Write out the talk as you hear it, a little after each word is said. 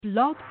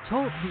Blog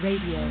Talk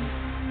Radio.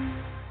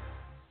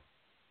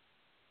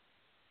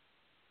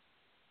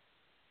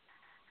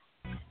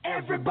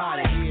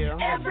 Everybody,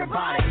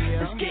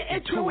 let's get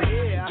into it.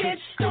 Get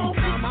stoked,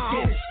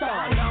 get it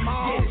started,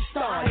 get it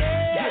started,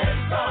 get it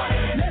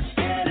started. Let's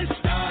get it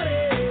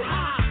started.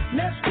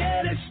 Let's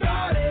get it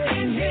started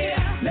in here.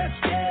 Let's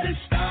get it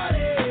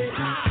started.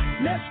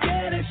 Let's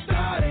get it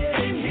started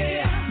in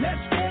here.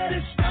 Let's get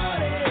it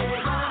started.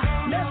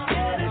 Let's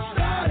get it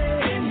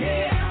started in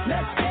here.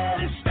 Let's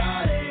get it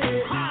started.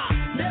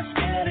 Let's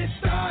get it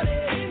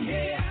started in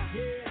here.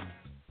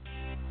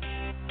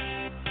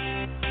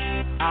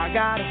 I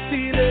got a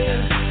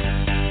feeling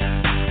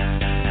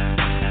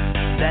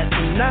that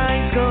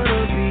tonight's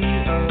gonna be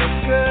a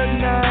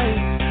good night.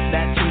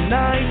 That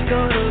tonight's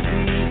gonna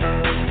be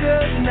a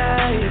good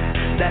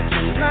night. That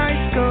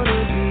tonight's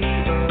gonna be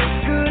a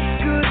good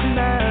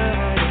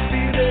night. I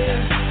feel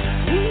it.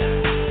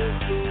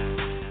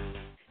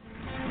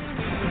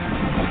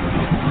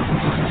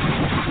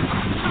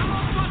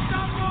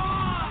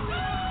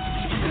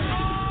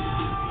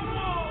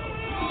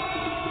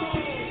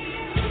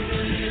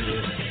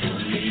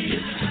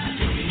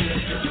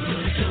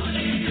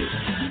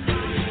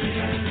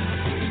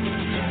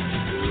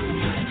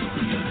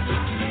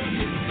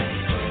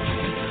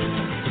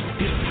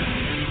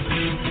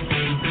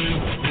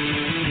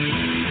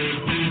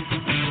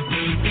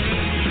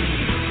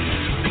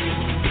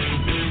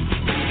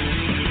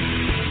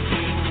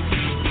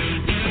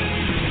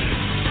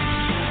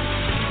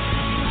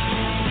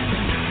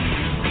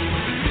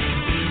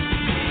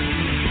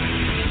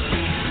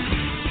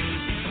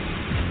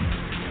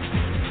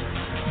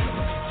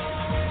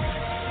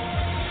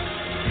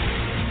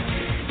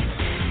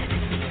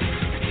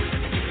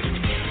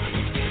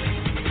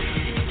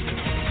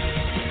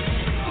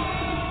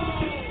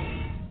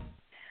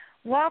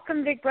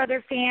 Welcome, Big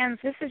Brother fans.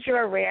 This is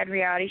your Rad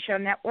Reality Show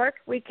Network.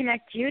 We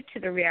connect you to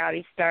the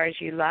reality stars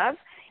you love.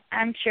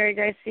 I'm Sherry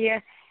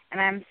Garcia,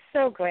 and I'm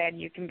so glad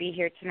you can be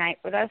here tonight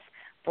with us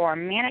for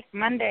Manic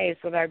Mondays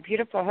with our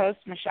beautiful host,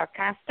 Michelle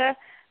Costa,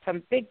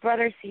 from Big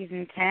Brother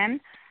Season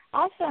 10,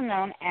 also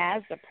known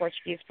as the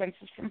Portuguese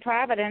Princess from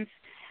Providence.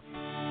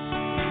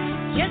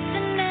 Just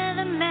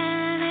another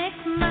manic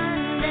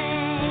Monday.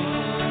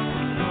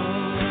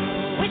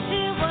 Wish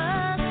it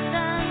was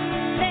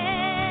Sunday.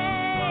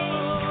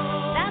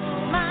 That's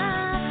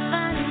my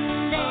fun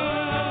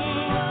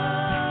day.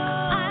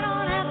 I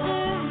don't have to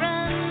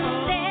run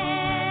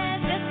there.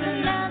 Just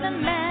another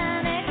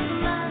manic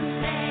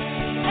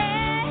Monday.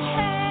 Hey,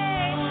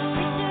 hey.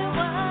 Wish it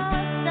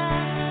was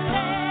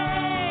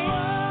Sunday.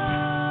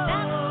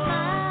 That's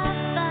my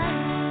fun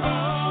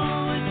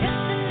day.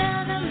 Just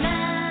another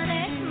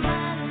manic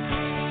Monday.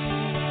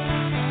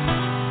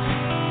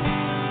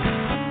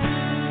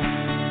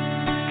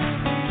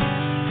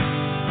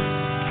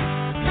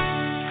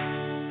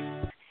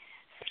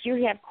 If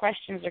you have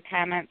questions or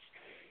comments,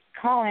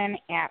 call in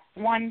at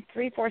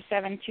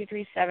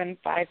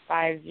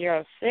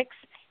 1-347-237-5506.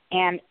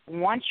 And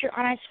once you're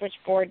on our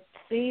switchboard,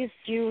 please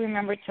do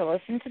remember to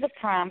listen to the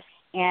prompts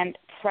and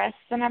press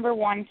the number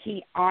 1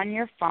 key on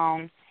your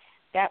phone.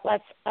 That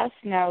lets us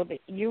know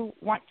that you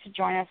want to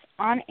join us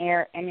on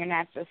air and you're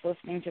not just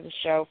listening to the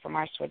show from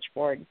our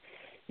switchboard.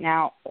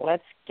 Now,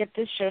 let's get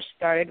this show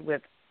started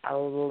with a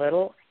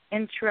little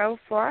intro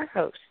for our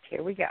host.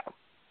 Here we go.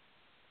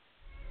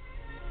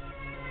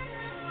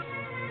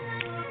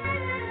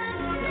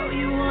 So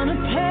you wanna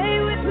play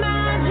with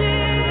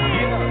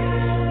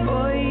magic?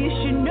 Boy, you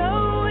should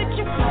know what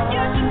you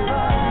should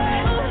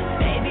know.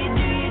 Baby,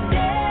 do you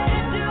dare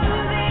to do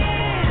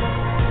this?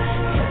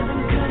 'Cause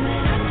I'm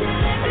coming up to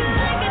let you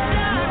like a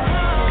dog.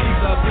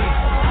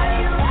 Are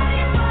you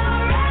ready for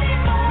it?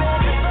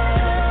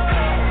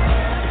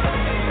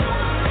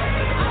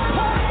 A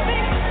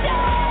perfect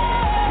day.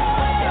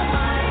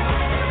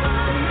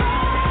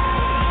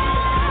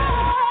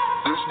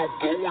 There's no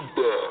going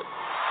back.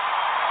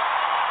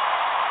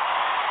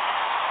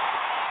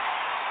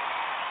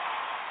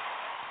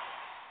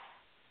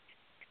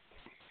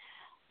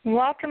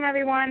 Welcome,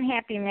 everyone.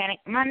 Happy Manic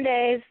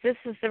Mondays. This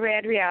is the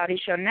Rad Reality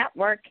Show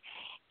Network,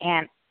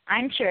 and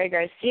I'm Sherry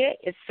Garcia.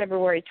 It's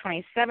February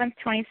 27th,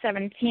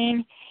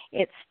 2017.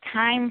 It's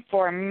time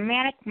for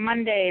Manic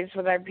Mondays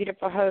with our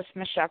beautiful host,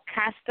 Michelle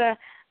Costa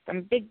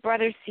from Big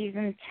Brother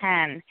Season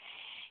 10.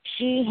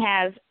 She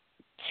has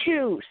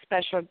 2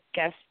 special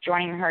guests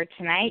joining her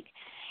tonight,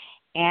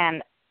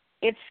 and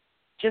it's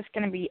just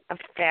going to be a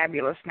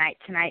fabulous night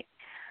tonight.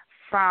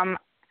 From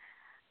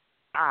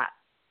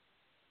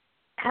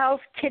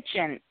Hell's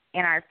Kitchen,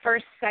 in our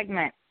first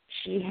segment,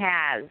 she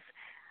has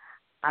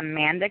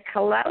Amanda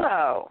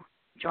Colello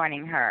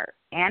joining her.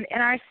 And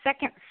in our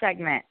second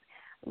segment,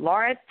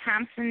 Laura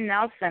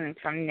Thompson-Nelson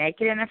from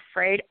Naked and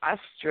Afraid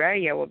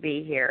Australia will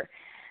be here.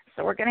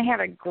 So we're going to have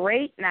a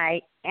great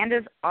night. And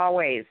as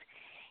always,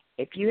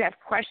 if you have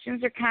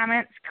questions or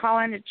comments, call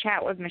in to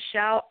chat with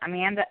Michelle,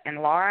 Amanda,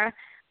 and Laura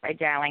by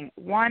dialing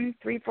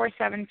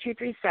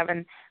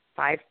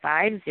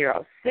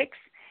 1-347-237-5506.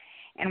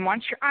 And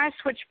once you're on a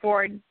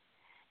switchboard,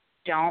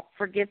 don't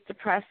forget to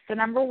press the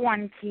number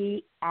 1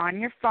 key on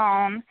your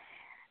phone.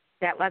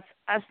 That lets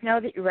us know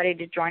that you're ready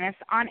to join us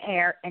on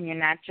air and you're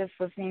not just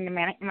listening to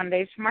Manic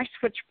Mondays from our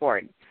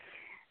switchboard.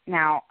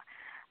 Now,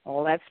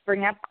 let's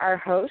bring up our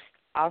host,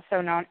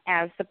 also known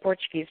as the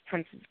Portuguese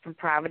Princess from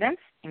Providence,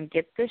 and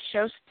get this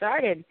show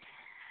started.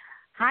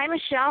 Hi,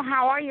 Michelle.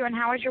 How are you, and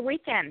how was your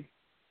weekend?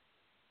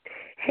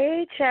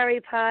 Hey,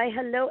 Cherry Pie.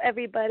 Hello,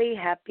 everybody.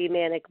 Happy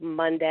Manic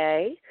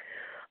Monday.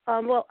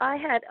 Well, I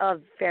had a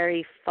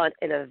very fun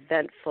and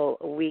eventful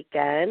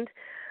weekend.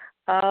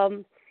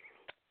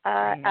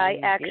 I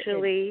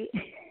actually,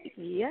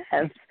 yes,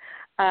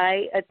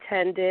 I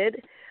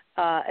attended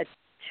a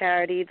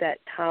charity that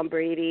Tom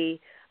Brady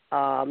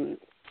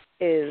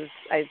is,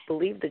 I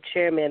believe, the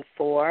chairman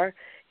for.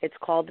 It's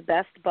called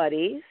Best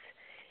Buddies.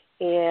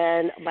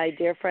 And my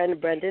dear friend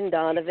Brendan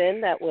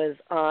Donovan, that was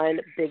on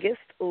Biggest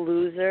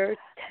Loser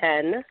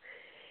 10,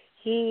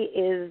 he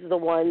is the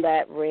one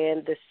that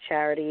ran this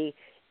charity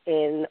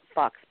in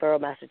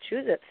Foxborough,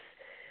 Massachusetts.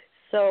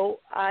 So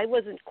I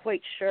wasn't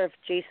quite sure if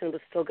Jason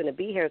was still going to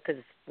be here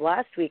because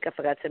last week I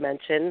forgot to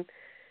mention,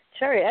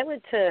 Cherry, I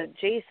went to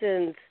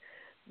Jason's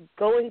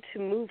going to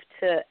move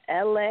to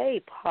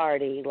L.A.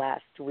 party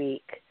last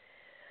week.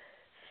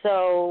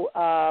 So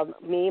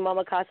me,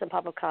 Mama Costa, and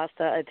Papa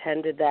Costa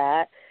attended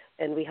that,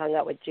 and we hung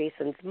out with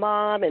Jason's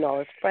mom and all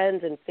his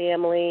friends and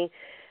family,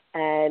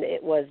 and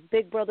it was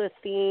Big Brother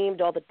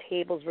themed. All the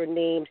tables were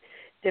named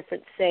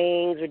different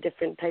sayings or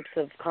different types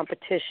of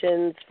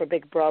competitions for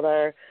Big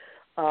Brother.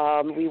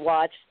 We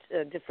watched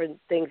different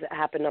things that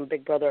happened on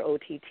Big Brother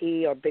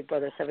OTT or Big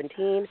Brother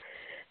 17,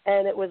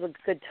 and it was a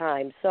good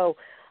time. So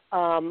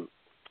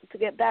to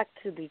get back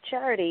to the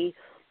charity,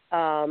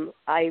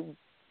 I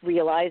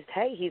realized,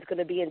 hey, he's going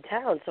to be in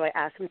town, so I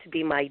asked him to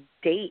be my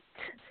date.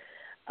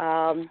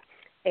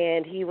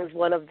 And he was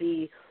one of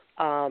the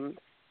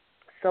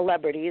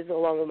celebrities,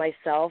 along with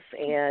myself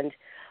and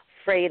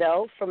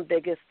Fredo from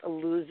Biggest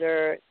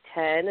Loser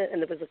 10,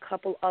 and there was a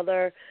couple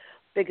other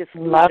Biggest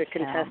Loser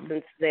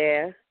contestants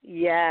there.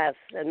 Yes,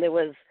 and there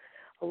was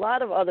a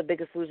lot of other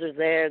Biggest Losers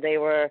there. They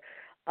were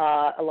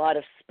a lot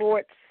of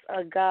sports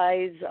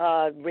guys,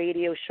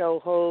 radio show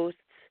hosts.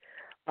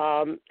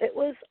 It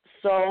was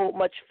so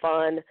much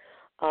fun.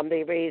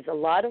 They raised a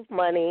lot of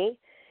money,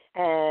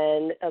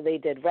 and they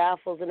did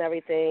raffles and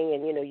everything.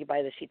 And, you know, you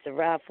buy the sheets of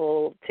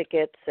raffle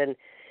tickets, and,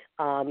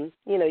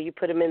 you know, you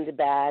put them in the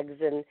bags,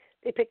 and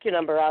they pick your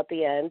number out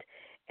the end.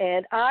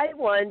 And I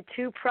won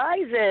 2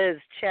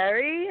 prizes,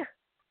 Cherry.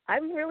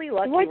 I'm really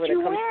lucky when it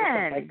comes to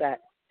stuff like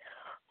that.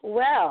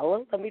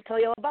 Well, let me tell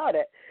you all about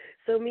it.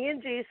 So me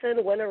and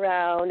Jason went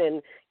around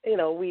and, you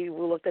know, we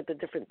looked at the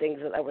different things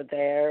that were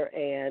there.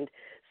 And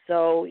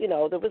so, you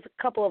know, there was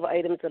a couple of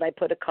items that I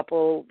put a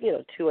couple, you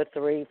know, 2 or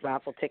 3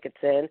 raffle tickets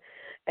in.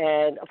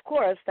 And, of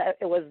course,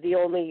 there was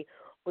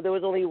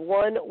only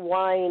one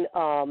wine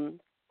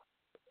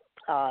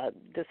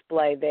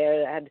display there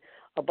that had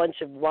a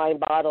bunch of wine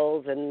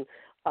bottles and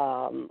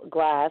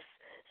glass.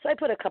 So I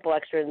put a couple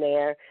extra in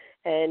there.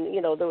 And, you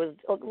know, there was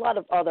a lot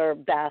of other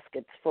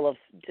baskets full of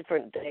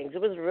different things.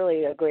 It was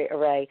really a great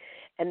array.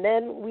 And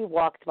then we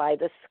walked by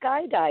the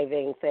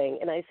skydiving thing.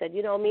 And I said,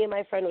 you know, me and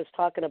my friend was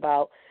talking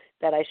about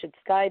that I should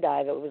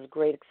skydive. It was a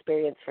great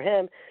experience for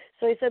him.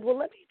 So I said, well,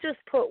 let me just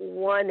put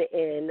one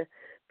in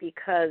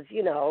because,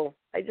 you know,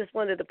 I just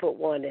wanted to put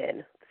one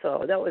in.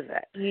 So that was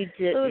it. You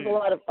did. There was a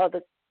lot of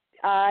other.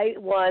 I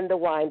won the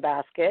wine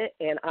basket,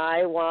 and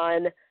I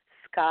won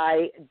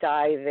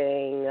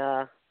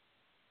skydiving.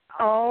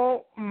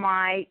 Oh,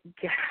 my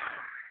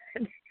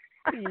God.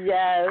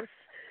 Yes.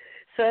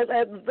 So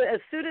as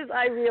soon as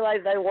I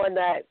realized I won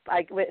that,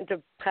 I went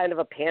into kind of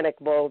a panic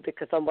mode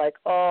because I'm like,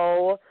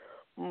 oh,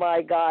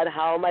 my God,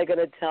 how am I going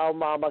to tell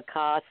Mama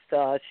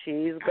Costa?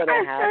 She's going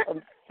to have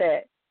a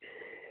fit.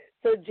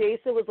 So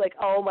Jason was like,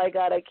 oh, my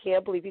God, I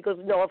can't believe. He goes,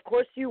 no, of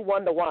course you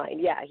won the wine.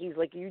 Yeah, he's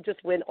like, you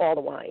just win all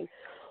the wine.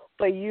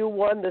 But you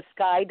won the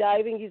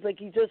skydiving. He's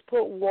like, you just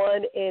put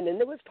one in. And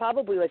there was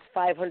probably like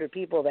 500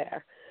 people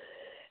there.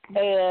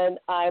 And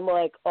I'm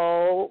like,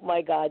 oh,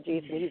 my God,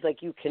 Jason. He's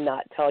like, you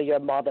cannot tell your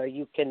mother.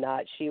 You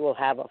cannot. She will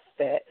have a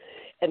fit.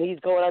 And he's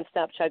going on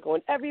Snapchat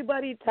going,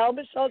 everybody tell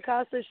Michelle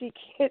Costa she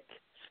can't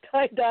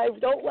skydive.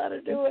 Don't let her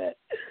do it.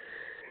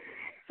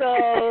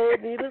 So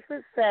needless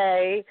to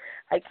say,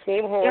 I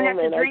came home and I told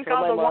my mom. You have to drink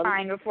all the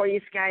wine before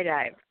you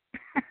skydive.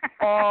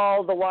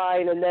 All the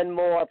wine and then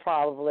more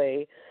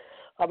probably.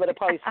 I'm going to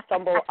probably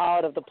stumble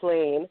out of the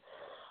plane.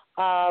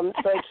 So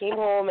I came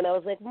home and I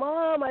was like,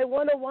 Mom, I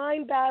won a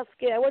wine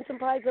basket. I won some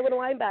prizes. I won a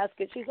wine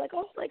basket. She's like,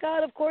 oh, my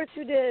God, of course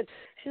you did.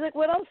 She's like,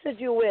 what else did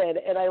you win?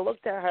 And I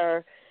looked at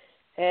her,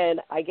 and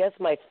I guess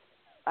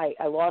I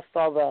lost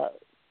all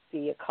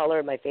the color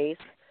in my face.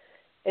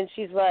 And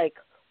she's like,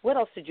 what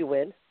else did you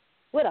win?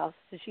 What else?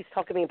 And she's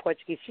talking to me in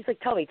Portuguese. She's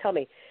like, tell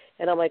me.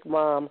 And I'm like,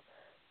 Mom,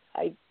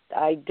 I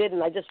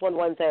didn't. I just won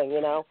one thing,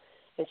 you know.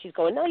 And she's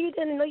going, no, you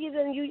didn't.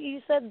 You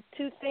said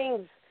 2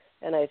 things.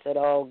 And I said,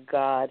 oh,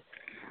 God.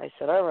 I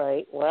said, all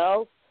right,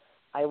 well,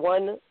 I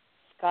won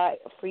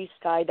free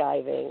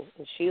skydiving.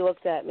 And she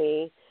looked at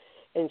me,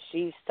 and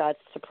she starts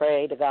to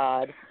pray to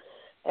God.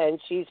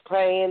 And she's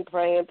praying,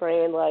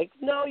 like,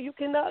 no, you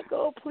cannot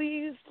go,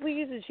 please,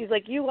 please. And she's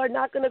like, you are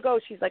not going to go.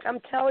 She's like,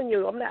 I'm telling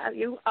you,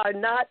 you are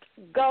not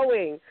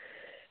going.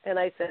 And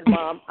I said,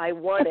 Mom, I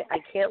want it. I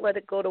can't let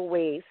it go to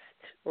waste,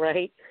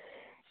 right?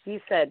 She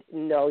said,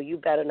 no, you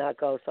better not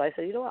go. So I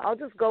said, you know what, I'll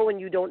just go when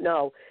you don't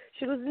know.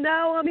 She goes,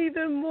 now I'm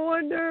even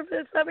more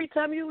nervous. Every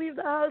time you leave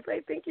the house, I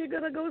think you're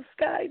going to go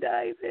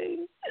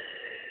skydiving.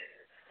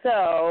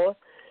 So,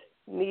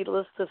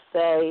 needless to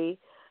say,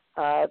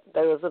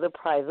 those are the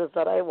prizes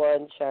that I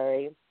won,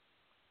 Cherry.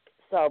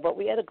 So, but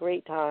we had a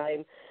great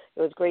time.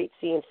 It was great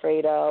seeing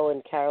Fredo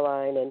and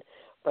Caroline and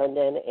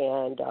Brendan,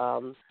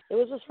 and it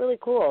was just really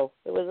cool.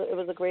 It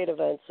was a great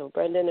event. So,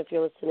 Brendan, if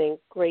you're listening,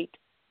 great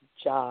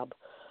job.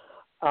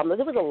 There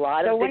was a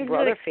lot of Big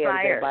Brother fans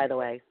there, by the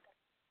way.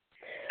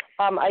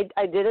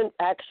 I didn't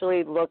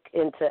actually look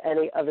into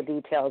any of the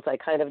details. I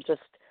kind of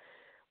just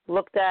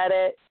looked at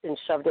it and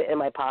shoved it in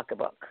my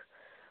pocketbook.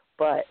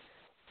 But,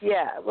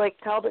 yeah, like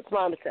Talbot's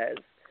mom says,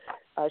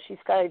 she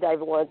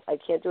skydived once. I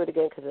can't do it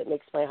again because it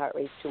makes my heart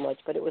race too much,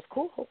 but it was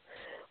cool.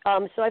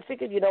 So I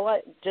figured, you know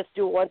what, just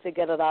do it once and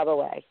get it out of the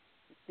way.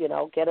 You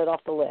know, get it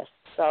off the list.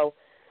 So,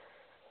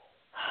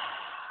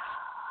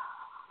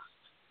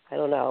 I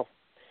don't know.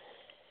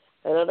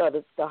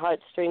 The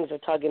heartstrings are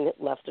tugging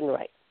left and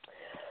right.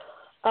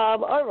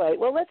 All right.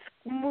 Well, let's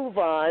move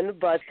on,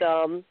 but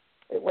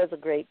it was a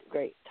great,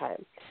 great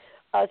time.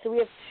 So we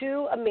have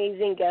two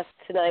amazing guests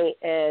tonight,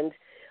 and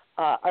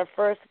our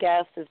first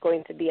guest is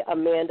going to be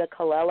Amanda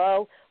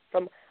Colello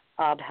from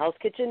House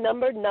Kitchen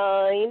number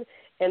 9.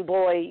 And,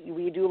 boy,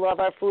 we do love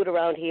our food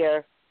around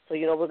here, so,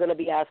 you know, we're going to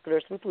be asking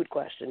her some food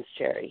questions,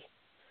 Cherry.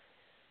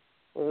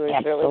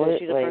 Absolutely.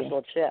 She's a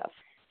personal chef.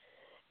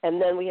 And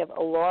then we have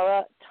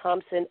Laura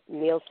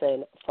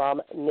Thompson-Nelson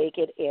from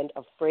Naked and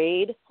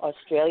Afraid,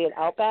 Australian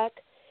Outback.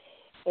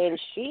 And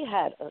she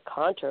had a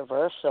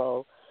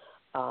controversial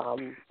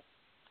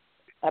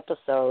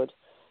episode.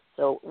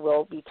 So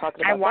we'll be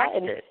talking about I watched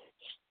that. And it.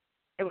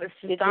 It was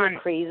just Isn't it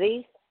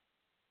crazy?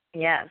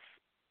 Yes.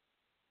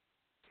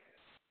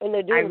 And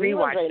they're doing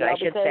rewatched right it, now I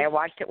should say. I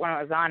watched it when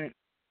it was on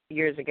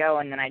years ago,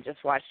 and then I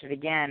just watched it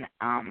again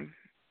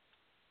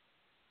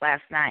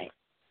last night.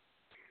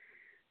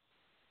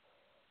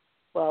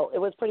 Well, it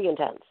was pretty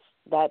intense,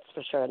 that's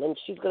for sure. And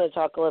she's going to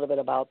talk a little bit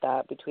about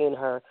that between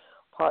her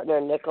partner,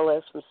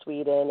 Nicholas, from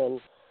Sweden, and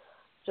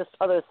just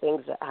other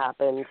things that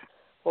happened.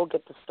 We'll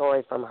get the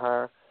story from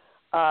her.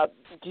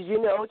 Did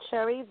you know,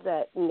 Cherry,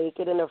 that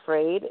Naked and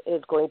Afraid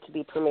is going to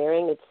be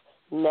premiering its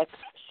next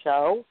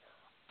show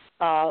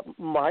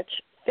March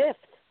 5th?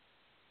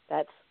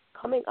 That's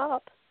coming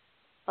up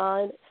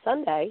on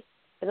Sunday,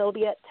 and it'll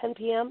be at 10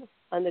 p.m.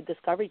 on the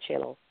Discovery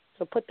Channel.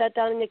 So put that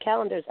down in your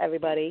calendars,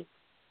 everybody.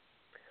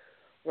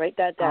 Write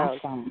that down.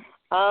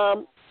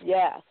 Awesome.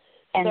 Yeah.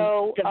 And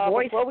so, The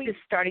Voice is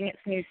starting its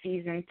new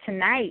season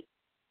tonight.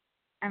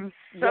 I'm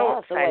so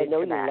excited I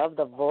know for that. You love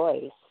The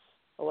Voice.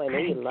 Oh, I know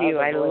you love The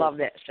Voice. I love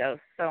that show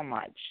so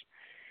much.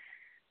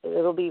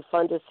 It'll be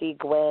fun to see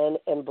Gwen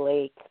and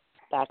Blake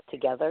back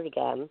together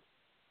again,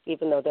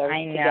 even though they're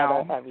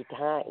together every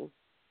time.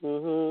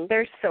 Mm-hmm.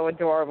 They're so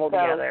adorable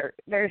together.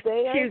 They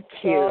too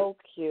cute. So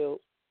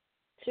cute.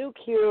 Too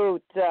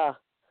cute.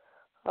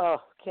 Can't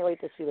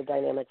wait to see the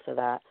dynamics of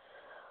that.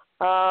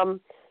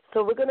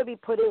 So we're going to be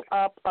putting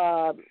up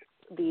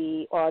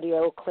the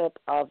audio clip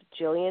of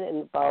Jillian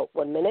in about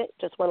 1 minute.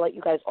 Just want to let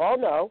you guys all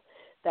know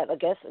that I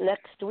guess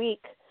next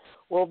week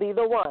will be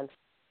the one,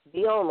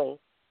 the only,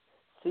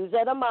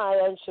 Suzette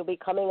Amaya, and she'll be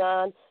coming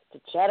on to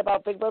chat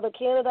about Big Brother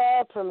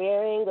Canada,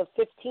 premiering the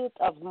 15th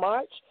of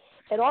March.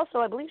 And also,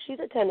 I believe she's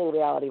attending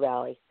Reality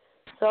Rally.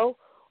 So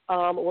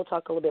we'll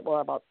talk a little bit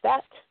more about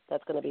that.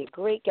 That's going to be a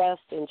great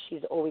guest, and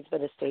she's always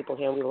been a staple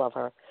here, and we love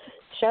her.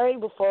 Sherry,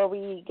 before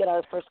we get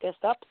our first guest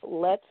up,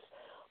 let's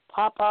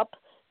pop up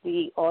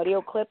the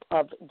audio clip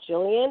of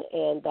Jillian,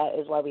 and that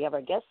is why we have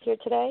our guest here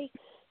today,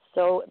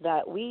 so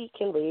that we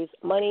can raise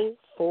money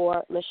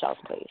for Michelle's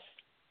Place.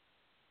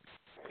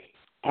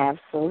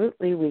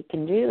 Absolutely, we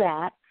can do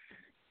that.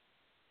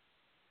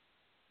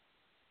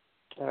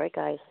 All right,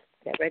 guys,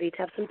 get ready to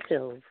have some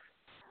chills.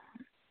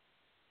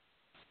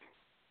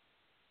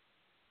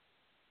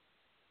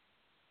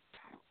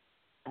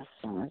 As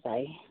soon as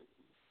I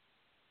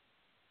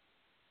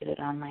get it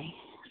on my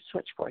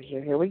switchboard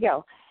here. Here we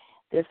go.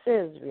 This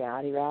is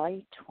Reality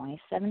Rally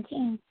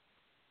 2017.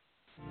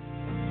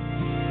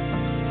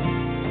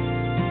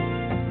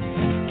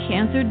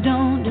 Cancer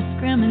don't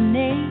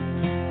discriminate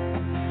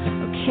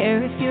or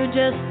care if you're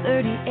just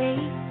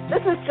 38.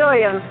 This is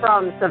Julian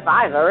from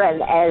Survivor, and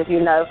as you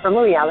know, from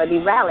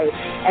Reality Rally.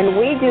 And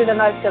we do the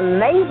most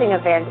amazing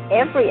event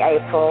every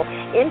April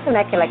in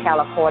Temecula,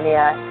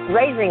 California,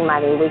 raising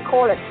money. We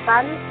call it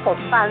Funds for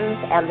Funds,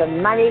 and the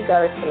money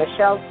goes to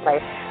Michelle's Place,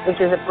 which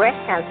is a breast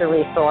cancer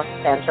resource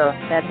center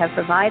that have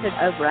provided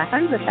over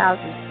 100,000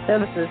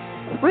 services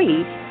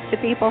free to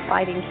people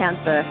fighting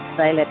cancer.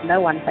 They let no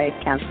one face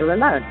cancer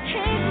alone.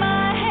 Take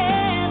my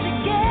hand,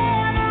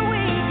 together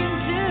we can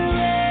do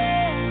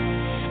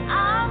it.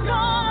 I'm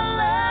gonna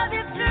love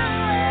you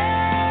through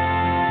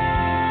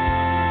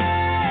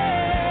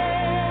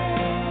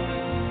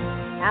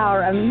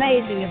Our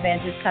amazing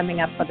event is coming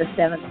up for the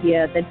 7th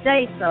year. The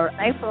dates are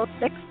April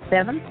 6th,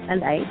 7th,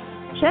 and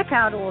 8th. Check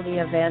out all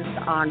the events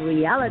on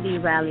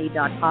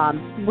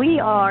realityrally.com. We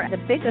are the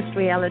biggest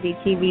reality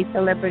TV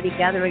celebrity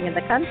gathering in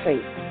the country.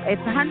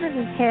 It's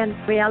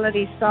 110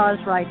 reality stars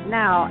right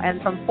now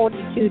and from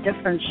 42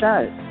 different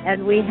shows.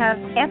 And we have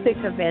epic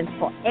events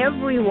for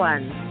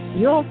everyone.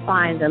 You'll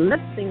find a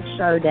lip-sync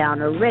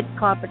showdown, a red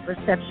carpet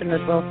reception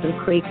at Wilson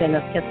Creek and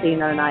a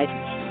casino night,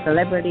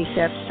 celebrity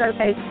chef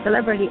showcase,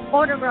 celebrity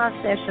autograph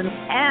sessions,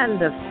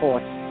 and, of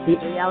course, the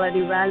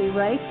Reality Rally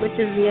Race, which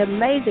is the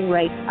amazing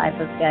race type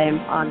of game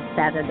on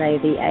Saturday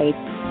the 8th.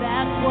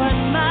 That's what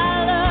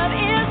my love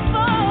is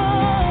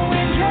for.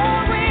 When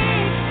you're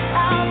weak,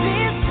 I'll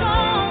be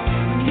strong.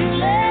 You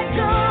let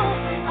go.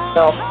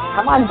 So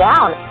come on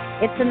down.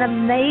 It's an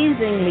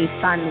amazingly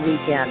fun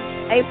weekend.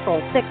 April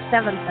 6th,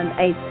 7th, and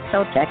 8th.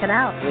 So check it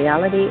out,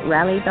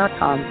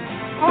 realityrally.com.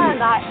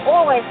 And I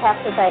always have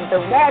to thank the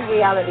Rad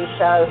Reality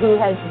Show, who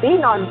has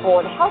been on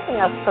board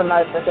helping us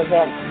promote this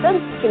event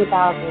since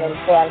 2010.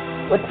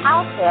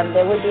 Without them,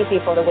 there would be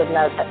people that would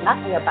know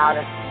nothing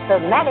about it. So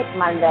Manic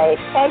Monday,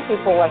 thank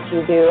you for what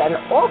you do, and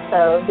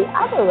also the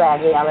other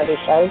Rad Reality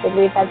shows that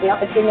we've had the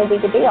opportunity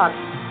to be on.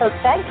 So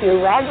thank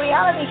you, Rad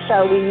Reality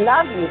Show. We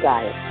love you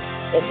guys.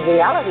 It's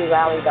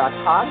realityrally.com,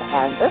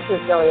 and this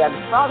is Jillian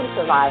from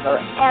Survivor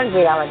and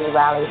Reality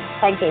Rally,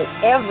 thanking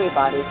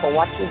everybody for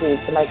what you do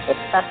to make this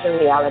such a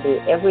reality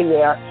every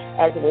year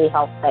as we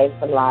help save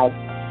some lives.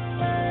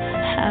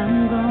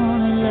 I'm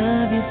gonna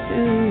love you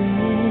through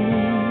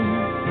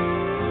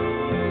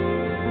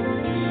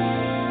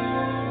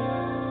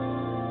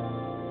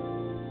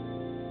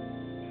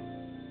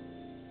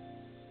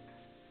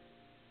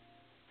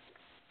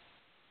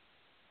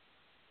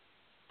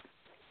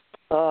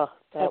Oh,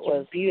 that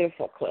was a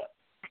beautiful clip.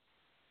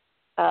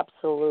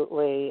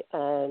 Absolutely.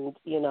 And,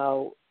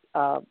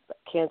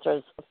 cancer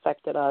has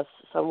affected us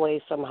some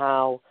way,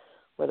 somehow,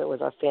 whether it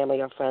was our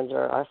family, our friends,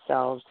 or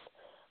ourselves.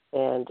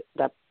 And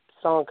that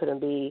song couldn't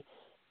be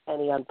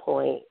any on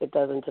point. It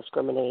doesn't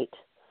discriminate.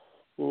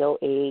 No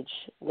age,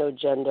 no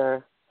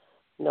gender,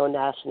 no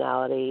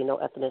nationality, no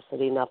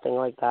ethnicity, nothing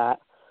like that.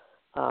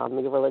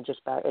 Your religious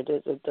background,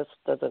 it just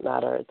doesn't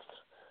matter. It's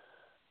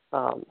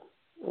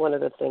one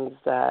of the things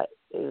that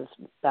is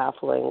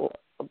baffling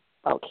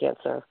about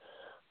cancer.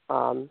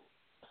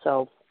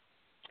 So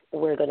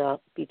we're going to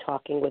be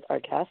talking with our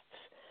guests.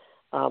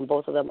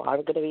 Both of them are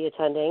going to be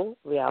attending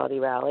Reality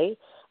Rally.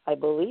 I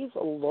believe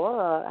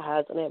Laura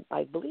has, and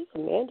I believe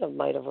Amanda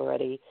might have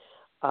already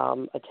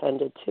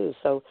attended too,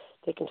 so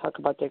they can talk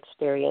about their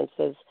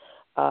experiences.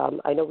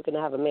 I know we're going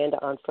to have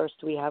Amanda on first.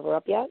 Do we have her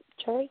up yet,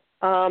 Cherry?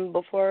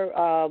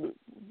 Before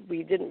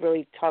we didn't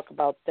really talk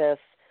about this,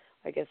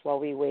 I guess, while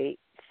we wait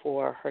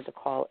for her to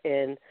call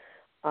in.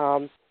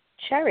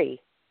 Cherry,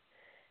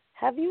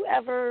 have you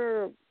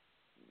ever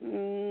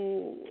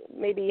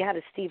maybe had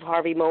a Steve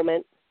Harvey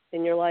moment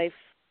in your life?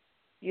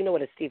 You know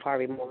what a Steve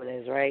Harvey moment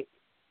is, right?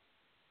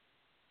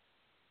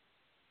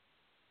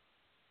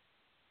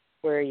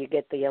 Where you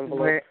get the envelope.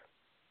 Where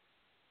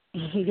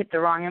you get the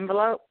wrong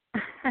envelope?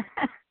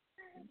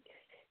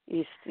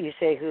 You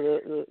say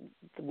who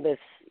the Miss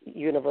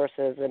Universe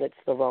is, and it's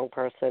the wrong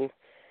person.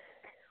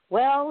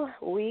 Well,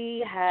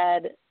 we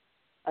had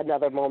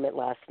another moment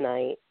last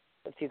night.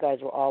 If you guys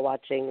were all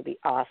watching the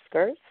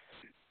Oscars.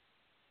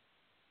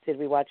 Did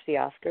we watch the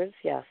Oscars?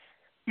 Yes.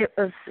 It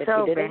was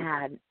so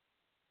bad.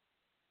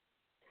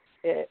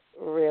 It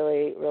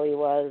really, really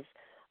was.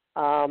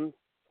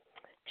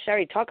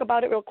 Sherry, talk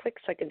about it real quick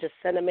so I can just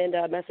send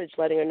Amanda a message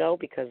letting her know,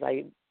 because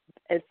I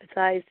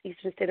emphasized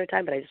Eastern Standard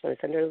Time, but I just want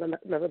to send her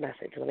another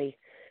message.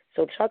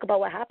 So talk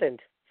about what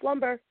happened.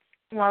 Slumber.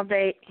 Well,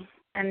 they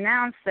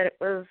announced that it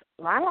was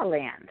La La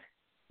Land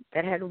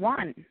that had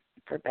won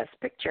for Best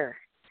Picture.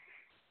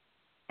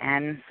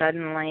 And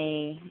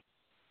suddenly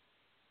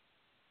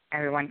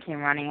everyone came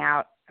running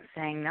out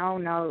saying,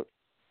 no,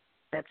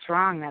 that's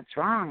wrong.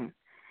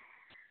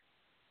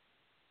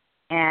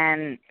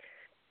 And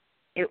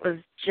it was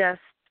just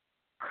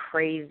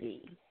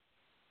crazy.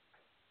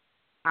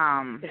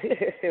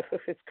 It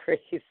was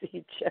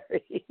crazy,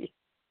 Cherry.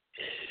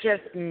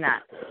 Just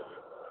nuts.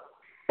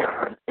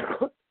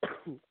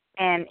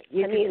 And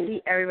you could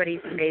see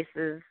everybody's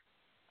faces,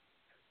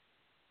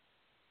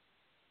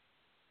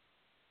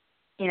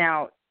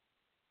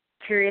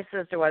 curious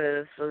as to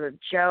whether this was a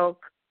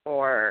joke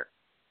or,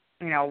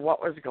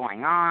 what was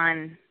going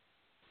on.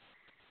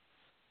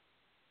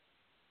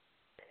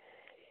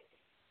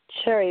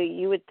 Cherry,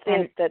 you would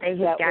think that they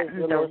had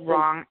gotten the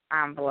wrong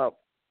envelope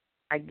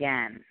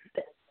again.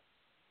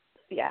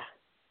 Yeah.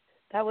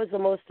 That was the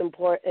most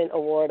important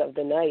award of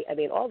the night. I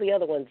mean, all the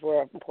other ones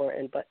were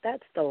important, but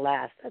that's the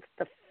last. That's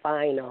the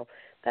final.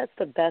 That's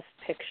the best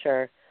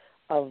picture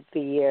of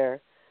the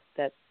year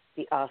that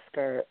the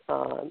Oscar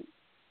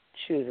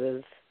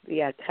chooses,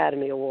 the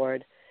Academy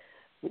Award.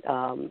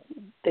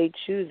 They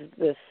choose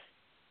this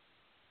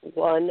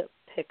one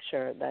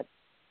picture that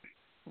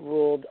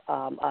ruled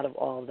out of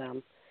all of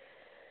them.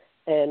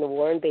 And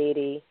Warren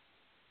Beatty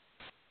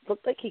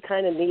looked like he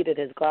kind of needed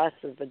his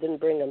glasses, but didn't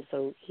bring them.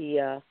 So he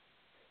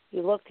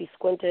looked, he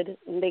squinted,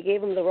 and they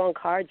gave him the wrong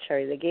card,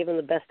 Cherry. They gave him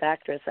the Best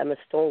Actress, Emma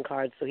Stone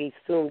card, so he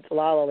assumed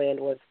La La Land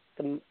was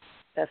the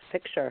Best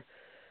Picture.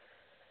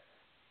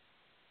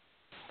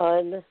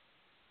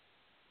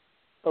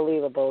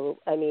 Unbelievable.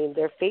 I mean,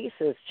 their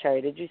faces,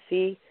 Cherry. Did you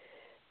see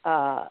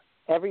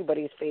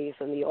everybody's face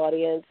in the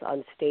audience,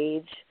 on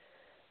stage?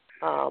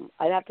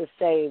 I'd have to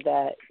say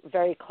that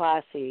very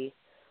classy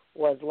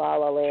was La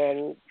La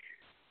Land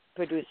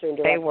producer and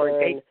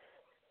director.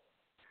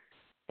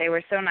 They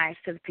were so nice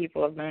to the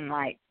people of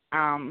Moonlight.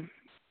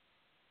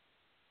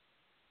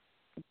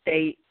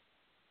 They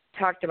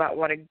talked about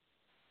what a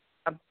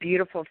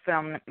beautiful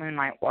film that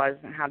Moonlight was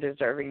and how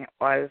deserving it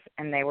was,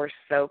 and they were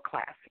so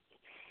classy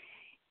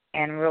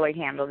and really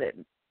handled it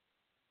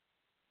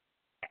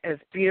as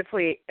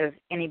beautifully as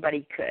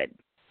anybody could.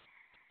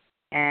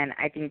 And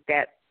I think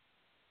that,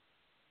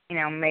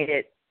 made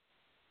it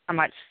a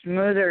much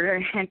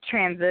smoother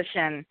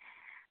transition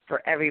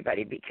for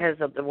everybody because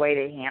of the way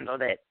they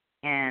handled it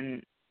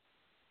and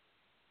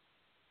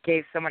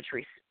gave so much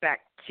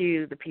respect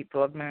to the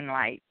people of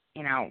Moonlight.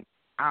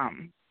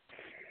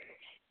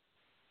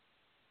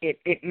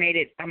 It made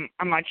it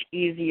a much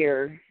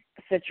easier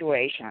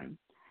situation.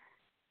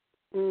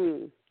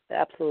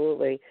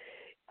 Absolutely.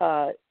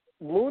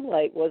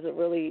 Moonlight wasn't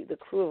really, the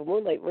crew of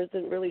Moonlight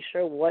wasn't really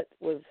sure what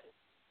was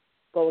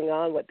going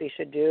on, what they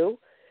should do.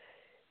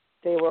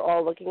 They were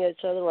all looking at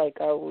each other like,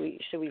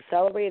 should we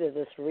celebrate? Is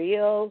this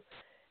real?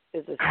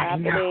 Is this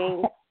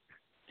happening?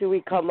 Do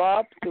we come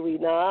up? Do we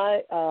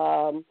not?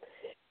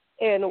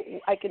 And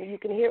you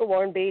can hear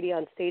Warren Beatty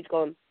on stage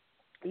going,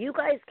 you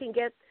guys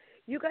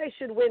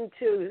should win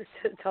too,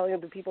 telling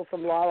the people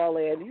from La La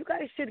Land, you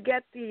guys should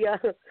get the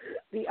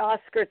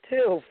Oscar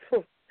too.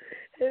 It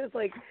was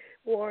like,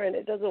 Warren,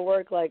 it doesn't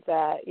work like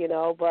that,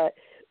 but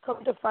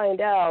come to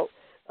find out,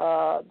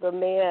 the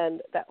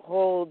man that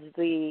holds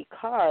the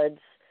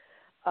cards,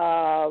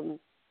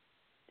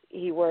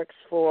 he works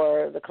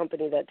for the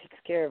company that takes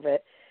care of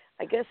it.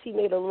 I guess he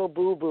made a little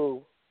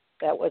boo-boo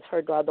that was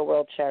heard around the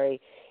world,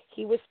 Cherry.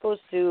 He was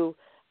supposed to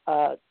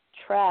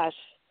trash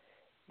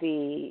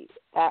the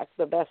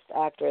Best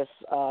Actress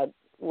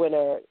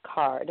winner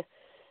card,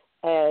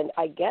 and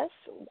I guess,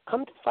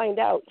 come to find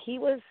out, he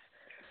was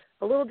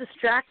a little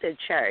distracted,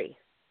 Cherry.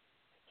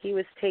 He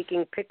was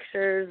taking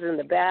pictures in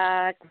the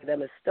back with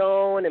Emma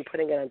Stone and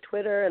putting it on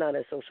Twitter and on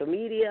his social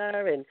media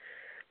and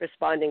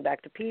responding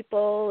back to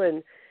people,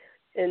 and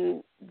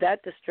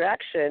that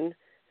distraction,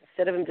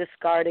 instead of him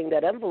discarding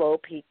that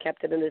envelope, he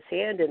kept it in his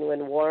hand, and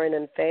when Warren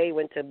and Faye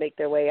went to make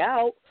their way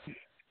out,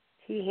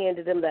 he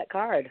handed him that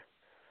card.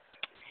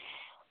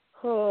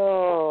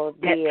 Oh,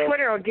 dear.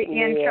 Twitter will get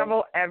you in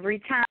trouble every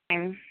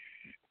time,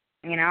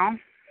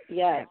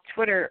 Yeah.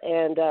 Twitter.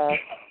 And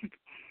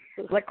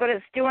look what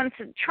it's doing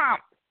to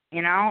Trump,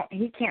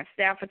 He can't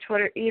stay off of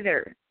Twitter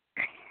either.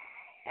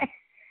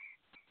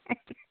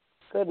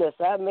 Goodness,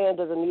 that man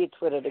doesn't need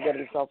Twitter to get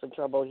himself in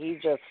trouble. He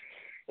just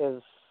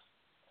is,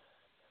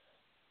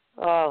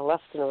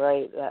 left and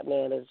right. That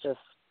man is just,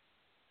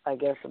 I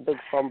guess, a big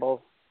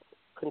fumble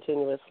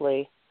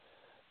continuously.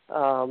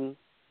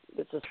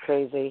 It's just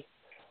crazy.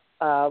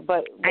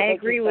 But I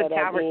agree with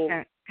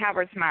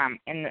Talbert's mom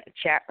in the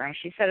chat room.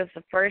 She said it's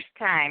the first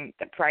time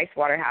that Price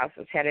Waterhouse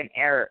has had an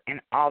error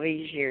in all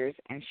these years,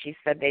 and she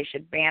said they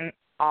should ban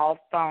all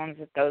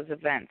phones at those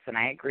events, and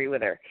I agree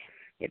with her.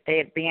 If they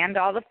had banned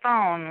all the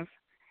phones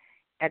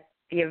at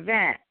the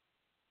event,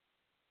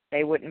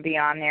 they wouldn't be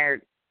on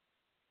there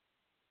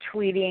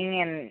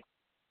tweeting and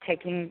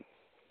taking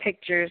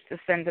pictures to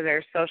send to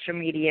their social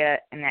media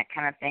and that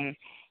kind of thing,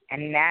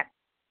 and that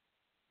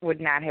would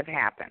not have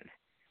happened.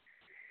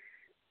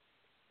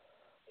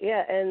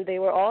 Yeah, and they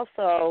were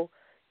also,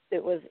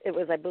 it was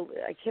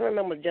I can't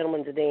remember the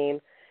gentleman's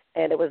name,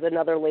 and it was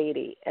another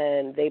lady,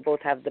 and they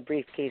both have the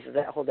briefcases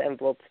that hold the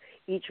envelopes.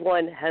 Each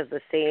one has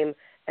the same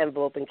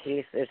envelope in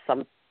case there's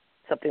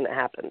something that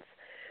happens.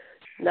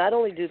 Not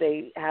only do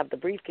they have the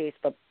briefcase,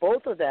 but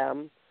both of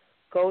them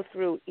go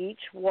through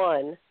each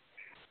one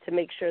to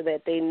make sure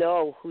that they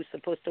know who's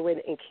supposed to win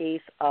in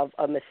case of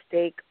a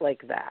mistake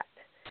like that.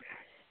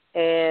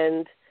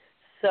 And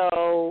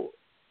so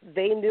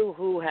they knew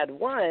who had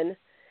won.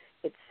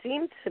 It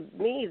seemed to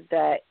me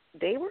that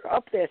they were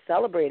up there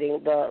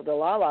celebrating the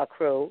La La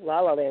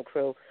Land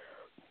crew,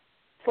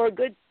 for a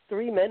good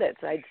 3 minutes,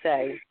 I'd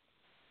say.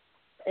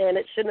 And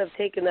it shouldn't have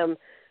taken them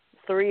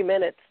 3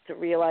 minutes to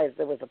realize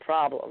there was a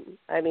problem.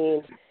 I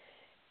mean,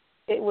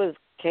 it was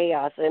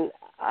chaos. And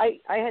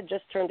I had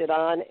just turned it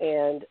on,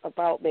 and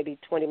about maybe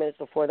 20 minutes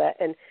before that,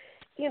 and,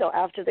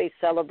 after they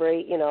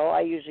celebrate,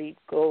 I usually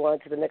go on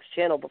to the next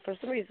channel, but for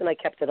some reason I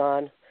kept it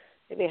on.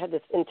 Maybe I had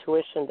this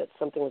intuition that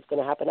something was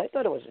going to happen. I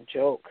thought it was a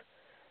joke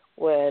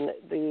when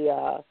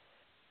the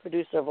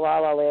producer of La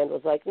La Land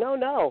was like,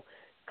 no,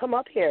 come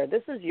up here.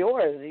 This is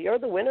yours. You're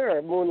the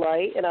winner,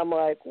 Moonlight. And I'm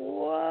like,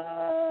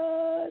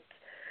 what?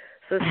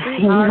 So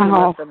Steve Harvey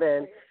must have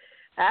been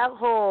at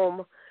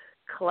home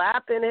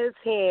clapping his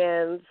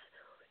hands,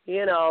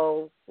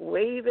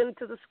 waving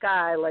to the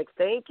sky like,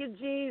 thank you,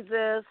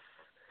 Jesus,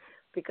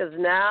 because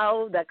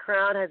now that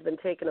crown has been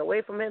taken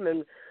away from him.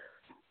 And,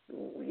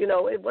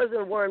 it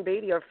wasn't Warren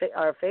Beatty or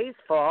Faye's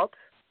fault.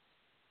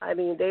 I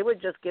mean, they were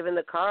just given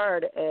the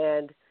card,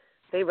 and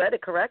they read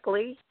it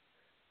correctly,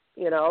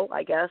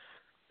 I guess,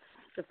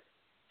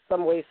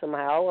 some way,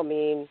 somehow. I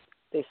mean,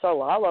 they saw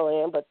La La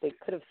Land, but they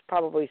could have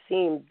probably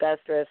seen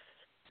Best Dressed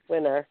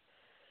Winner.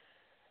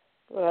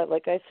 But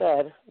like I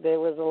said, there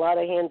was a lot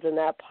of hands in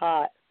that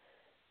pot,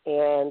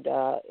 and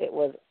it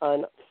was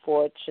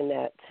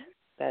unfortunate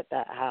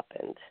that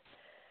happened.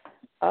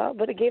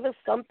 But it gave us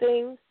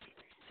something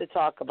to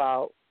talk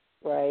about,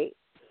 right?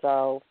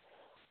 So,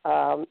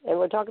 and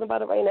we're talking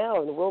about it right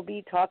now, and we'll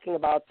be talking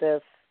about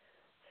this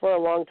for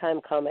a long time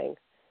coming.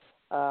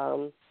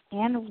 And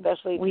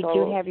especially we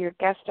do have your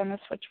guest on the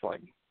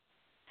switchboard.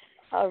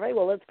 All right,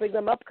 well, let's bring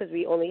them up because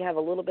we only have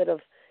a little bit of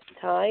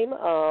time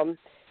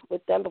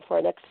with them before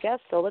our next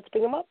guest, so let's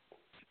bring them up.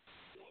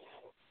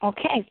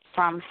 Okay,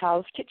 from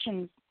Hell's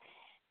Kitchen,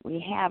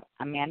 we have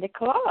Amanda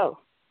Colello.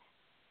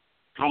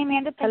 Hi,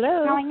 Amanda. Thanks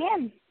for calling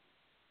in.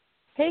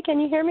 Hey, can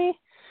you hear me?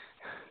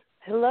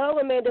 Hello,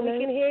 Amanda. Hello.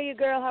 We can hear you,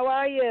 girl. How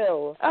are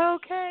you?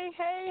 Okay.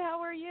 Hey, how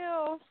are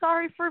you?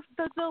 Sorry for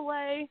the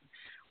delay.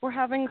 We're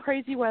having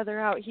crazy weather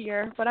out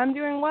here, but I'm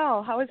doing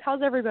well.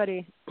 How's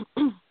everybody?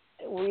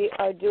 We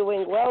are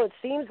doing well. It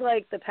seems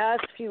like the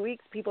past few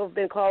weeks people have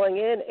been calling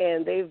in,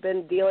 and they've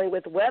been dealing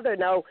with weather.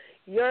 Now,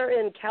 you're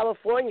in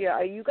California.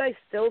 Are you guys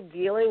still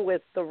dealing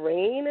with the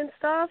rain and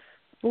stuff?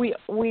 We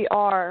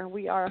are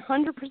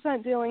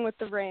 100% dealing with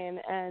the rain,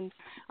 and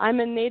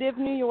I'm a native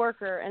New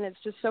Yorker, and it's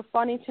just so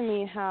funny to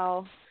me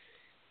how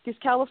these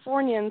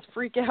Californians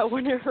freak out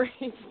when it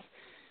rains.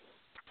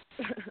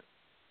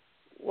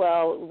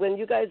 Well, when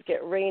you guys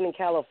get rain in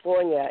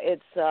California,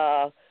 it's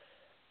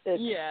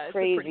crazy. It's a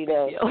pretty big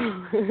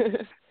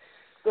deal.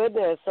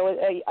 Goodness. So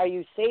are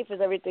you safe? Is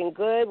everything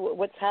good?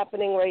 What's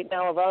happening right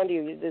now around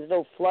you? There's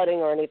no flooding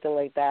or anything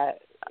like that?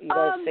 You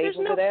guys safe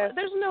over there?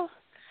 There's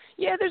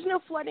no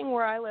flooding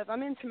where I live.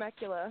 I'm in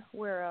Temecula,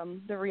 where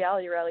the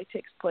reality rally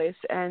takes place,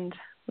 and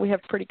we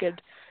have pretty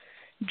good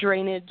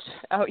drainage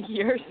out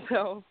here,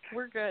 so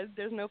we're good.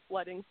 There's no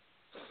flooding.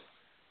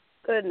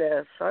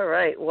 Goodness. All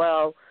right.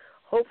 Well,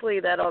 hopefully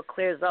that all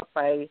clears up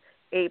by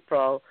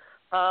April.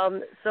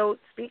 So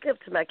speaking of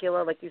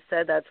Temecula, like you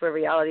said, that's where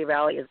Reality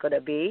Rally is going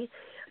to be.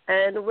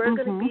 And we're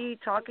going to be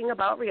talking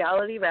about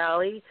Reality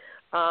Rally.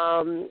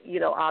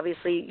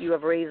 Obviously you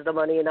have raised the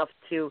money enough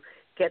to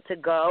get to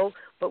go,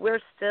 but we're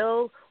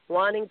still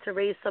wanting to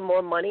raise some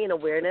more money and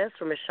awareness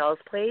for Michelle's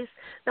Place.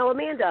 Now,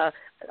 Amanda,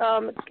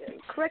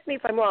 correct me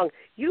if I'm wrong.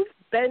 You've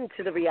been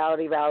to the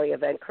Reality Rally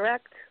event,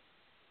 correct?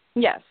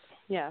 Yes.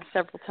 Yeah,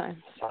 several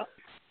times.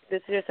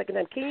 This is your second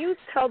time. Can you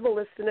tell the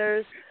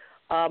listeners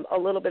a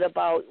little bit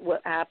about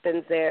what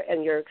happens there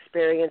and your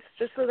experience,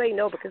 just so they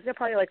know, because they're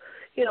probably like,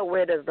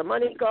 where does the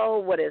money go?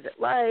 What is it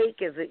like?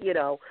 Is it,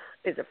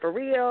 is it for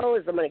real?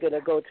 Is the money going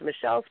to go to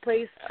Michelle's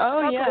Place?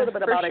 Oh, Talk yeah, a little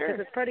bit about it, sure.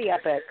 because it's pretty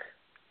epic.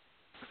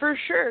 For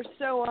sure.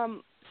 So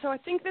I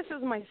think this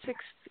is my 6th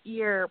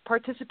year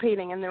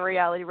participating in the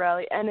Reality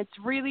Rally, and it's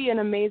really an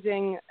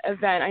amazing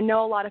event. I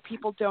know a lot of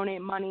people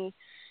donate money,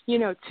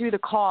 to the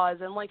cause,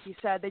 and like you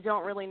said, they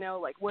don't really know,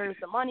 like, where's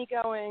the money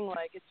going,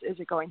 like, is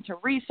it going to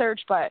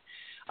research, but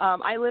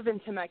I live in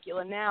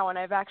Temecula now, and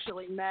I've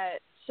actually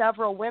met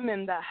several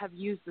women that have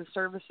used the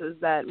services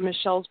that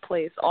Michelle's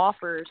Place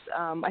offers.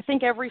 I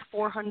think every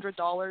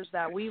 $400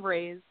 that we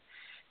raise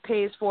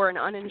pays for an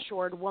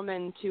uninsured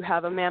woman to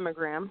have a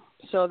mammogram,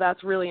 so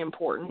that's really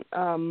important.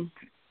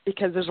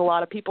 Because there's a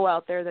lot of people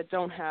out there that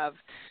don't have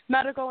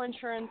medical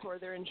insurance, or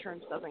their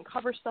insurance doesn't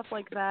cover stuff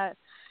like that.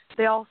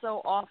 They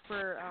also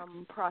offer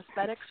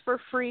prosthetics for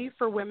free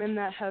for women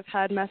that have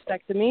had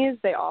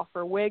mastectomies. They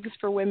offer wigs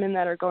for women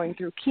that are going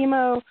through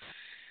chemo.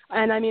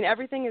 And, I mean,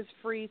 everything is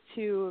free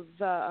to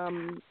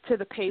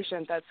the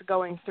patient that's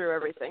going through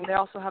everything. They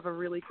also have a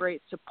really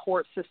great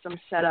support system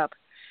set up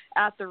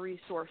at the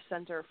resource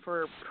center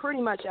for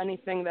pretty much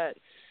anything that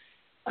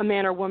a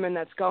man or woman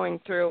that's going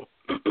through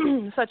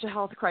such a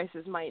health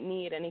crisis might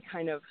need. Any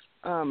kind of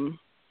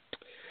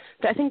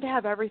I think they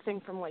have everything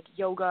from, like,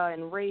 yoga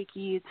and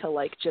Reiki to,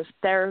 like, just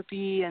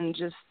therapy and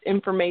just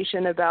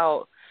information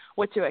about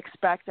what to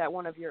expect at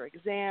one of your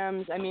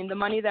exams. I mean, the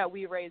money that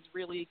we raise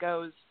really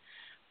goes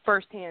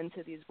firsthand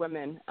to these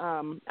women.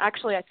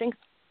 Actually, I think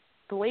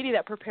the lady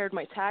that prepared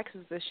my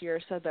taxes this year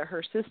said that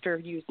her sister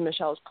used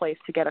Michelle's Place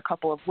to get a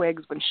couple of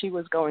wigs when she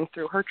was going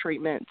through her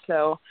treatment.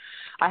 So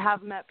I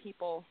have met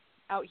people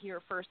out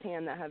here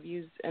firsthand that have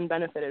used and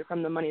benefited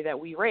from the money that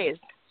we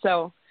raised.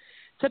 So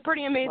it's a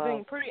pretty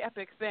amazing, pretty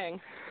epic thing.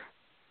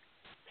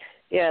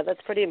 Yeah,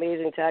 that's pretty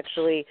amazing to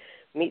actually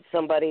meet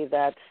somebody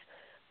that's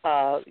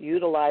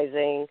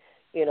utilizing,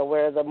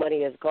 where the money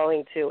is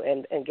going to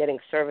and getting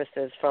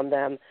services from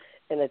them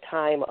in a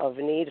time of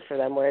need for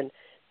them, when,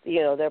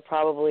 they're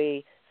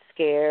probably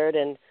scared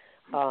and,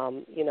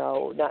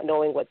 not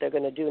knowing what they're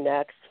going to do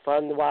next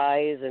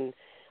fund-wise, and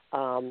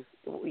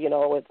You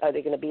know, are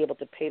they going to be able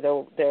to pay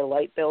their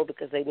light bill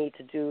because they need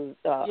to do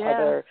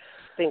other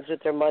things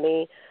with their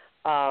money?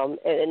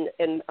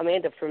 And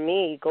Amanda, for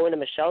me, going to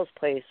Michelle's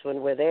place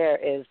when we're there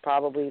is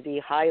probably the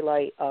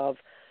highlight of,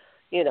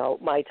 you know,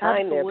 my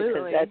time there,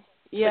 because that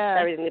puts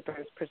everything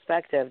in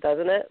perspective,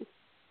 doesn't it?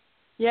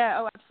 Yeah.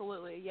 Oh,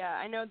 absolutely. Yeah.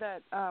 I know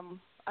that.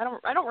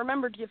 I don't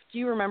remember. Do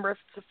you remember if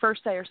it's the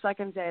first day or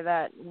second day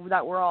that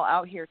we're all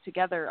out here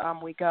together?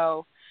 We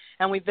go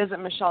and we visit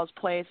Michelle's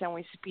place, and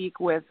we speak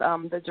with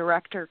the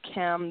director,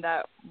 Kim,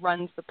 that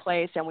runs the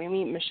place, and we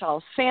meet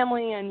Michelle's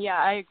family. And, yeah,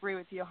 I agree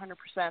with you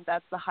 100%.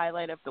 That's the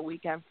highlight of the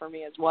weekend for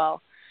me as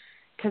well,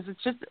 because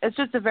it's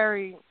just a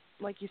very,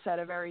 like you said,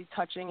 a very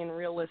touching and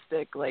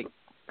realistic, like,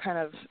 kind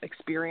of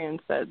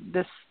experience that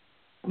this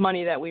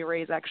money that we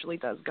raise actually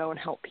does go and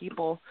help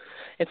people.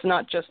 It's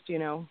not just, you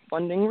know,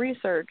 funding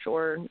research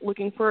or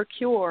looking for a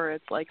cure.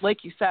 It's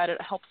like you said,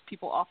 it helps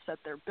people offset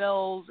their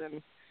bills, and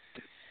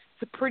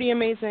it's a pretty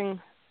amazing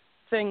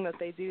thing that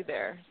they do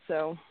there.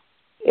 So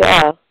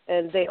yeah,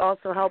 and they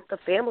also help the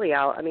family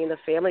out. I mean, the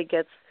family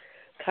gets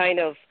kind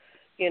of,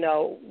 you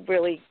know,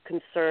 really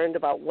concerned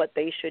about what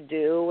they should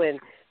do, and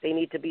they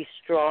need to be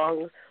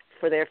strong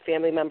for their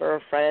family member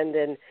or friend,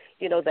 and,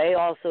 you know, they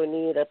also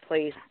need a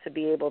place to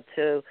be able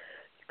to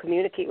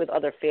communicate with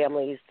other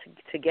families,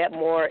 to get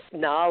more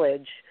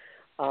knowledge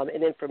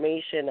and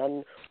information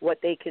on what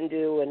they can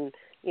do, and,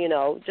 you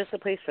know, just a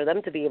place for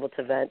them to be able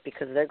to vent,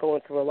 because they're going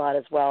through a lot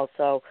as well.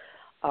 So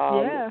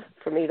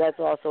for me, that's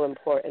also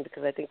important,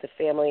 because I think the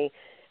family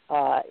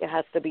it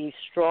has to be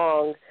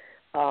strong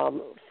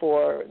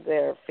for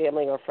their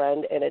family or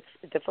friend, and it's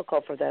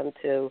difficult for them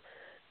to,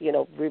 you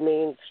know,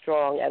 remain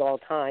strong at all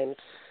times.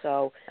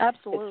 So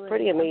absolutely, it's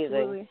pretty amazing.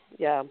 Absolutely.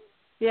 Yeah.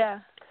 Yeah.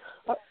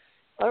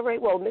 All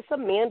right. Well, Miss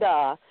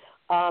Amanda,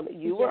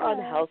 you were on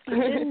Hell's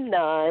Kitchen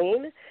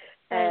 9.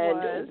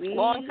 And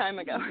long time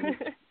ago.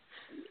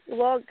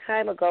 Long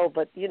time ago,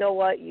 but you know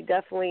what? You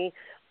definitely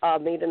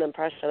made an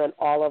impression on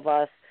all of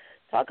us.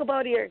 Talk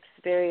about your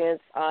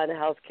experience on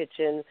Hell's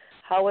Kitchen.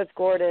 How was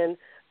Gordon,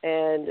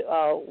 and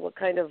what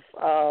kind of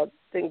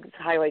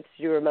highlights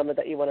do you remember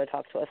that you want to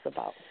talk to us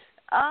about?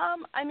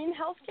 I mean,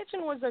 Hell's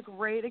Kitchen was a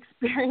great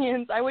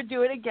experience. I would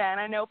do it again.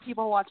 I know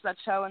people watch that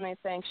show and they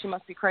think she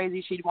must be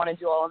crazy. She'd want to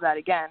do all of that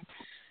again.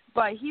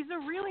 But he's a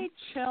really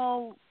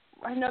chill.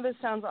 I know this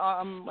sounds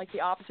like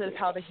the opposite of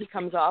how he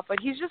comes off, but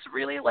he's just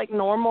really like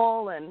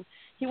normal, and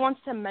he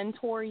wants to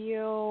mentor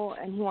you,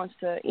 and he wants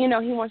to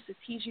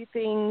teach you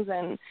things.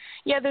 And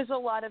yeah, there's a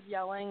lot of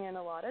yelling and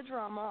a lot of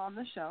drama on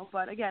the show,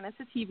 but again, it's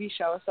a TV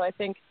show, so I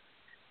think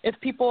if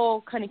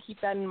people kind of keep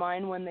that in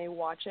mind when they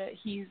watch it,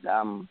 he's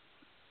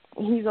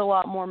a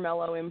lot more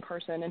mellow in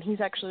person, and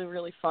he's actually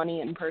really funny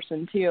in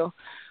person too.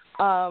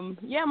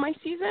 Yeah, my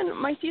season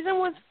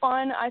was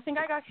fun. I think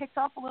I got kicked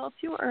off a little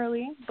too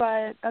early,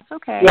 but that's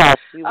okay. Yes,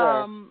 you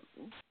were.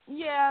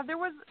 Yeah,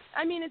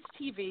 it's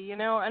TV, you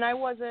know, and I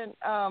wasn't,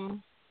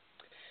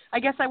 I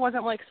guess I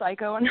wasn't like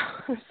psycho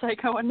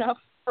enough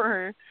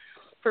for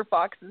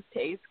Fox's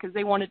taste, because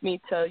they wanted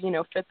me to, you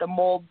know, fit the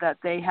mold that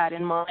they had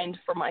in mind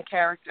for my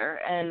character,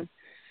 and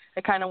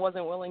I kind of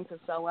wasn't willing to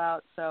sell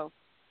out, so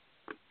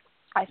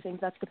I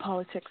think that's the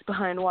politics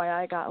behind why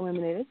I got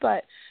eliminated,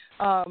 but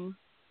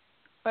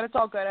it's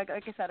all good. Like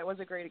I said, it was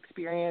a great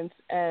experience,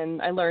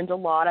 and I learned a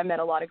lot. I met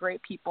a lot of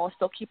great people. I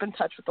still keep in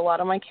touch with a lot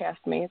of my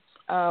castmates.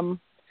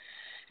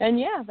 And,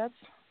 yeah, that's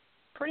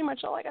pretty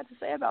much all I got to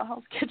say about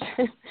Hell's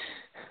Kitchen.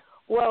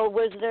 Well,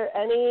 was there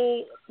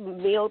any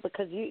meal,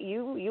 because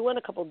you went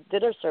a couple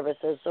dinner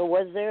services, so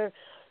was there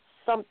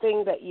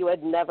something that you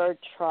had never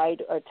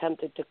tried or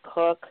attempted to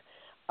cook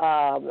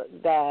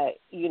that,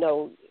 you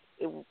know,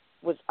 it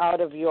was out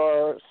of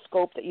your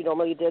scope that you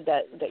normally did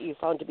that you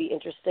found to be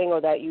interesting,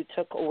 or that you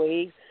took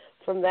away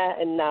from that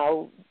and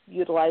now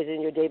utilize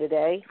in your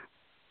day-to-day?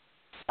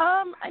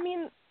 I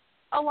mean,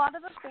 a lot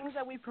of the things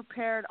that we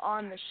prepared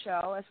on the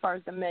show, as far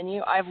as the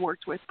menu, I've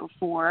worked with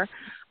before.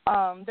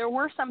 There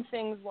were some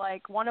things,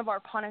 like one of our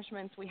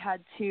punishments, we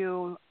had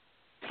to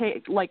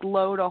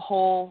load a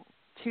whole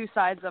 2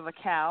 sides of a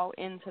cow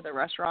into the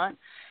restaurant,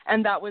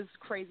 and that was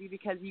crazy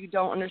because you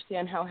don't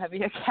understand how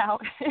heavy a cow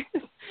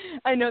is.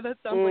 I know that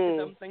sounds like a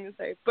dumb thing to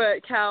say,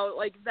 but cow,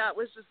 like, that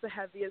was just the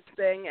heaviest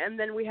thing, and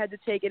then we had to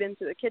take it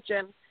into the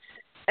kitchen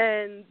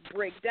and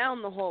break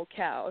down the whole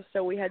cow.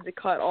 So we had to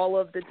cut all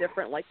of the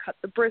different, like, cut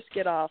the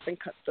brisket off and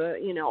cut the,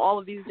 you know, all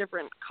of these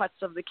different cuts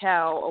of the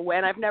cow away.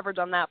 And I've never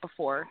done that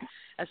before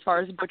as far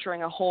as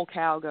butchering a whole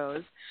cow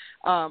goes.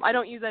 I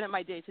don't use that in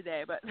my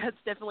day-to-day, but that's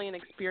definitely an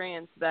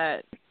experience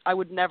that I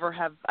would never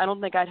have, I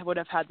don't think I would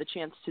have had the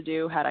chance to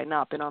do had I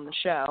not been on the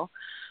show.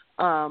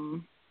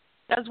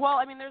 As well,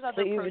 I mean, there's other.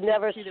 So you've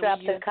never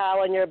strapped a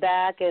cow on your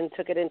back and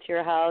took it into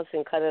your house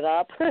and cut it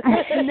up?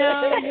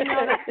 No, you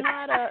know,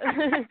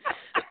 that's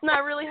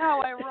not really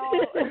how I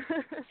roll.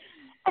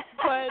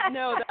 But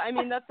no, I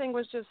mean, that thing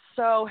was just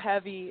so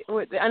heavy,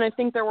 and I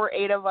think there were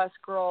 8 of us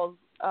girls.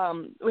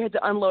 We had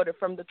to unload it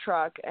from the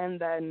truck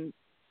and then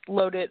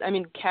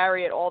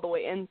carry it all the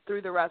way in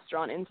through the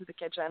restaurant into the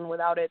kitchen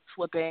without it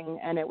slipping,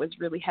 and it was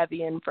really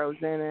heavy and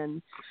frozen,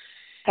 and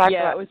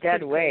it was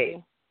dead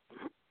weight.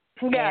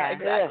 Yeah,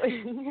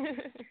 exactly.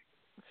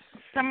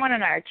 Someone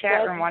in our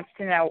chat room wants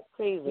to know,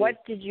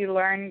 what did you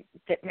learn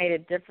that made a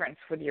difference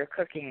with your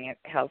cooking at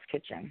Hell's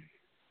Kitchen?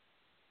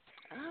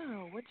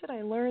 Oh, what did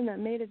I learn that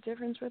made a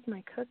difference with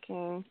my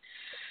cooking?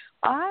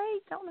 I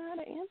don't know how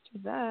to answer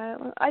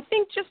that. I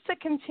think just to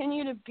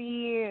continue to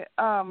be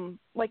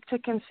to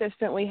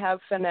consistently have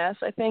finesse,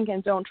 I think,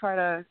 and don't try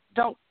to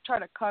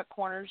cut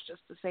corners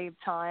just to save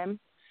time.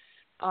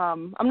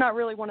 I'm not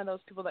really one of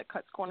those people that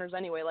cuts corners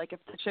anyway. Like if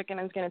the chicken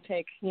is going to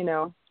take,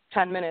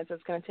 10 minutes,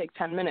 it's going to take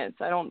 10 minutes.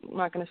 I'm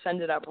not going to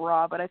send it up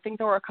raw, but I think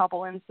there were a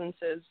couple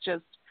instances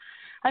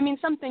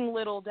something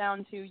little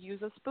down to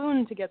use a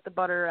spoon to get the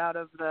butter out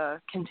of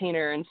the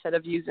container instead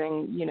of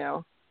using,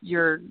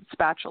 your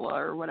spatula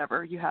or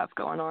whatever you have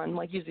going on,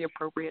 like use the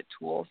appropriate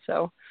tool.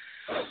 So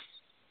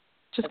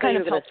just kind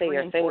of helps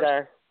reinforce.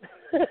 Your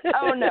finger.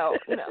 Oh, no,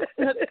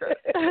 that's gross.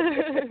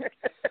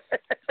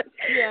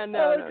 Yeah,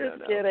 no.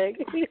 Just kidding.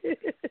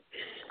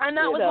 And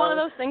that was one of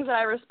those things that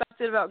I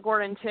respected about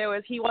Gordon too,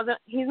 is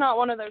he's not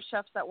one of those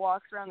chefs that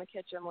walks around the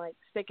kitchen like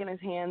sticking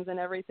his hands in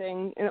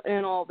everything,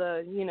 in all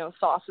the,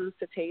 sauces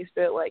to taste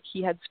it. Like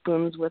he had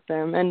spoons with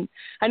him. And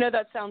I know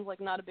that sounds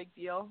like not a big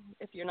deal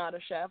if you're not a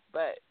chef,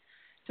 but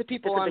to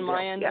people on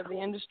my end of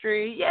the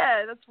industry,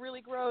 that's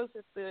really gross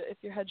if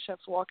your head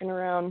chef's walking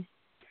around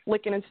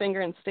licking his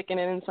finger and sticking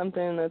it in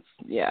something that's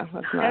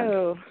not.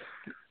 Oh.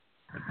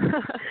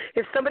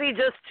 If somebody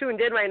just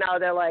tuned in right now,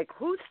 they're like,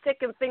 who's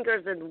sticking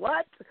fingers in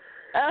what?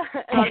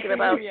 Talking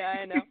about. Yeah,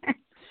 I know.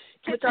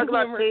 We're talking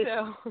about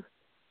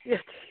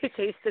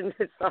tasting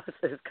the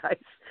sauces, guys.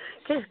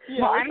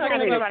 I'm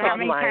talking about how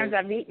many times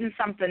I've eaten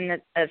something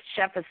that a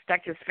chef has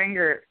stuck his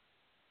finger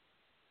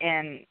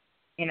in,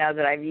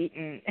 that I've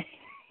eaten.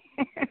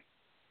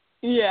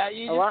 Yeah,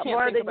 you just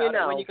can't think about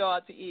it when you go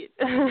out to eat.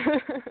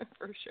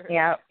 For sure.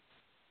 Yeah.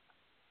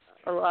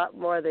 A lot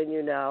more than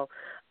you know.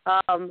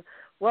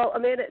 Well,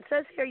 Amanda, it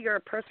says here you're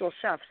a personal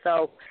chef.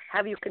 So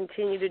have you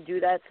continued to do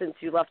that since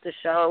you left the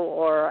show,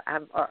 or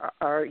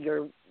are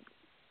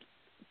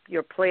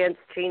your plans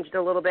changed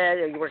a little bit?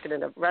 Are you working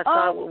in a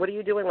restaurant? What are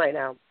you doing right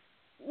now?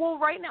 Well,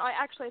 right now,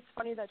 it's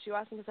funny that you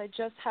asked me, because I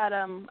just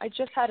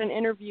had an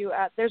interview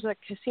there's a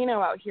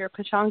casino out here,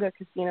 Pechanga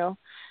Casino.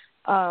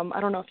 I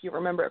don't know if you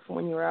remember it from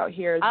when you were out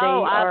here. Of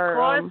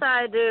course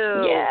I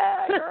do.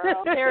 Yeah,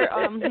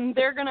 girl.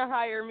 They're gonna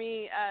hire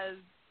me as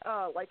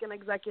like an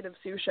executive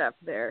sous chef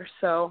there.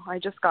 So I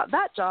just got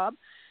that job.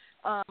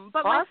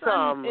 But my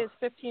son is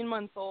 15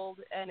 months old,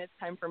 and it's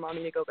time for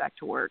mommy to go back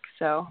to work.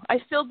 So I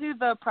still do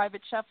the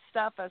private chef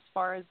stuff as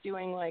far as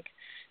doing like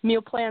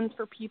meal plans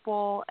for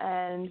people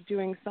and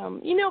doing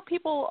some.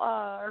 People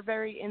are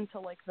very into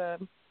like the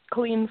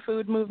clean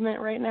food movement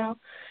right now.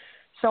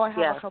 So I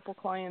have a couple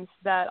clients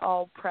that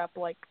I'll prep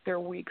like their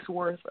week's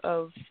worth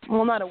of,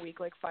 not a week,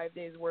 like 5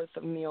 days worth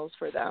of meals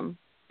for them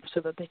so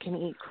that they can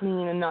eat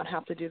clean and not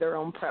have to do their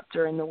own prep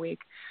during the week.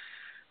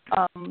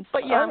 But I'm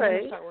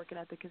going to start working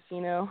at the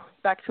casino,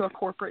 back to a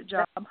corporate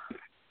job.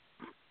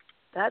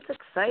 That's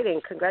exciting.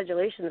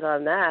 Congratulations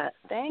on that.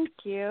 Thank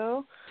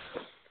you.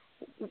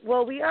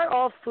 Well, we are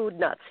all food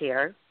nuts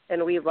here,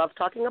 and we love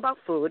talking about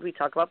food. We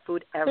talk about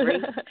food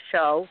every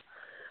show.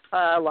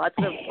 Lots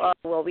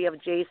of, we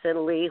have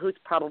Jason Lee, who's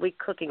probably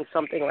cooking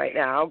something right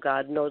now.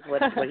 God knows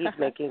what he's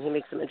making. He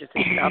makes some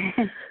interesting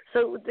stuff.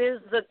 So there's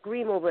the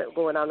green movement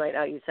going on right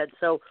now, you said,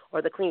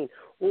 or the clean.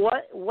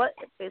 What,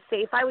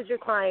 say if I was your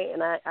client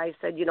and I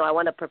said, I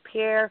want to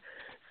prepare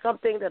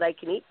something that I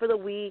can eat for the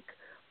week.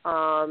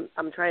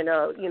 I'm trying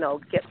to,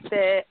 get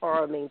fit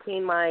or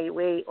maintain my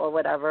weight or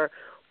whatever.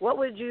 What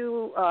would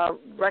you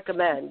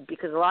recommend?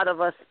 Because a lot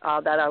of us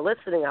that are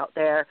listening out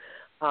there,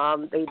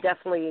 they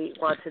definitely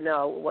want to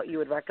know what you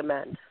would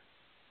recommend.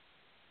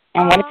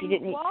 And what if you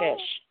didn't eat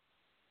fish?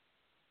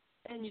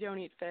 And you don't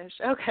eat fish.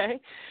 Okay.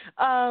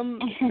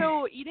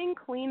 So eating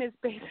clean is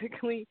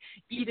basically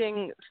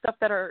eating stuff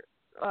that are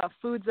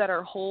foods that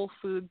are whole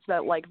foods,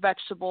 that like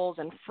vegetables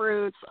and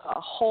fruits,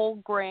 whole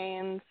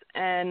grains,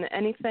 and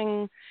any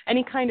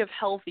kind of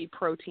healthy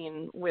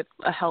protein with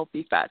a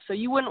healthy fat. So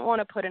you wouldn't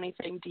want to put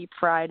anything deep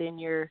fried on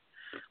your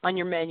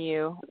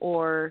menu,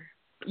 or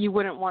you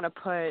wouldn't want to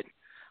put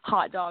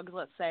hot dogs,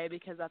 let's say,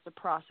 because that's a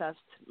processed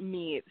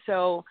meat.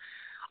 So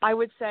I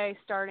would say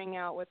starting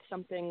out with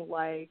something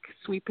like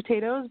sweet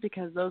potatoes,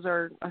 because those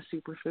are a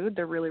superfood.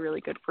 They're really, really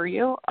good for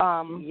you.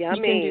 Yummy. You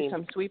can do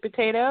some sweet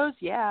potatoes,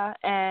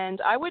 and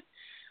I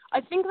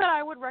think that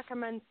I would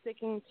recommend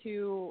sticking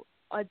to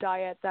a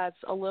diet that's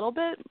a little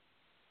bit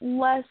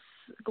less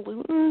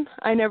gluten.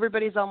 I know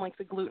everybody's on like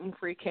the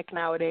gluten-free kick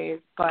nowadays,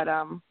 but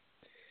I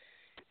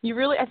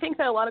think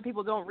that a lot of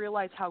people don't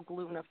realize how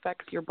gluten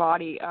affects your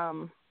body.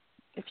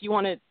 If you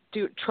want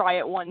to try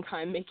it one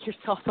time, make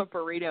yourself a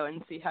burrito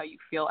and see how you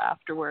feel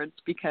afterwards,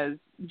 because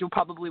you'll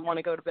probably want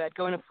to go to bed,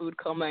 go in a food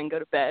coma and go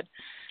to bed.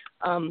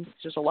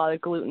 There's a lot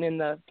of gluten in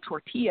the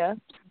tortilla.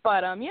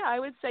 But, yeah, I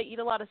would say eat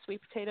a lot of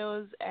sweet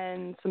potatoes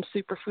and some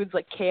superfoods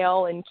like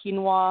kale and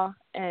quinoa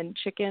and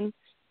chicken.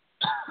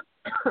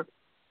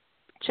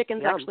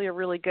 Chicken's actually a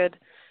really good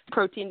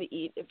protein to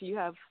eat if you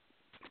have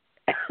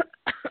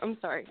 – I'm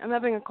sorry. I'm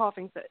having a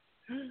coughing fit.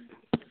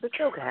 It's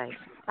okay.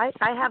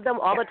 I have them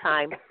all the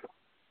time.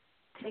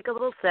 Take a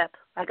little sip.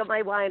 I got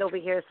my wine over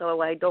here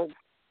so I don't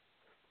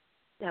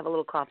have a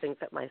little coughing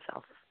fit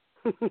myself.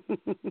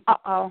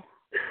 Uh-oh.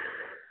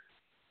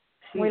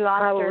 She's we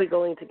lost probably her.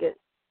 going to get...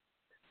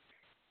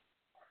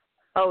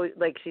 Oh,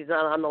 like she's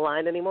not on the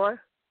line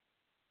anymore?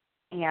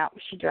 Yeah,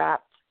 she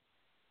dropped.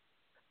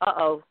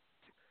 Uh-oh.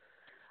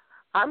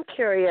 I'm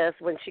curious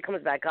when she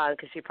comes back on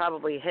because she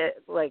probably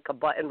hit like a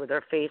button with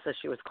her face as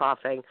she was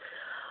coughing.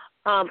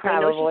 I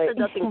know she said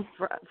nothing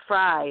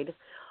fried,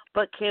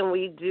 but can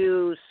we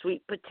do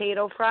sweet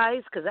potato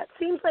fries? Because that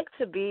seems like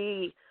to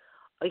be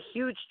a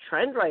huge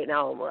trend right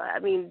now. I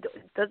mean,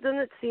 doesn't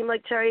it seem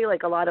like, Cherry,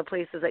 like a lot of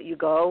places that you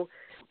go,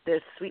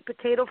 there's sweet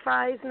potato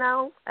fries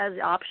now as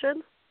the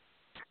option?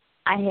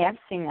 I have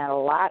seen that a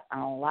lot on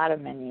a lot of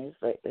menus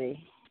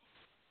lately.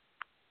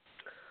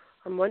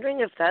 I'm wondering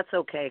if that's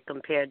okay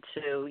compared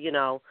to, you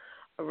know,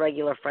 a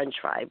regular French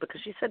fry, because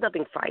she said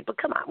nothing fried. But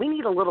come on, we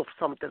need a little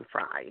something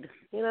fried,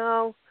 you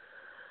know?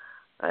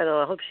 I don't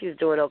know. I hope she's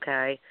doing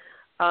okay.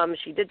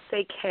 She did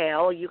say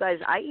kale. You guys,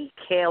 I eat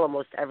kale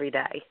almost every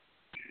day.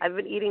 I've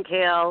been eating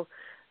kale.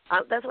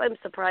 That's why I'm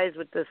surprised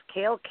with this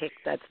kale kick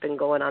that's been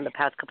going on the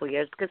past couple of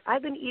years, because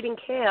I've been eating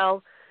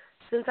kale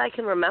since I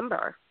can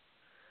remember.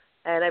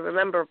 And I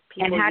remember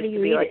people used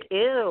to be like,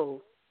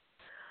 ew.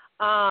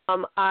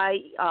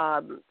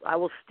 I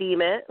will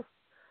steam it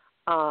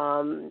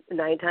 9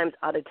 times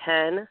out of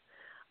 10.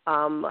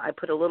 I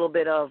put a little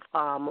bit of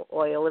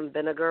oil and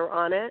vinegar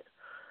on it,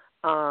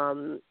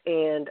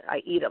 and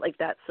I eat it like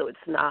that so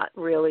it's not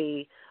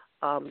really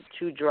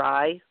too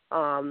dry.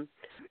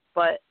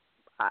 But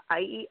I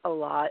eat a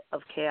lot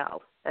of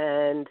kale,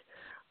 and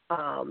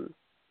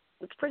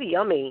it's pretty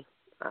yummy,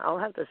 I'll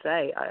have to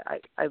say.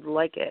 I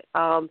like it.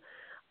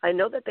 I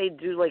know that they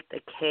do, like,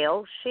 the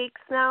kale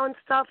shakes now and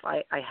stuff.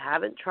 I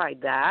haven't tried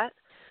that,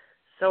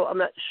 so I'm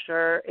not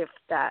sure if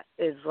that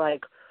is,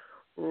 like,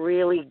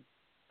 really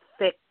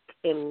thick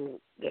and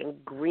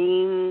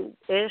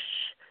green-ish,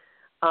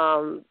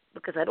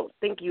 because I don't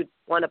think you'd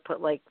want to put,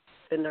 like,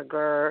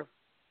 vinegar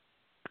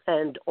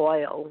and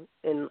oil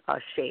in a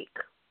shake.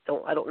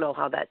 I don't know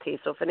how that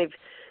tastes. So if any of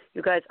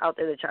you guys out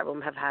there in the chat room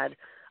have had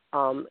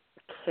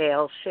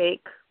kale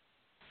shake,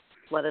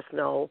 let us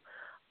know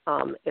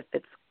if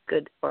it's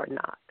good or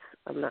not.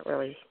 I'm not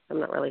really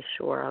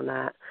sure on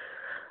that.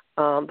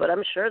 But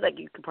I'm sure that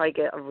you could probably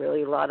get a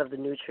really lot of the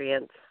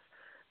nutrients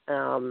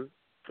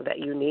that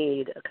you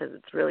need, because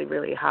it's really,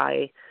 really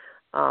high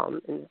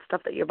in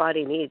stuff that your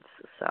body needs.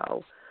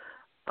 So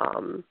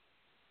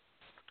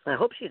I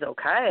hope she's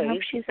okay. I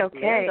hope she's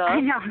okay. Amanda. I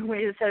know.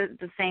 We just said at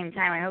the same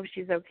time, I hope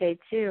she's okay,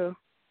 too.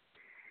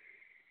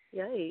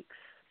 Yikes.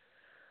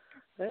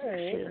 All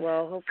right. She's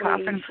well, hopefully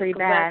coughing pretty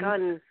back bad.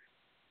 on.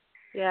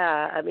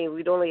 Yeah, I mean,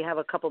 we'd only have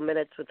a couple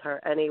minutes with her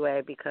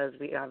anyway because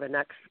we have our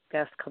next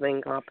guest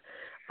coming up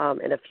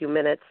in a few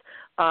minutes.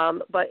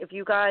 But if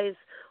you guys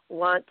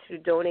want to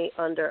donate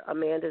under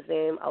Amanda's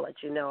name, I'll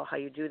let you know how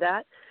you do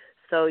that.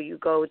 So you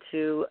go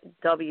to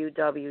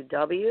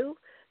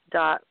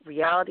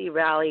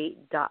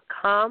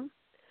www.realityrally.com.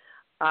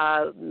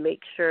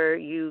 Make sure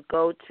you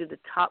go to the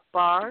top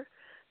bar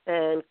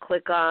and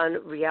click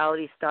on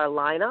Reality Star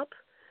Lineup.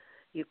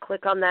 You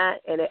click on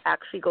that, and it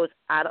actually goes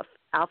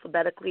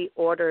alphabetically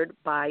ordered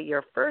by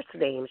your first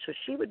name. So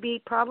she would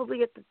be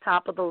probably at the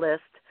top of the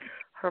list,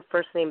 her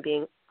first name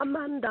being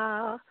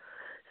Amanda.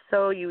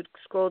 So you would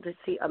scroll to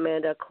see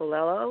Amanda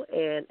Colello,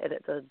 and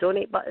it's a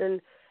donate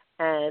button,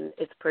 and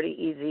it's pretty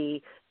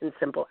easy and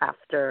simple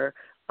after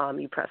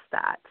you press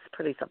that. It's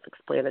pretty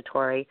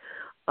self-explanatory.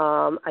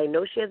 I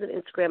know she has an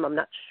Instagram. I'm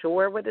not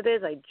sure what it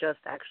is. I just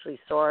actually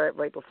saw it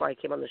right before I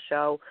came on the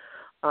show.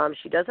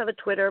 She does have a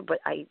Twitter, but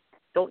I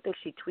don't think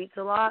she tweets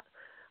a lot.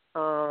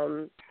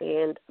 And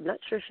I'm not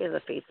sure she has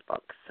a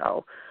Facebook,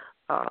 so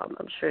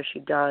I'm sure she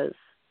does.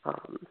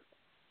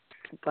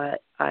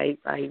 But I'm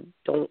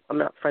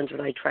not friends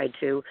when I tried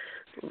to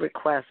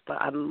request,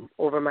 but I'm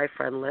over my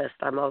friend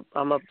list. I'm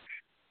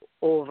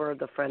over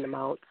the friend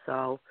amount,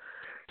 so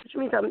which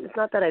means it's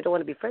not that I don't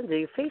want to be friends with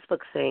you.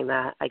 Facebook's saying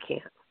that I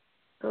can't.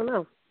 I don't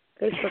know.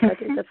 Facebook, I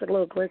think that's a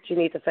little glitch you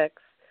need to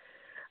fix.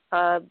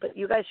 But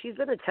you guys, she's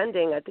been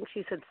attending, I think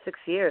she said 6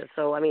 years.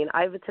 So, I mean,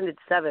 I've attended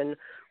 7,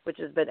 which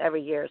has been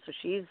every year. So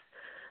she's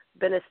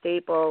been a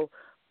staple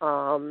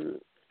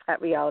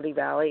at Reality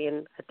Valley,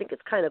 and I think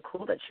it's kind of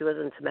cool that she was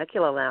in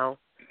Temecula now.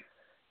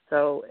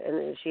 So,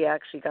 and she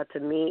actually got to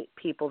meet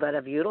people that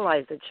have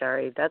utilized the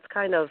Cherry. That's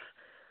kind of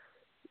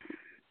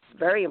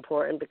very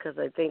important, because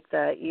I think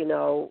that, you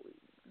know,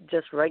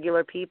 just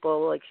regular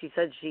people, like she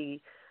said,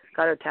 she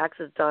got her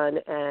taxes done,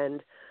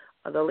 and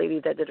the lady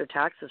that did her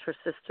taxes, her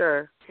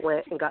sister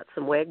went and got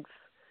some wigs.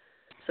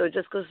 So it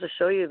just goes to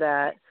show you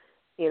that,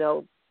 you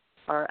know,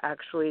 are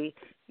actually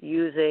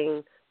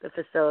using the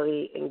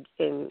facility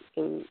in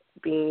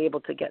being able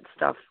to get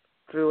stuff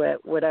through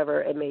it,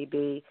 whatever it may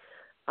be,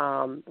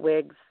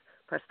 wigs,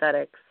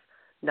 prosthetics,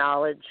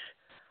 knowledge,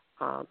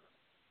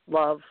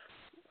 love,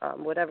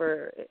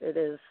 whatever it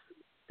is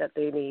that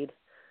they need.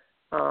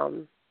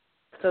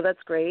 So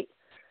that's great.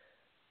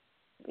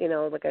 You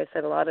know, like I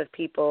said, a lot of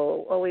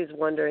people always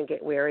wonder and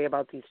get wary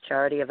about these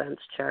charity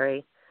events,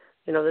 Cherry.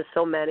 You know, there's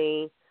so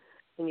many,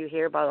 and you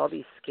hear about all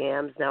these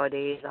scams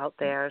nowadays out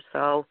there.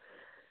 So,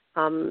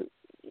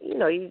 you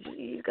know,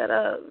 you got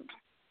to,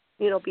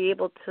 you know, be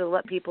able to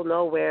let people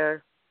know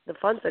where the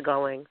funds are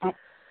going.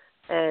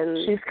 And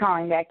she's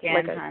calling back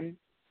in, hon.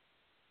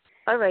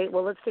 All right,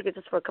 well, let's take it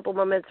just for a couple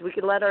more minutes. We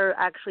can let her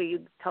actually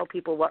tell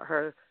people what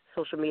her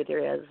social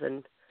media is.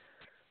 And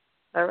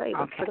all right,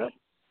 let's put it up.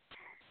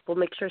 We'll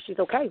make sure she's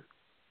okay.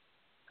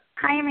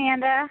 Hi,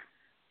 Amanda.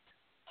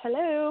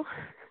 Hello.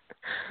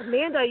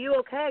 Amanda, are you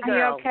okay, girl? Are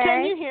you okay?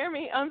 Can you hear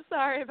me? I'm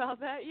sorry about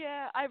that.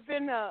 Yeah, I've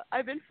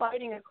been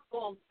fighting a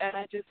cold, and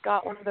I just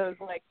got one of those,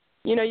 like,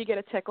 you know, you get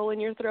a tickle in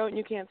your throat and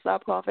you can't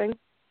stop coughing.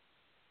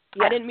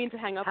 Yeah. I didn't mean to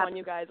hang up on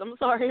you guys. I'm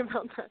sorry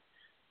about that.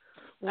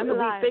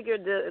 We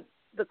figured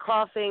the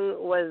coughing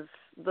was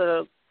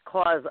the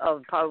cause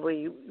of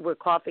probably you were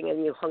coughing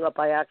and you hung up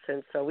by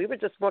accident. So we were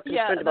just more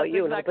concerned about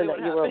you exactly and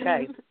hoping that you were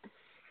okay.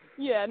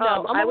 Yeah,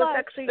 no, I'm alive. was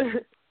actually,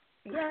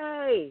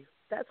 yay,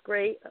 that's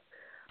great.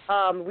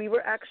 We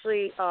were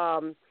actually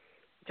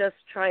just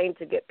trying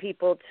to get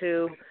people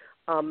to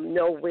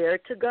know where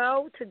to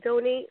go to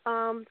donate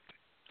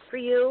for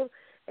you.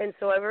 And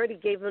so I've already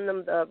given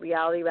them the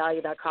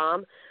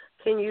realityrally.com.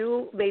 Can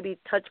you maybe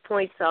touch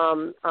points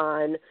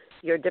on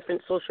your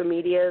different social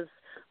medias?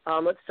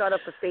 Let's start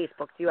off with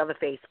Facebook. Do you have a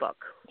Facebook?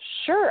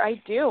 Sure,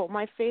 I do.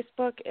 My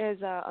Facebook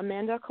is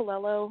Amanda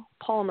Colello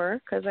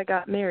Palmer because I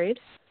got married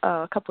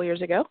a couple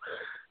years ago.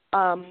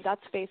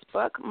 That's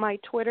Facebook. My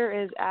Twitter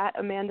is at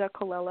Amanda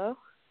Colello.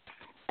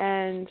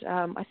 And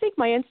I think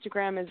my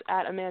Instagram is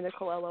at Amanda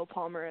Colello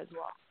Palmer as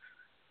well.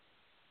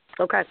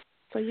 Okay.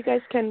 So you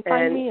guys can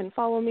find me and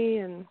follow me.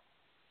 And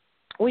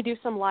we do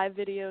some live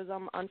videos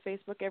on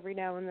Facebook every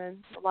now and then,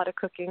 a lot of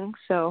cooking.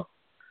 So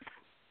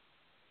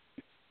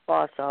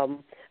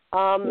awesome.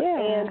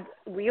 And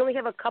we only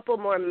have a couple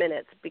more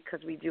minutes because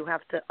we do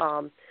have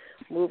to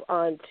move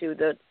on to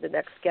the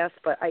next guest.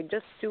 But I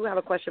just do have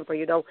a question for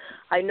you.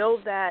 I know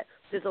that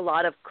there's a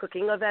lot of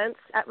cooking events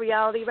at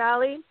Reality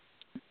Rally.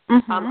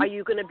 Mm-hmm. Are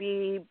you going to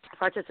be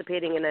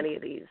participating in any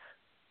of these?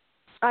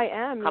 I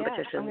am,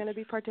 competitions? Yeah. I'm going to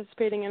be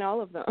participating in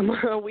all of them.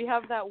 We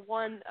have that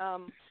one,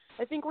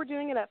 I think we're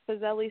doing it at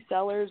Fazeli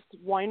Cellars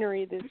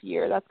Winery this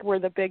year. That's where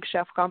the big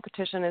chef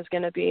competition is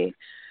going to be,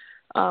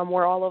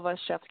 where all of us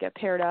chefs get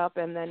paired up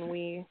and then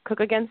we cook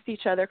against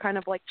each other, kind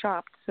of like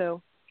Chopped.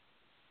 So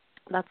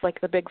that's like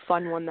the big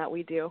fun one that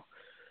we do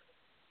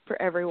for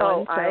everyone.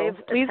 Oh, so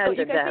I've please go,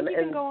 attended them. You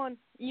can go on.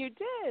 You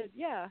did,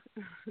 yeah.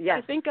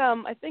 Yes.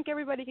 I think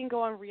everybody can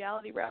go on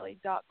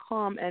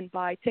realityrally.com and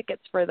buy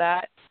tickets for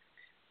that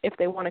if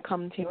they want to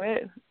come to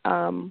it.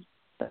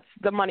 That's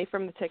the money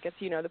from the tickets,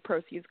 you know, the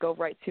proceeds go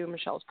right to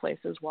Michelle's place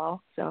as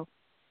well. So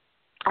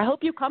I hope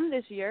you come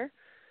this year.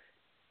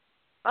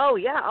 Oh,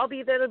 yeah, I'll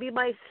be there. It'll be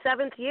my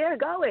 7th year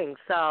going.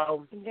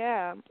 So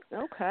yeah,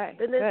 okay.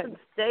 Been there since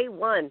day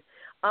one.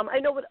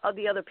 I know what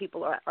the other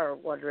people are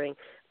wondering.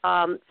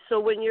 So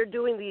when you're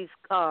doing these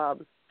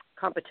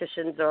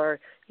competitions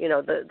or, you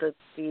know, the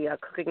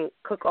cooking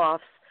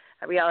cook-offs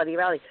at Reality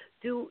Rally,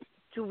 do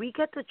we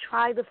get to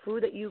try the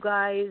food that you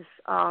guys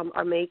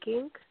are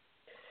making?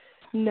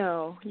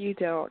 No, you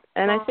don't.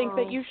 And I think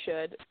that you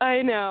should.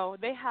 I know.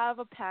 They have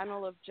a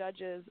panel of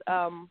judges.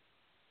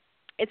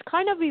 It's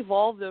kind of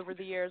evolved over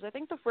the years. I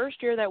think the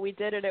first year that we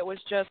did it, it was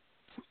just,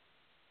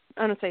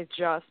 I don't say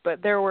just,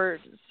 but there were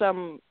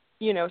some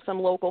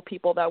local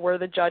people that were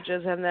the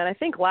judges. And then I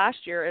think last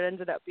year it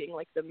ended up being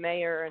like the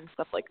mayor and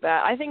stuff like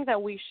that. I think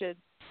that we should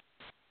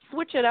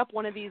switch it up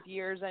one of these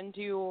years and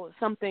do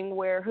something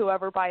where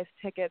whoever buys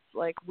tickets,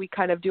 like we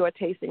kind of do a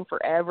tasting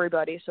for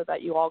everybody so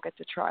that you all get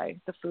to try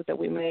the food that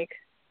we make.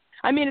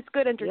 I mean, it's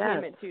good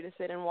entertainment, too, to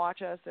sit and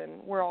watch us,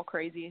 and we're all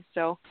crazy.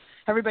 So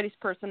everybody's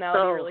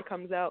personality really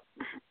comes out.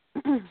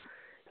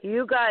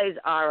 You guys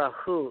are a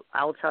hoot.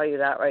 I'll tell you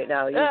that right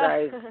now. You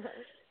guys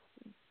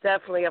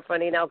definitely are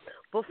funny. Now,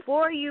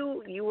 before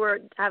you were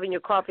having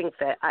your coughing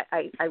fit,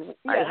 I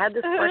had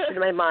this question in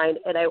my mind,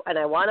 and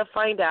I want to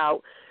find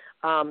out,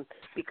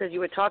 because you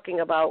were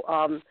talking about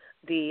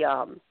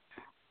the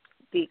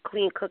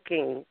clean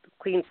cooking,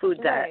 clean food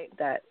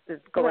that is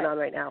going on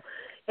right now.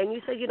 And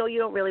you said, you know, you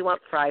don't really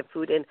want fried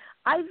food. And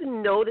I've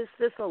noticed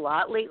this a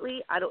lot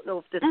lately. I don't know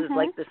if this is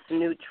like this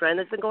new trend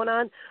that's been going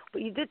on,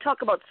 but you did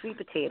talk about sweet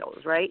potatoes,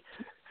 right?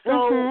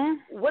 So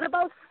what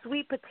about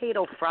sweet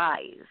potato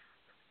fries?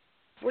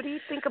 What do you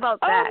think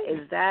about that?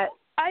 Is that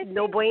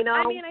no bueno?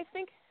 I mean, I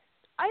think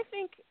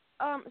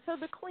so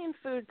the clean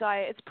food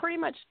diet, it's pretty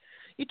much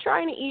you're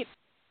trying to eat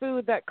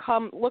food that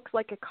looks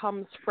like it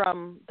comes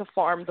from the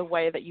farm the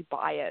way that you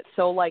buy it.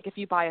 So, like, if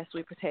you buy a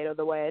sweet potato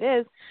the way it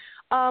is,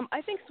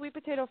 I think sweet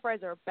potato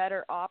fries are a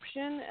better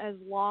option as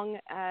long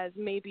as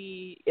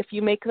maybe if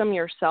you make them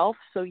yourself,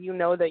 so you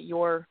know that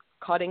you're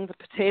cutting the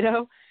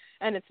potato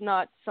and it's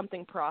not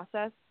something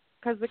processed,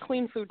 because the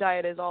clean food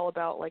diet is all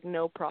about like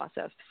no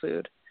processed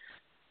food.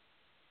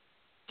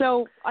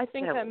 So I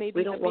think that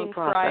maybe the being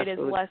fried is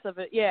less of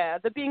a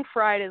the being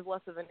fried is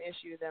less of an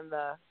issue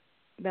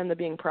than the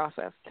being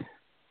processed.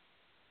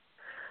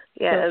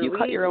 Yeah, so if you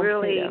cut your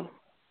own potato.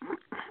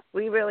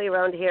 We really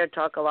around here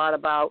talk a lot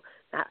about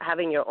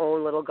having your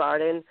own little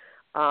garden.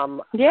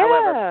 Yeah.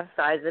 However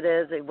size it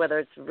is, whether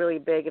it's really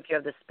big if you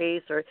have the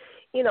space, or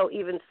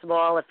even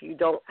small if you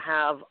don't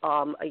have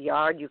a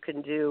yard, you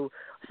can do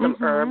some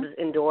herbs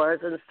indoors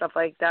and stuff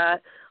like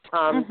that.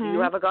 Do you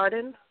have a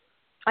garden?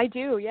 I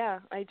do, yeah,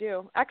 I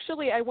do.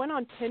 Actually, I went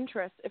on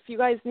Pinterest. If you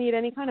guys need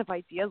any kind of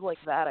ideas like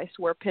that, I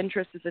swear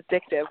Pinterest is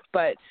addictive.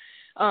 But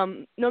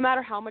no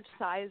matter how much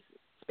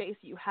space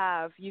you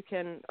have, you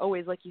can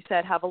always, like you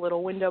said, have a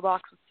little window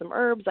box with some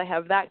herbs. I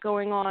have that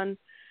going on.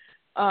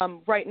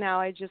 Right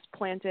now I just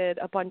planted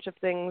a bunch of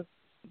things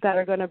that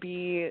are going to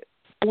be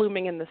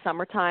blooming in the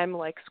summertime,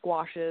 like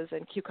squashes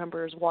and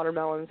cucumbers,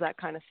 watermelons, that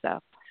kind of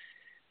stuff.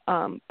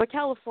 But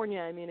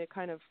California, I mean, it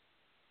kind of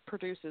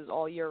produces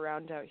all year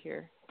round out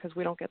here because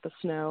we don't get the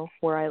snow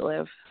where I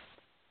live.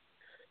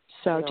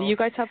 So do you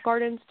guys have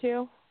gardens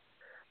too?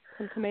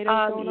 Some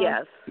tomatoes going on?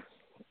 Yes.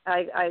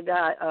 I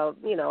got,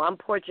 I'm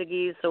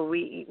Portuguese, so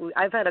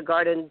I've had a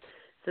garden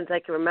since I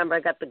can remember.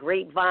 I got the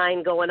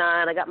grapevine going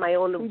on. I got my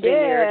own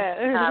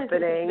vineyard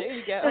happening. There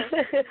you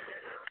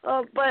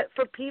go. But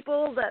for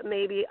people that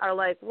maybe are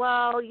like,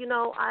 well,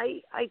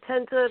 I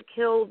tend to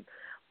kill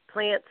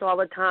plants all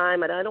the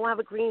time, and I don't have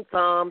a green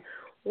thumb.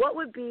 What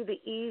would be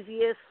the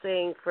easiest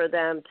thing for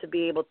them to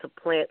be able to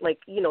plant, like,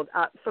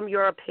 from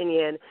your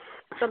opinion,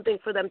 something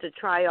for them to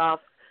try off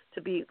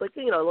to be, like,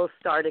 a little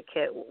starter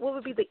kit? What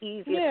would be the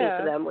easiest thing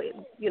for them?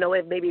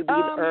 Maybe it would be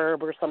an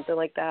herb or something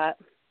like that.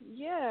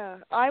 Yeah,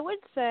 I would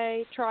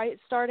say try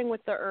starting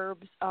with the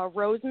herbs.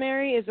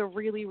 Rosemary is a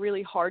really,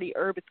 really hardy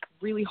herb. It's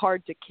really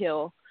hard to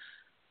kill.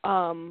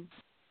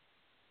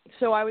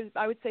 So I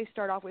would say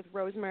start off with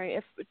rosemary.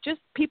 If just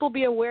people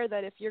be aware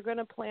that if you're going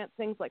to plant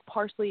things like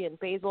parsley and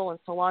basil and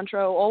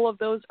cilantro, all of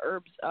those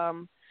herbs,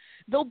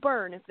 they'll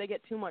burn if they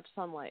get too much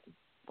sunlight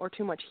or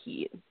too much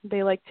heat.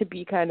 They like to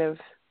be kind of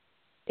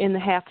in the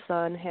half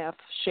sun, half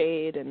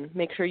shade, and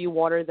make sure you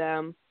water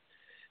them.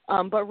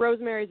 But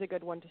rosemary is a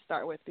good one to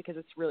start with because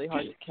it's really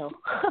hard to kill.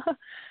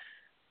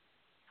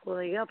 Well,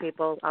 there you go,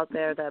 people out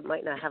there that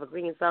might not have a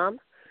green thumb.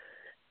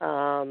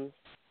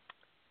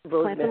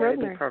 Rosemary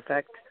would be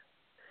perfect.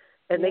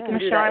 And they can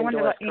do that I want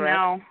to let you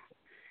know correct?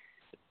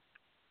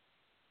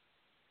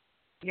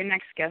 Your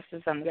next guest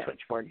is on the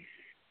switchboard.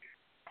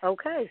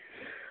 Okay.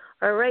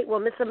 All right. Well,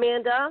 Miss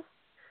Amanda,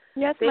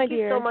 yes, thank my you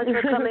dear. so much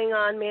for coming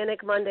on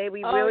Manic Monday.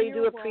 We really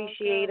do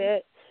appreciate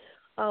it.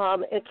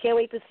 And can't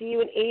wait to see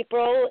you in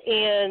April.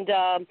 And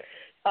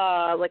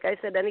like I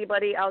said,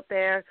 anybody out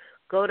there,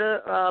 go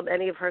to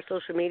any of her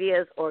social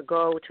medias or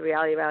go to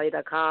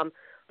realityrally.com.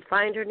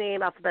 Find her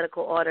name,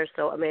 alphabetical order,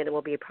 so Amanda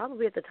will be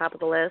probably at the top of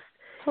the list.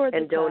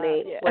 And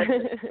donate.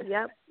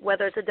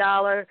 Whether it's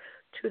 $1,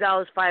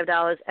 $2,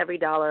 $5, every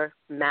dollar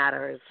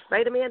matters.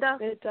 Right, Amanda?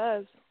 It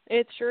does.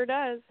 It sure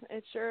does.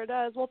 It sure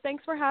does. Well,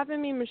 thanks for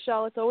having me,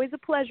 Michelle. It's always a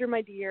pleasure,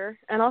 my dear.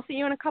 And I'll see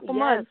you in a couple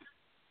months.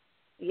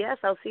 Yes,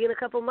 I'll see you in a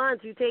couple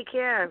months. You take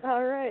care.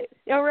 All right.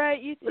 All right,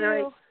 you too.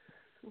 Right.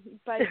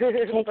 Bye. Take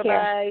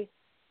care.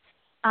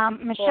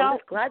 Michelle, well, I'm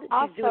just glad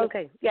that she's doing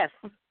okay. Yes.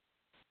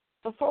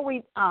 Before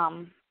we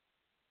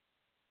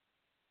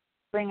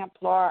bring up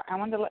Laura, I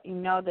wanted to let you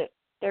know that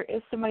there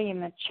is somebody in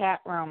the chat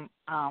room.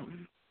 I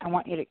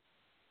want you to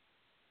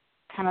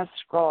kind of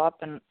scroll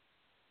up and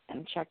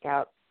check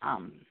out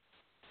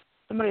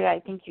somebody that I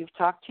think you've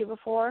talked to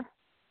before.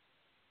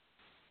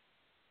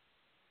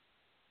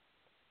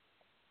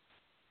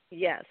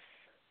 Yes.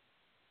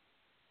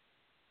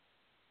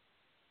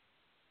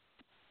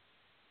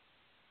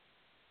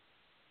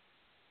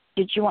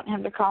 Did you want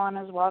him to call in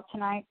as well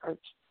tonight, or do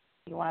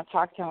you want to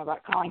talk to him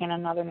about calling in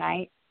another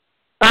night?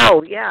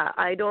 Oh, yeah.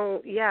 I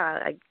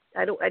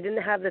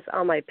didn't have this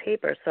on my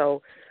paper,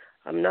 so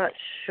I'm not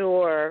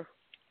sure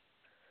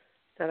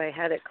that I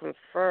had it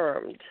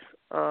confirmed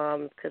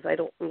because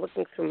I'm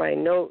looking through my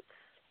notes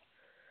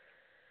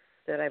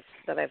that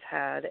I've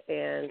had,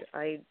 and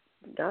I'm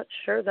not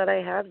sure that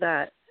I have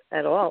that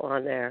at all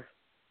on there.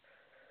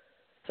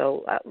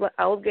 So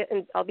I'll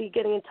be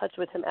getting in touch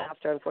with him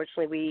after.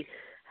 Unfortunately, we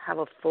have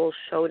a full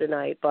show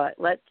tonight, but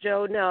let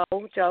Joe know.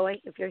 Joe,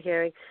 if you're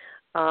hearing,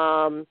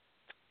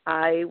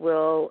 I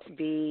will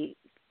be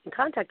in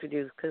contact with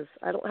you because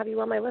I don't have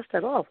you on my list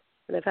at all.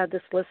 And I've had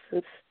this list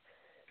since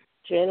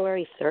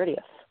January 30th.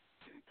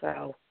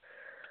 So,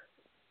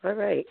 all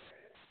right.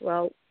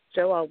 Well,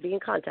 Joe, I'll be in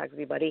contact with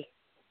you, buddy.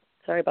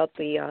 Sorry about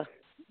the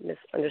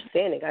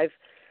misunderstanding. I've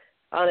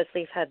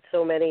honestly had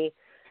so many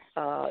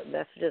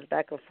messages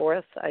back and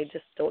forth. I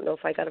just don't know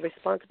if I got a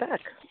response back.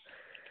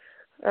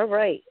 All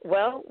right.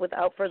 Well,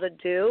 without further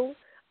ado,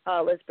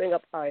 let's bring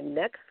up our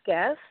next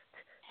guest.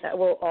 that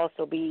will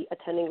also be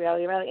attending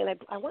Reality Rally. And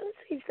I want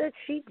to say that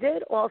she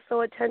did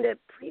also attend it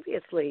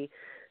previously.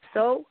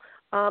 So,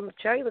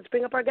 Cherry, let's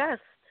bring up our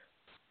guest.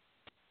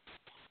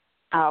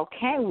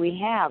 Okay, we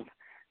have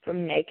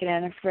from Naked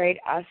and Afraid,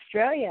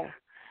 Australia,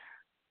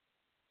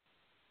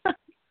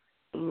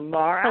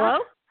 Laura. Hello?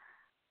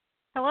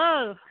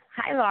 Hello.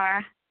 Hi,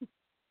 Laura.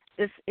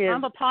 This is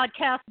I'm a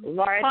podcast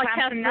Laura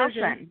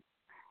Thompson-Nelson.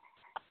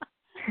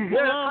 You're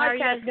Hello, a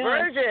podcast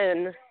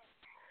virgin.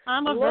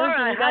 I'm a Laura,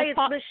 virgin. hi, it's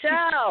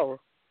Michelle.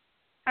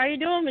 How are you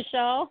doing,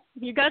 Michelle?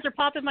 You guys are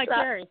popping my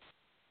cherry.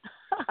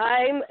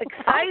 I'm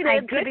excited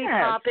to be goodness.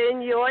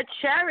 popping your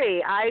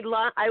cherry. I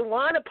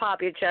want to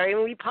pop your cherry,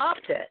 and we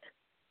popped it.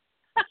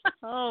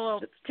 Oh,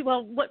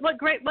 well, what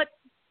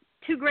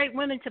two great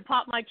women to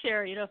pop my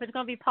cherry. You know, if it's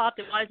going to be popped,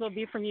 it might as well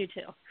be from you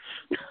two.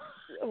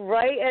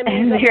 Right,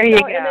 and there you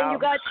go. And then you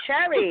got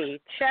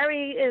Cherry.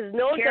 Cherry is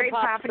known Cherry to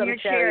pop popping some your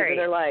cherries cherry. in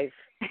her life.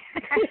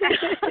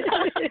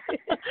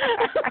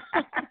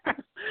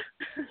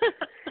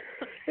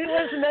 It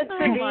was meant to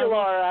be,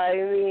 Laura. I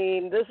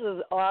mean, this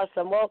is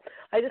awesome. Well,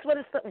 I just want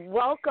to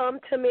welcome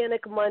to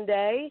Manic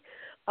Monday.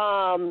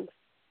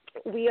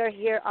 We are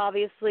here,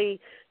 obviously,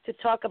 to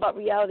talk about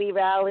Reality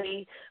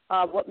Rally,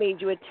 what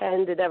made you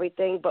attend and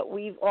everything, but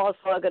we also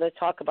are going to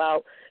talk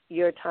about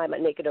your time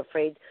at Naked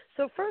Afraid.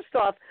 So first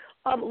off,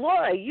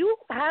 Laura, you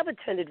have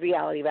attended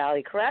Reality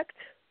Rally, correct?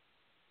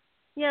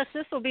 Yes,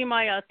 this will be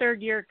my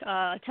third year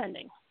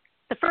attending.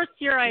 The first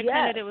year I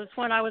attended, it was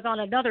when I was on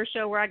another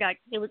show where it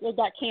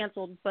got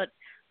canceled, but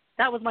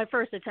that was my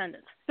first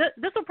attendance.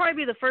 This will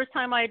probably be the first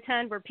time I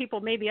attend where people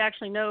maybe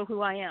actually know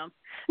who I am.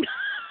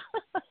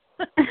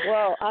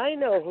 Well, I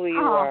know who you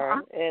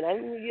are,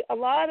 and a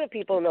lot of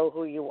people know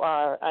who you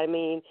are. I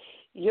mean,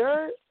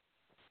 your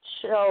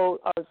show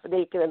of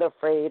Naked and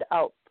Afraid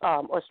out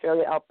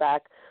Australia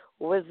Outback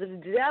was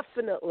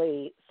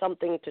definitely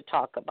something to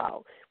talk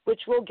about,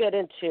 which we'll get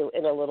into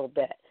in a little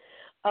bit.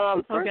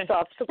 First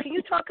off, so can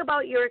you talk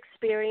about your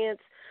experience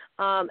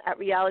at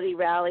Reality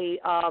Rally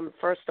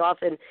first off,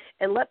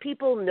 and let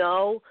people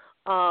know,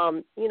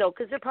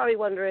 because they're probably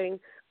wondering,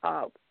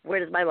 where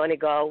does my money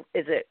go?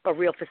 Is it a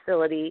real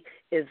facility?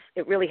 Is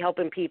it really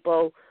helping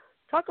people?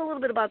 Talk a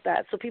little bit about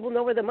that so people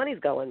know where their money's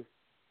going.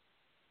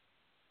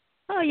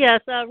 Oh,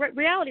 yes.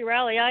 Reality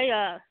Rally,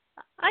 I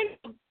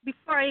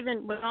before I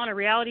even was on a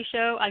reality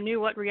show, I knew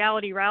what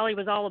Reality Rally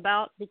was all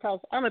about because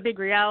I'm a big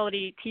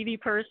reality TV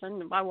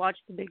person. I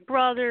watched The Big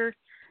Brother,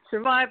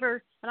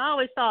 Survivor, and I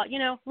always thought,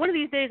 one of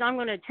these days I'm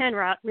going to attend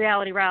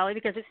Reality Rally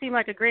because it seemed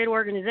like a great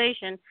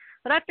organization,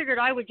 but I figured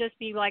I would just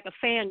be like a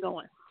fan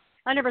going.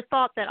 I never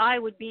thought that I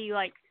would be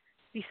like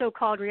the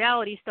so-called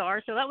reality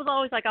star, so that was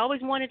always like I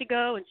always wanted to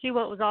go and see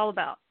what it was all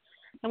about.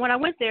 And when I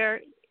went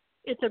there,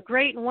 it's a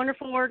great and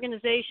wonderful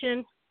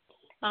organization.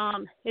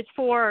 It's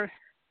for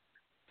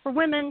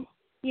women,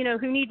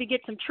 who need to get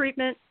some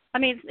treatment. I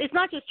mean, it's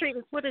not just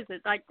treatment. What is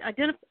it?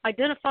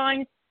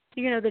 Identifying,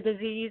 the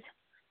disease,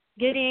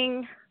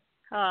 getting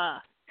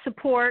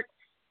support,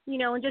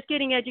 and just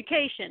getting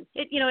education.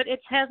 It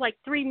has like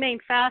three main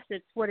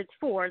facets what it's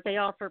for. They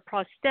offer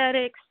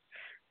prosthetics,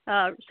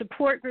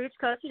 support groups,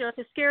 because, it's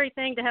a scary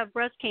thing to have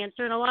breast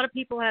cancer, and a lot of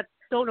people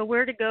don't know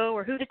where to go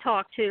or who to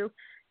talk to.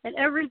 And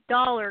every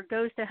dollar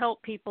goes to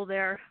help people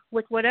there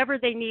with whatever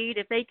they need.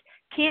 If they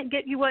can't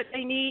get you what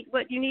you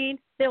need,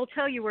 they'll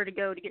tell you where to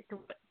go to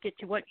get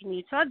to what you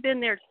need. So I've been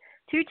there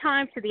 2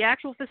 times to the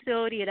actual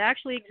facility. It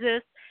actually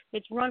exists.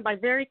 It's run by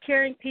very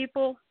caring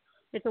people.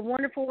 It's a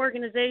wonderful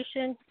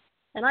organization,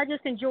 and I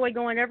just enjoy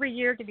going every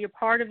year to be a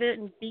part of it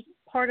and be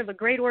part of a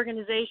great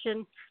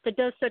organization that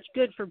does such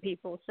good for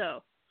people.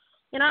 So.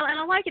 And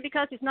I like it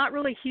because it's not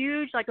really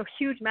huge, like a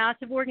huge,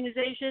 massive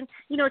organization.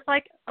 It's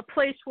like a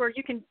place where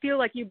you can feel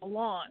like you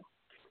belong.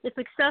 It's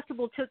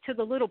accessible to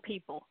the little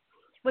people,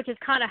 which is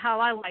kind of how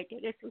I like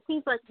it. It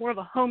seems like more of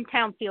a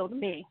hometown feel to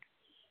me.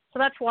 So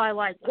that's why I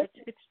like it.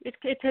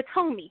 It's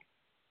homey.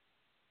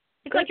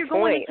 It's like you're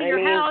going into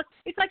your house.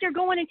 It's like you're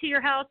going into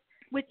your house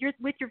with your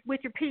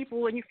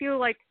people, and you feel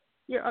like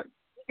you're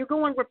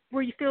going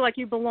where you feel like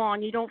you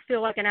belong. You don't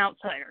feel like an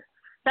outsider.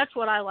 That's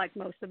what I like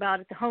most about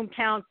it, the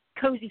hometown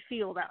cozy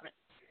feel about it.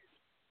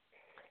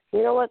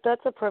 You know what?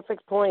 That's a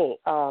perfect point.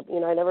 I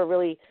never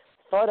really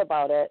thought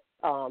about it.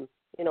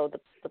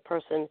 The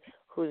person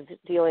who's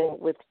dealing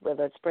with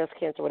whether it's breast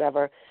cancer or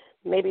whatever,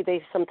 maybe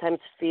they sometimes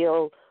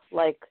feel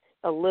like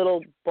a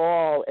little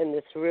ball in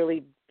this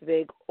really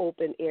big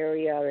open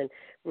area and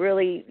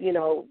really,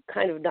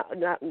 kind of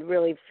not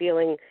really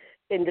feeling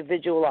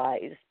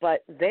individualized.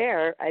 But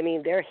they're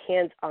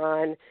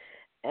hands-on,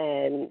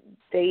 and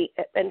they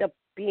end up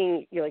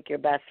being like your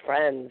best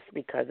friends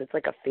because it's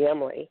like a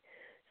family.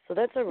 So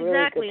that's a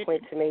really good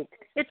point to make.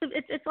 It's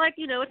like,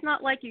 it's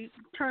not like you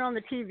turn on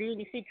the TV and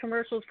you see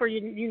commercials for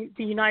the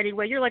United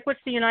Way. You're like, what's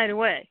the United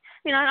Way?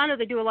 I know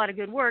they do a lot of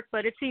good work,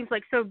 but it seems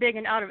like so big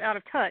and out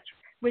of touch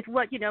with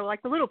what,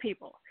 like the little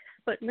people.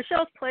 But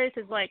Michelle's place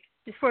is like,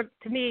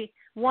 to me,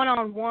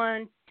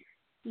 one-on-one.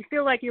 You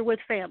feel like you're with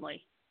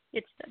family.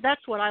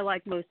 That's what I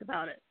like most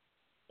about it.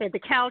 They had the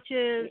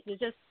couches.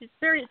 It's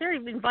very very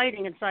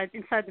inviting inside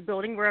the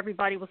building where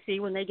everybody will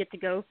see when they get to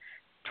go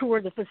tour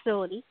the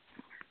facility.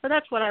 So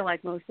that's what I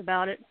like most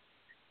about it.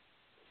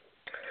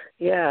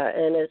 Yeah,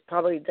 and it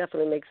probably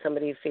definitely makes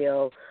somebody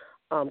feel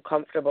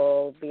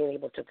comfortable being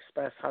able to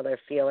express how they're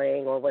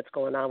feeling or what's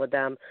going on with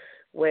them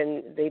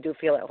when they do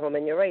feel at home.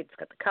 And you're right, it's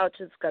got the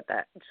couches,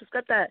 it's just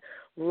got that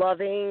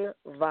loving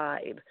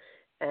vibe,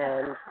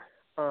 and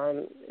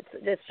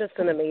it's just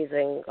an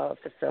amazing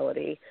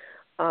facility.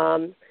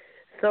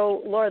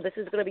 So, Laura, this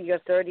is going to be your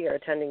third year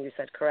attending, you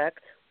said, correct?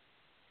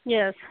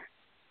 Yes.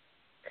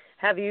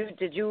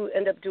 Did you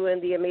end up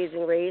doing the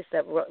amazing race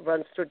that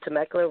runs through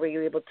Temecula? Were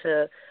you able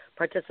to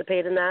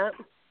participate in that?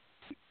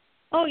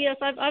 Oh yes,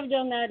 I've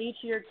done that each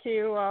year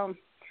too.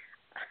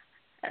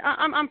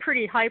 I'm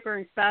pretty hyper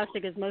and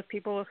spastic, as most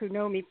people who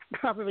know me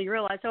probably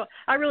realize. So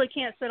I really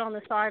can't sit on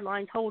the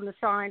sidelines holding a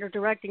sign or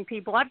directing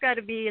people. I've got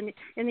to be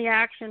in the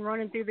action,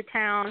 running through the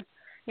town.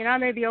 You know, I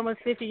may be almost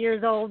 50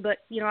 years old, but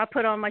you know, I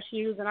put on my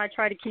shoes and I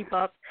try to keep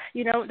up.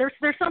 You know,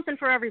 there's something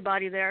for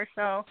everybody there.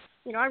 So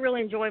you know, I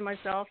really enjoy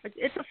myself.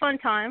 It's a fun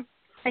time.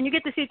 And you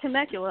get to see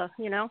Temecula,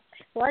 you know.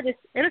 So it's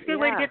a good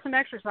way to get some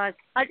exercise.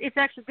 It's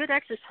actually good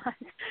exercise.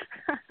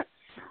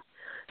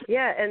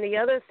 Yeah, and the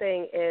other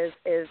thing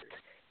is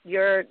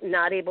you're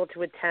not able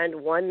to attend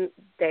one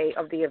day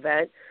of the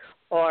event,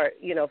 or,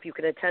 you know, if you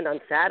can attend on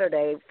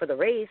Saturday for the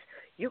race,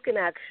 you can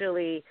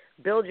actually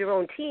build your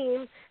own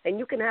team, and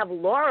you can have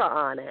Laura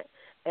on it.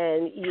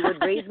 And you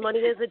would raise money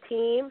as a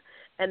team,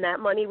 and that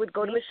money would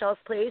go to Michelle's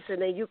place,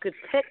 and then you could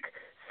pick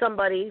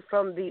somebody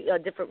from the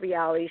different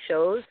reality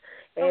shows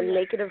and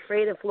make it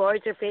afraid. If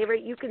Laura's your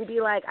favorite, you can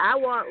be like, I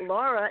want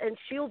Laura, and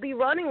she'll be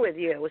running with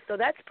you. So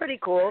that's pretty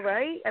cool,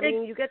 right? I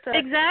mean, you get to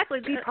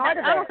be part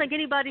of it. I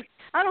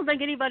don't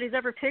think anybody's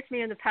ever picked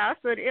me in the past,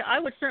 but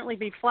I would certainly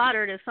be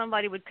flattered if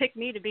somebody would pick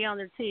me to be on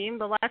their team.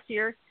 But last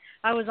year,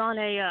 I was on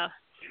I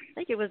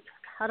think it was,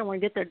 I don't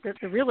want to get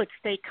the real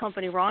estate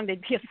company wrong.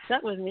 They'd be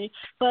upset with me.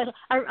 But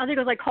I think it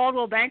was like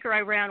Caldwell Banker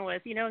I ran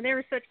with, you know, and they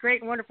were such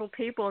great and wonderful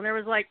people. And there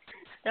was like,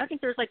 I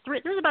think there's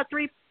about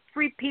three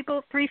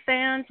people, three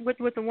fans with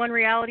the one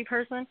reality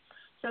person.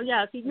 So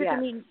yeah, so you get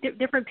to meet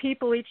different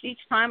people each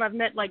time. I've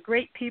met like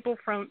great people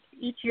from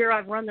each year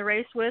I've run the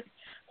race with.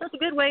 So it's a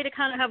good way to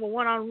kind of have a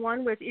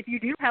one-on-one with. If you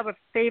do have a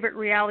favorite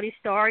reality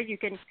star, you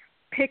can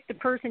pick the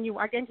person you.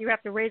 I think you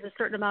have to raise a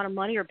certain amount of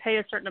money or pay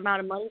a certain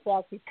amount of money to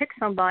actually pick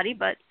somebody.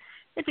 But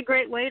it's a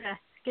great way to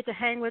get to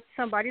hang with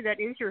somebody that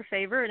is your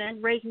favorite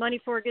and raise money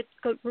for a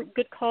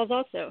good cause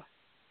also.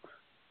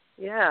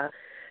 Yeah,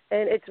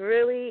 and it's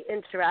really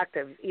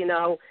interactive. You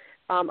know,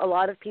 a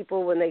lot of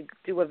people, when they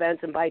do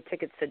events and buy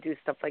tickets to do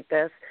stuff like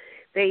this,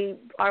 they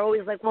are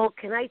always like, well,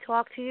 can I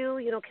talk to you?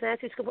 You know, can I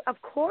ask you? Of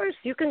course,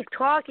 you can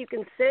talk, you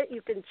can sit,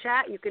 you can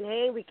chat, you can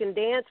hang, we can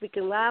dance, we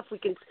can laugh, we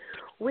can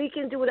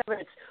do whatever.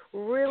 It's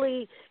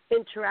really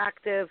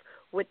interactive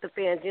with the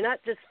fans. You're not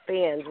just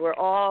fans. We're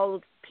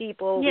all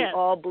people. We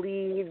all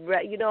bleed.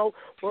 You know,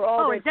 we're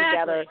all there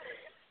together.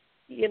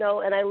 You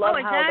know, and I love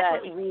how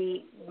that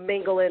we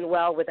mingle in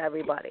well with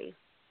everybody.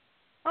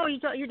 Oh, you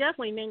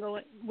definitely mingle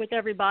with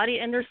everybody,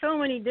 and there's so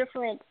many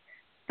different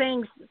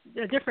things,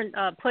 different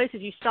places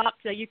you stop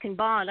that you can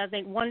bond. I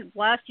think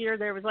last year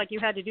there was like you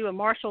had to do a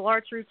martial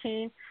arts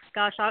routine.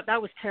 Gosh,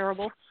 that was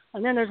terrible.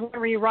 And then there's one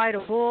where you ride a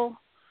bull,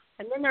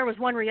 and then there was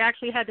one where you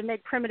actually had to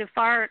make primitive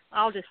fire.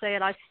 I'll just say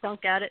it, I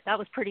stunk at it. That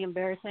was pretty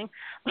embarrassing.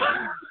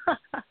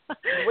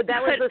 Well,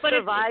 that was the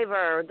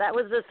Survivor. That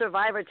was the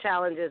Survivor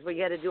challenges where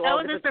you had to do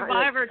all the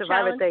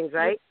Survivor things,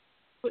 right?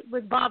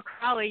 With Bob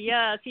Crowley,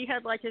 yes. He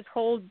had like his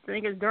whole, I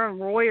think his Durham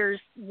Warriors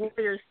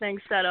thing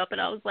set up, and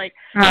I was like,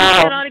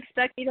 I did not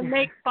expect you to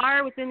make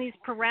fire within these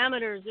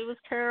parameters. It was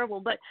terrible,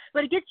 but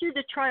it gets you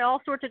to try all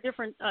sorts of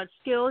different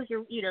skills.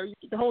 You know,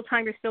 the whole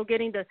time you're still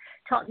getting to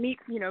meet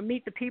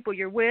the people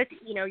you're with.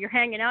 You know, you're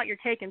hanging out, you're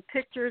taking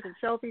pictures and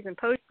selfies and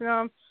posting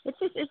them. It's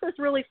just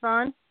really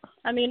fun.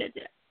 I mean,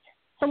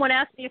 someone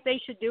asked me if they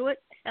should do it,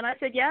 and I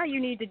said, yeah, you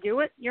need to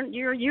do it.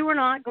 You are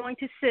not going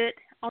to sit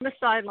on the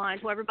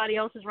sidelines while everybody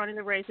else is running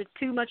the race. It's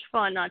too much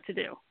fun not to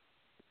do.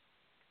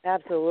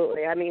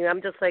 Absolutely. I mean, I'm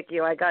just like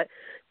you. I got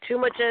too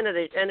much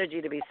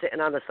energy to be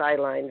sitting on the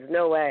sidelines.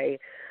 No way.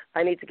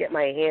 I need to get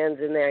my hands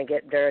in there and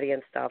get dirty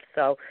and stuff.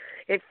 So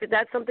if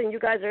that's something you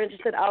guys are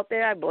interested out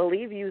there, I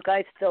believe you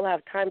guys still have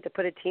time to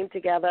put a team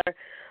together.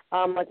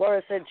 Like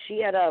Laura said,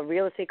 she had a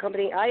real estate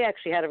company. I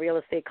actually had a real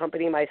estate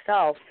company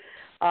myself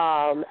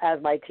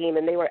as my team,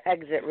 and they were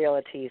Exit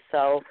Realty.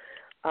 So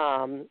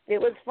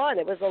it was fun.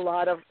 It was a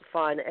lot of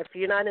fun. If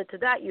you're not into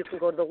that, you can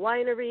go to the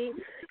winery,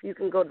 you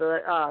can go to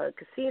the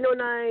casino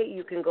night,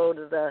 you can go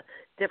to the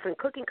different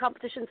cooking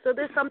competitions. So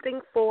there's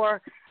something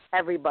for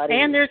everybody.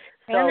 And there's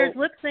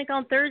lip sync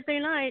on Thursday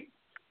night.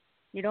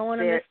 You don't want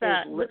to miss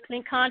that. Lip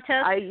sync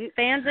contest.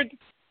 Fans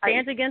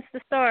against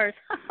the stars.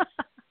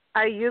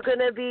 Are you going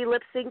to be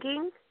lip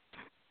syncing?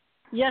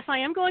 Yes, I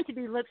am going to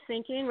be lip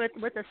syncing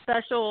with a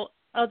special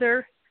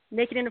other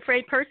Naked and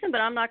Afraid person,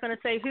 but I'm not going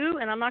to say who,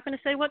 and I'm not going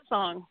to say what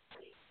song,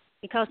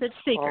 because it's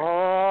secret.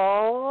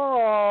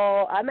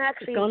 Oh, I'm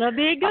actually... It's going to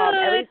be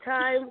good.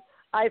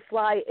 I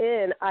fly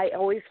in, I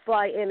always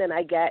fly in and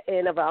I get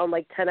in around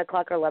like 10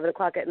 o'clock or 11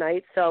 o'clock at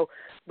night. So,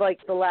 like,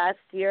 the last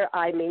year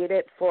I made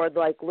it for,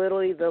 like,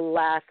 literally the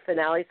last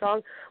finale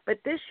song. But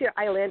this year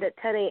I land at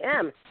 10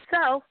 a.m.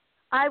 So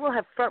I will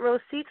have front row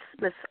seats,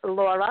 Miss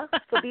Laura.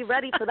 So be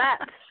ready for that.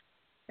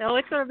 Oh,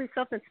 it's going to be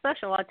something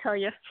special, I'll tell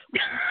you.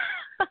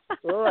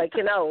 Oh, I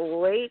cannot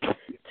wait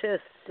to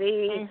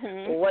see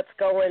what's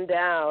going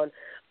down.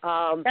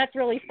 That's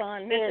really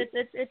fun.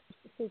 It's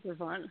super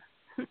fun.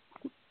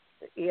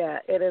 Yeah,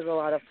 it is a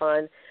lot of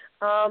fun.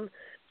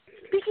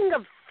 Speaking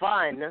of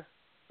fun,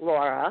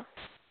 Laura,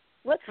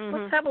 let's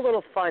have a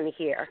little fun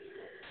here.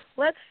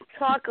 Let's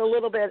talk a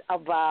little bit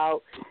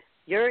about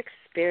your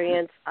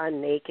experience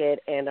on Naked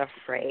and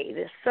Afraid.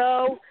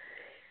 So,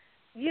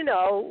 you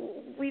know,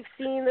 we've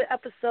seen the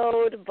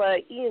episode,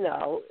 but, you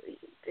know,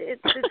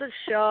 it's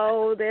a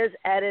show. There's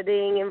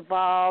editing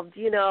involved,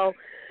 you know,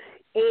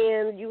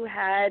 and you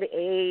had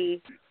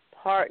a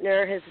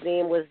partner. His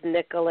name was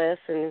Nicholas,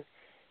 and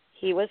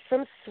he was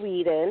from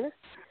Sweden,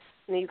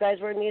 and you guys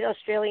were in the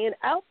Australian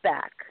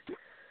outback.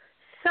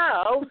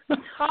 So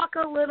talk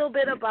a little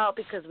bit about,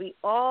 because we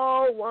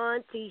all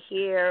want to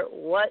hear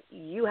what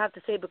you have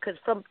to say, because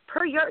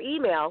per your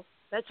email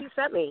that you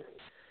sent me,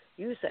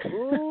 you said,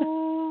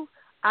 ooh,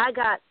 I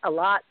got a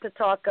lot to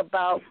talk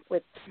about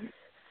with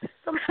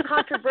some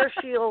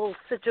controversial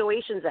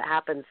situations that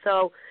happened.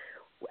 So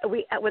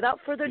we, without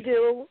further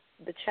ado,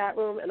 the chat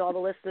room and all the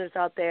listeners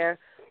out there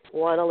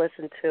want to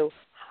listen to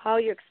how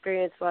your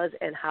experience was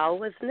and how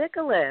was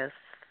Nicholas.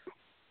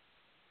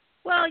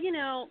 Well, you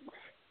know,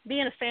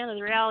 being a fan of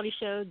the reality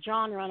show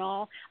genre and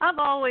all, I've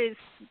always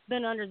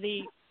known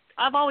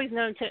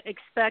to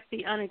expect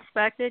the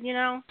unexpected, you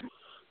know.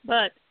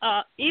 But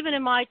even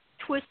in my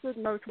twisted,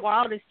 most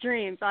wildest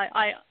dreams,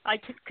 I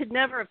could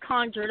never have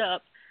conjured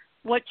up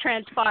what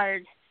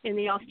transpired in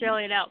the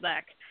Australian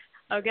outback.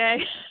 Okay,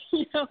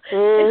 you know.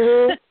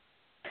 Mm-hmm.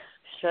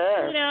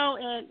 Sure. You know,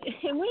 and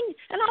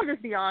I'll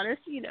just be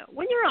honest. You know,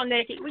 when you're on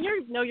Naked, when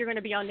you know you're going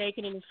to be on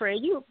Naked and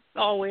Afraid, you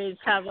always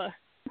have a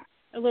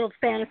little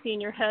fantasy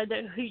in your head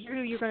that who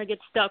you're going to get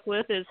stuck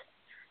with is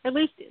at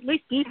least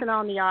decent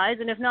on the eyes,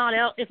 and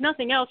if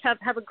nothing else,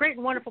 have a great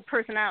and wonderful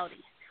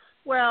personality.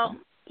 Well,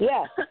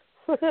 yeah.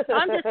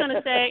 I'm just going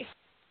to say,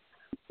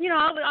 you know,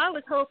 I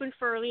was hoping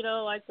for, you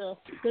know, like the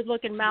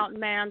good-looking mountain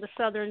man, the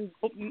southern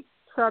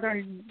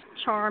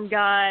charm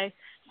guy,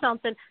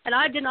 something, and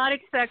I did not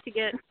expect to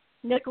get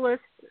Nicholas,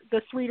 the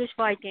Swedish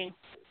Viking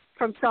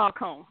from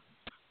Stockholm.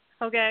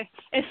 Okay,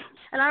 and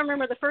I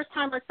remember the first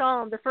time I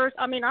saw him.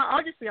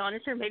 I'll just be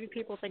honest here. Maybe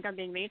people think I'm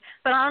being mean,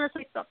 but I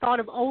honestly thought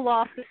of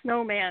Olaf the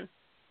snowman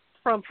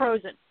from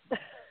Frozen.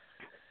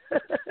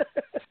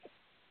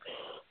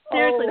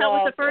 Seriously, that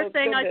was the first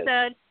thing I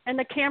said, and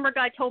the camera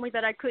guy told me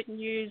that I couldn't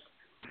use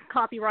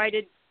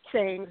copyrighted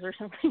sayings or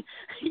something.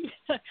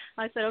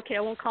 I said, okay, I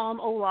won't call him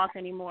Olaf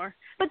anymore.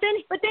 But then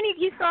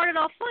he started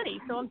off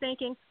funny, so I'm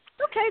thinking,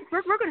 okay,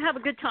 we're going to have a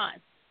good time.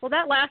 Well,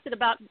 that lasted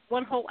about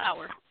one whole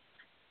hour.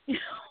 You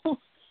know?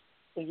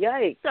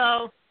 Yikes.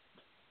 So,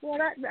 well,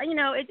 that, you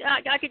know,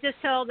 I could just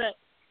tell that,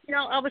 you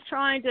know, I was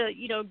trying to,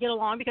 you know, get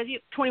along because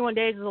 21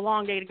 days is a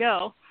long day to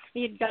go.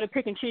 You've got to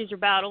pick and choose your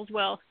battles.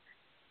 Well,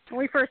 when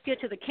we first get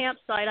to the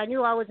campsite, I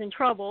knew I was in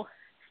trouble.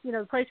 You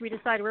know, the place we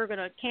decided we were going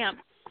to camp.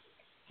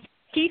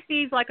 He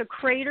sees like a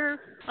crater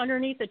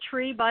underneath a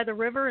tree by the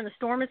river, and the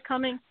storm is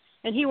coming,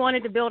 and he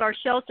wanted to build our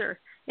shelter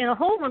in a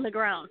hole in the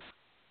ground.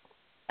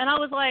 And I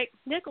was like,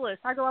 Nicholas,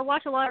 I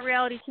watch a lot of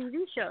reality TV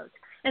shows.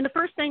 And the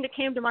first thing that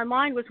came to my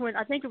mind was when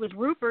I think it was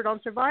Rupert on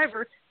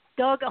Survivor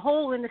dug a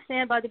hole in the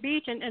sand by the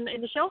beach, and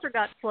the shelter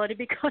got flooded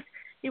because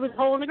it was a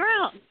hole in the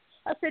ground.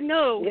 I said,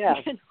 no. Yeah.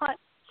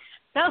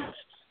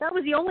 That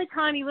was the only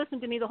time he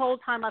listened to me the whole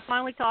time. I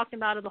finally talked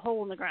him out of the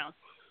hole in the ground.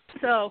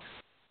 So,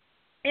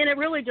 and it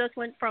really just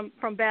went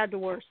from bad to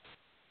worse.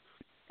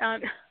 I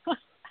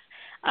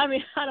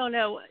mean, I don't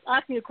know.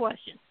 Ask me a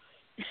question.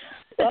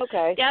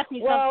 Okay. Ask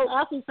me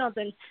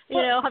something.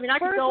 You know, I mean, I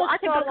could go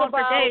on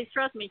for days.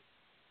 Trust me.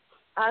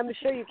 I'm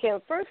sure you can.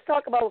 First,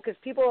 talk about, because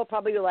people will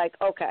probably be like,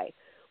 okay,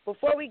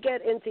 before we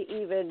get into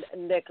even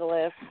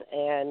Nicholas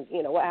and,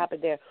 you know, what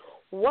happened there,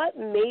 what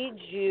made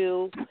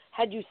you,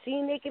 had you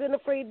seen Naked and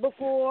Afraid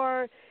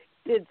before?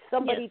 Did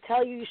somebody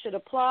tell you should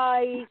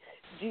apply?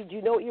 Do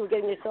you know what you were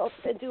getting yourself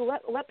into?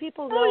 Let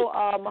people know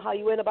how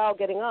you went about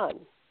getting on.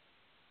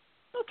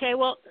 Okay,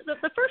 well, the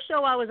first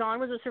show I was on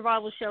was a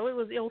survival show. It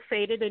was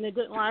ill-fated, and it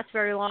didn't last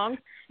very long.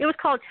 It was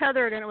called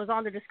Tethered, and it was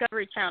on the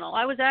Discovery Channel.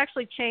 I was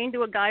actually chained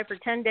to a guy for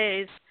 10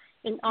 days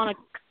on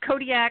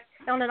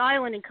an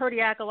island in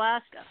Kodiak,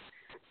 Alaska.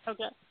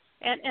 Okay,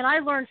 and I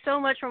learned so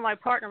much from my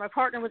partner. My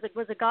partner was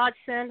a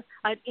godsend.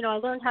 I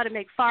learned how to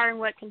make fire in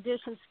wet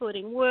conditions,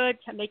 splitting wood,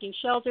 making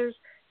shelters,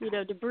 you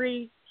know,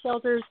 debris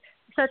shelters,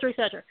 et cetera, et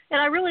cetera. And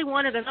I really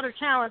wanted another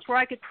challenge where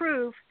I could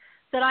prove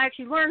that I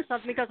actually learned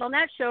something, because on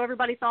that show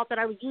everybody thought that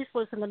I was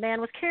useless and the man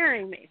was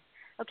carrying me.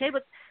 Okay,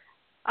 but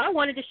I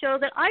wanted to show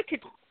that I could,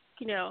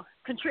 you know,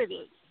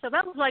 contribute. So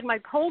that was like my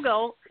whole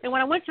goal. And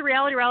when I went to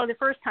Reality Rally the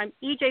first time,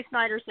 E.J.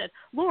 Snyder said,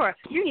 Laura,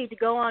 you need to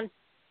go on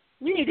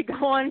you need to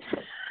go on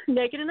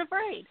Naked and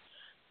Afraid.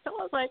 So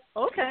I was like,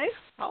 okay,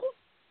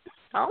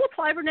 I'll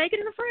apply for Naked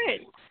and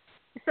Afraid.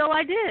 So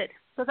I did,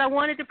 because I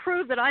wanted to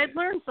prove that I had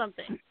learned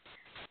something.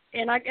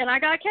 And I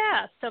got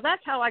cast. So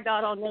that's how I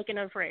got on Naked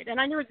and Afraid.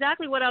 And I knew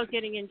exactly what I was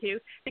getting into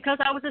because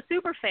I was a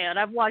super fan.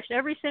 I've watched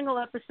every single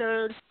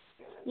episode,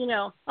 you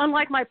know,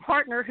 unlike my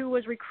partner who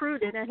was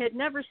recruited and had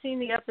never seen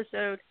the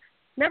episode,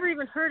 never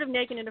even heard of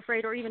Naked and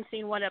Afraid or even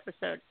seen one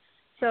episode.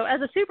 So as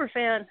a super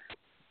fan,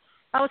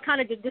 I was kind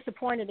of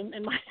disappointed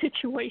in my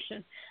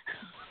situation.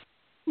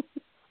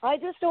 I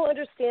just don't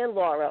understand,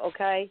 Laura,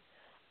 okay?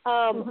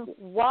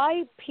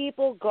 Why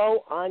people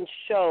go on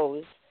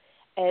shows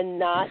and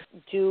not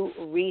do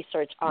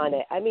research on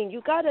it. I mean,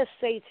 you got to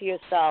say to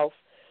yourself,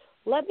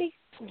 let me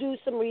do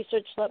some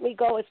research, let me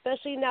go,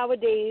 especially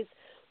nowadays,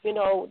 you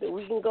know,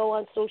 we can go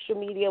on social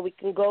media, we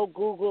can go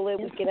Google it,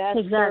 we can ask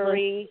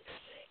Siri,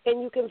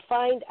 and you can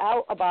find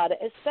out about it,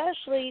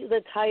 especially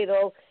the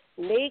title,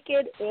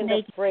 Naked and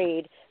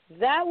Afraid.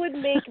 That would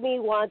make me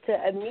want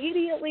to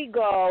immediately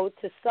go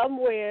to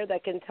somewhere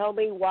that can tell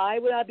me why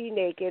would I be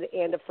naked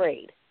and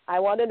afraid. I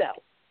want to know.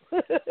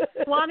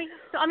 Well,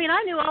 I mean,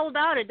 I knew all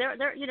about it.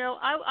 You know,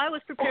 I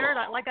was prepared.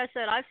 Like I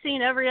said, I've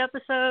seen every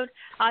episode.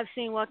 I've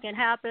seen what can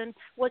happen,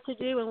 what to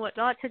do, and what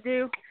not to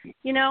do.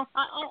 You know,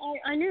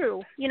 I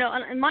knew. You know,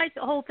 and my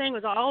whole thing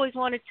was I always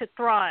wanted to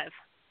thrive.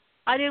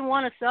 I didn't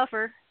want to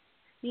suffer.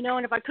 You know,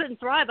 and if I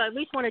couldn't thrive, I at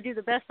least want to do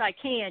the best I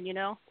can. You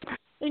know,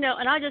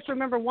 and I just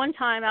remember one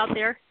time out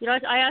there. You know,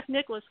 I asked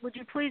Nicholas, would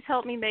you please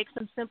help me make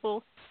some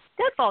simple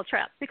deadfall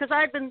traps because I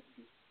had been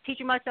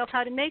teaching myself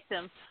how to make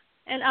them,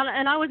 and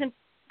I was in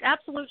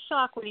absolute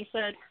shock when he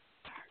said,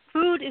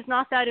 food is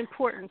not that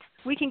important.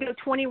 We can go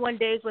 21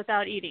 days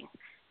without eating.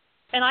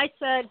 And I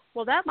said,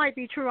 well, that might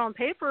be true on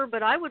paper,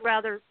 but I would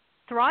rather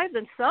thrive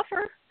than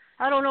suffer.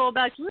 I don't know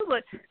about you,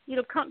 but, you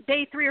know, come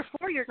day 3 or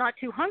 4, you're not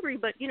too hungry,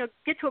 but, you know,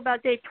 get to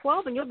about day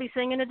 12 and you'll be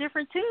singing a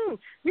different tune.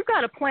 You've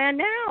got a plan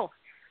now.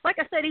 Like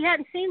I said, he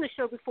hadn't seen the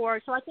show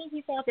before, so I think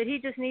he thought that he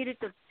just needed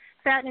to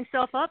fatten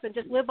himself up and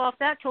just live off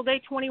that till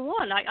day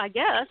 21, I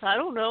guess. I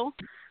don't know.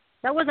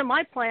 That wasn't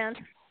my plan.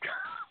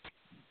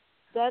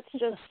 That's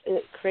just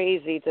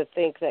crazy to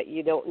think that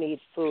you don't need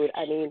food.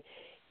 I mean,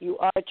 you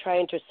are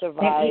trying to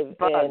survive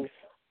in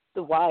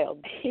the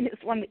wild. You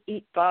just want to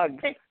eat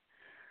bugs.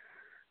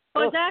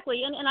 Well,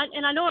 exactly,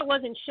 and I know it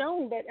wasn't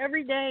shown, but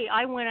every day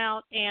I went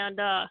out and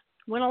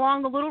went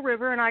along the little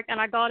river and I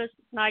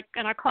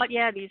caught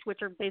yabbies,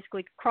 which are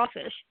basically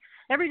crawfish.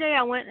 Every day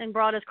I went and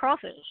brought us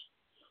crawfish.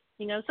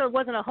 You know, so it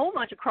wasn't a whole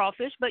bunch of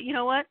crawfish, but you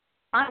know what?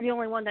 I'm the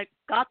only one that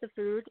got the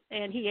food,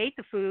 and he ate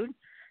the food.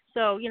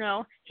 So, you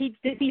know, he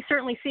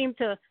certainly seemed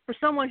to, for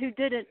someone who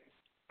didn't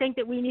think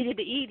that we needed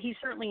to eat, he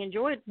certainly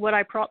enjoyed what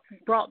I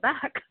brought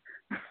back.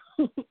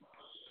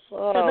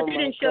 But he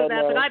didn't show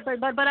that.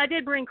 But I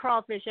did bring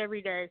crawfish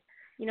every day.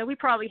 You know, we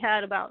probably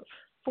had about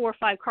 4 or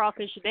 5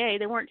 crawfish a day.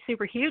 They weren't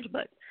super huge,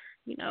 but,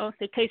 you know,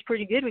 they taste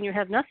pretty good when you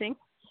have nothing.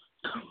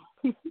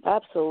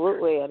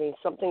 Absolutely. I mean,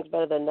 something's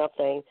better than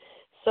nothing.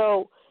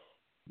 So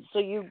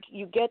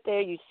you get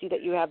there, you see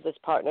that you have this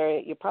partner,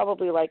 you're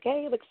probably like,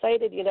 hey, I'm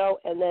excited, you know,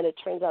 and then it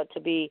turns out to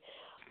be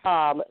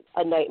a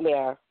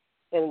nightmare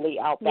in the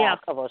outback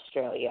of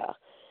Australia.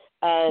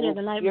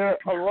 And you're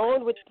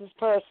alone with this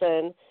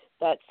person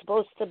that's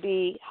supposed to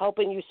be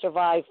helping you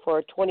survive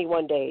for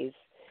 21 days.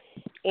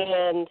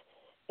 And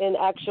in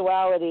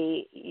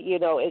actuality, you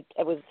know, it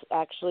was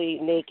actually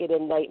naked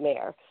and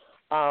nightmare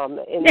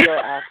in your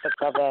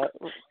aspect of it.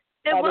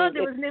 It was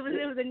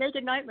a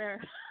naked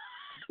nightmare.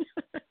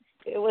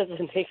 It was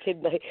a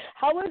naked night.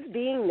 How was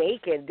being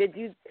naked? Did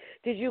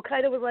you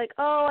kind of was like,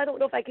 oh, I don't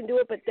know if I can do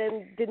it, but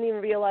then didn't even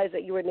realize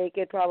that you were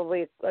naked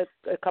probably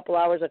a couple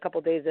hours, a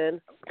couple days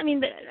in? I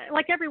mean,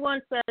 like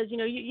everyone says, you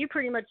know, you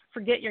pretty much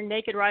forget you're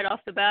naked right off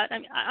the bat. I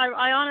mean,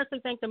 I honestly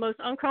think the most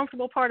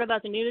uncomfortable part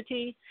about the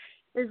nudity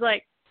is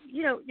like,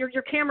 you know,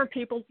 your camera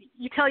people,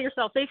 you tell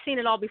yourself they've seen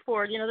it all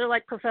before. You know, they're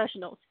like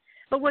professionals.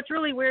 But what's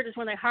really weird is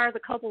when they hire the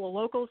couple of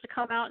locals to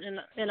come out and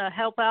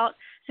help out.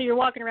 So you're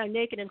walking around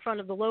naked in front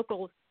of the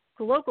local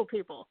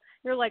people.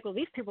 You're like, well,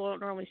 these people don't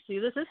normally see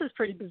this. This is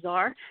pretty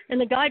bizarre.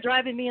 And the guy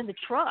driving me in the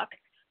truck,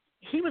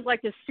 he was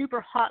like this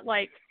super hot,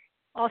 like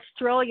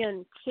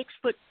Australian 6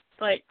 foot,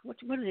 like what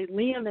is it,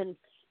 Liam and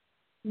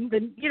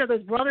you know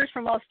those brothers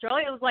from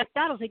Australia. It was like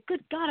that. I was like,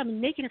 good God,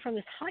 I'm naked in front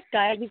of this hot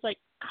guy. And he's like,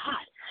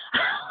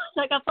 God,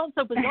 like I felt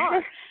so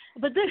bizarre.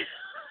 But then,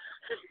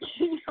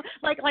 you know,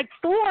 like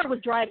Thor was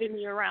driving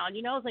me around.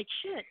 You know, I was like,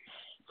 shit.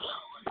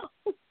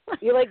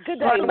 You're like, good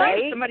day,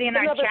 mate. Somebody in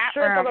our Another chat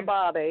strip room. on the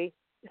body.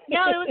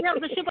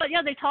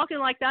 They talking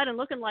like that and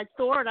looking like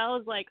Thor, and I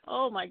was like,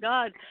 oh my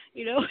God,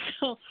 you know.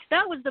 So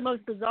that was the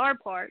most bizarre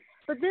part.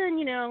 But then,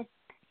 you know,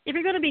 if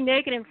you're going to be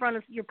naked in front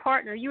of your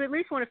partner, you at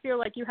least want to feel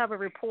like you have a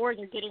rapport and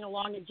you're getting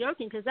along and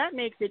joking because that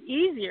makes it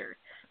easier.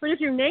 But if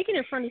you're naked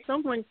in front of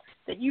someone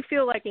that you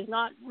feel like is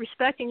not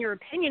respecting your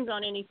opinions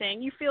on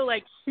anything, you feel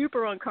like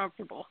super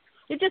uncomfortable.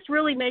 It just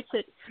really makes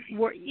it,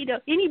 you know,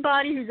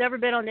 anybody who's ever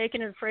been on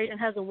Naked and Afraid and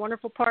has a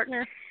wonderful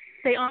partner,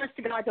 they honest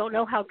to God don't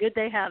know how good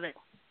they have it.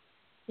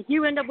 If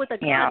you end up with a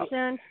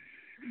godsend,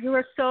 you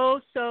are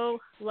so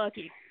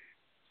lucky.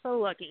 So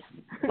lucky.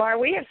 Laura,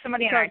 we have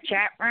somebody in our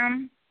chat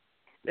room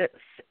that's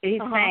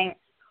he's saying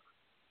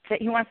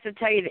that he wants to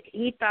tell you that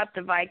he thought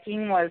the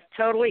Viking was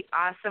totally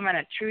awesome and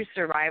a true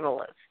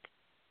survivalist.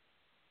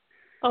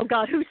 Oh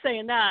God, who's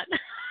saying that?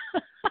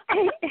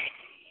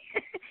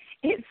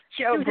 It's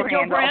Joe Brandel.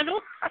 Joe Brandel?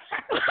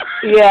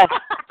 Yeah.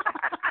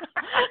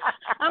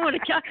 I'm gonna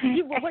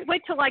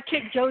wait till I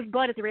kick Joe's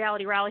butt at the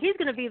reality rally. He's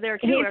gonna be there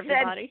too,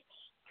 everybody.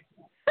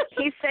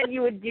 He said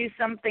you would do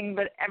something,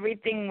 but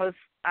everything was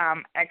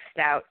X'd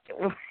out.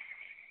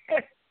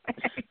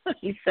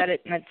 He said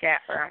it in the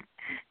chat room.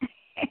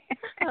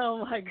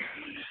 Oh my God!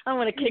 I'm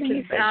gonna kick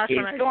his ass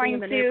when I see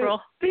him in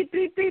April. Beep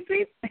beep beep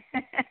beep.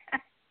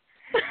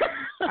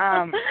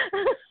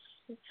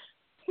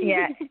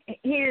 Yeah,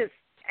 he is.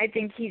 I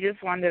think he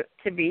just wanted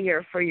to be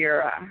here for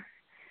your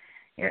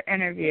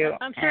interview.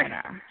 I'm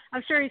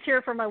sure he's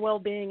here for my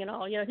well-being and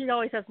all. Yeah, he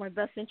always has my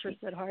best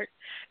interest at heart.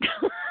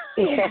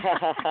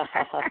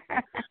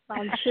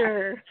 I'm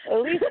sure.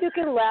 At least you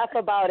can laugh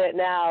about it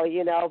now,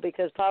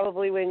 because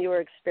probably when you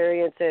were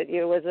experiencing it,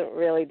 you wasn't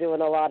really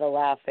doing a lot of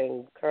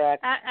laughing,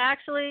 correct?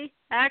 Actually,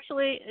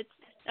 it's.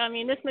 I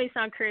mean, this may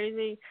sound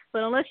crazy,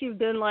 but unless you've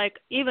been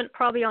even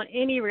probably on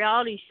any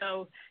reality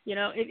show,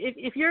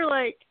 if you're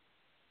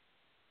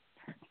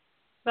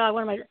God,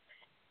 what am I?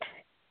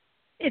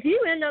 If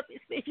you end up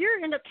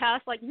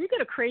cast you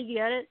get a crazy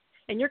edit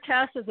and you're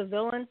cast as a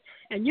villain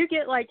and you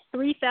get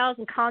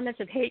 3,000 comments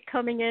of hate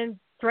coming in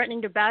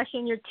threatening to bash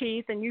in your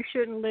teeth and you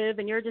shouldn't live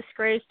and you're a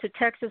disgrace to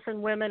Texas and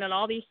women and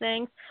all these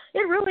things,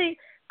 it really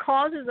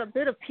causes a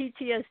bit of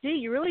PTSD.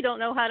 You really don't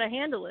know how to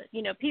handle it.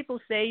 People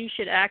say you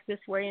should act this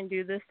way and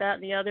do this, that,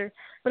 and the other,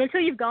 but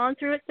until you've gone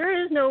through it, there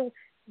is no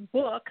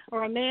book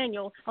or a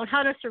manual on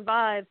how to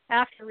survive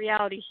after a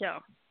reality show.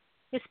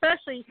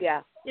 Especially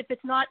if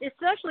it's not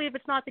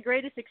the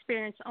greatest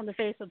experience on the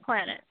face of the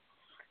planet.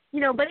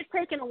 But it's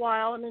taken a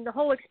while. I mean, the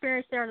whole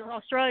experience there in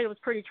Australia was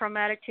pretty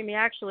traumatic to me,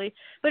 actually.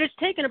 But it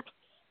took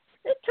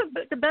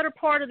the better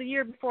part of the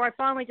year before I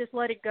finally just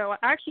let it go. I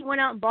actually went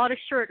out and bought a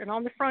shirt, and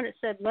on the front it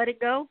said, "Let it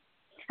go."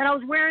 And I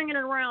was wearing it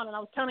around, and I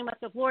was telling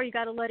myself, Laura, you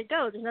got to let it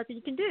go. There's nothing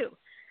you can do,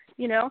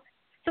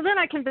 So then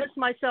I convinced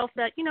myself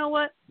that, you know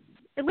what,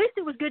 at least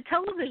it was good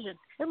television.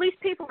 At least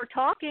people were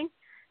talking.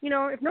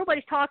 If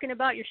nobody's talking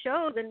about your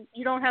show, then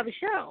you don't have a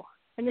show,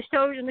 and the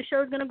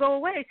show's going to go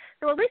away.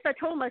 So at least I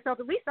told myself,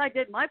 at least I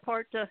did my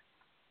part to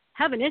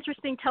have an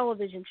interesting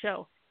television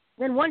show.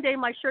 Then one day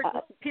my shirt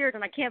disappeared,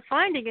 and I can't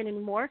find it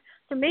anymore.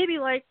 So maybe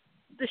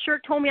the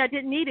shirt told me I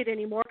didn't need it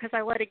anymore because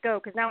I let it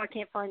go. Because now I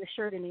can't find the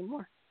shirt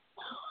anymore.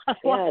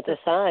 Yeah, it's a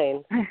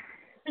sign.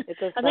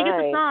 It's a sign. I think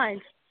it's a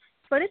sign,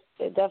 but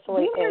it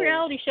definitely being a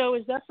reality show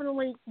is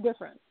definitely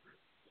different.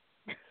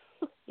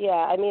 Yeah,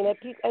 I mean,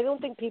 I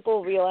don't think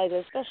people realize,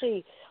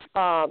 especially,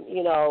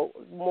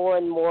 more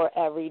and more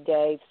every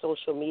day,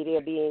 social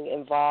media being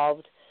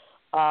involved.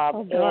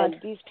 And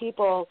these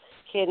people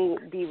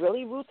can be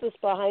really ruthless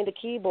behind a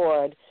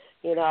keyboard.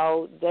 They're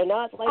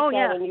not like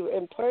that when you're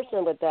in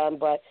person with them,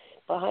 but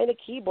behind a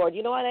keyboard.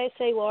 You know what I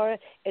say, Laura?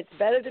 It's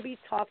better to be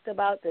talked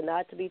about than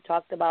not to be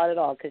talked about at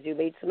all because you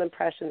made some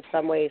impression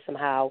some way,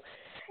 somehow.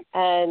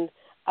 And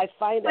I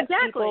find that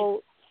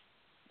people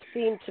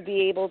seem to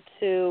be able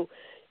to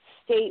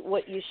state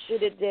what you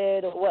should have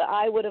did or what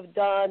I would have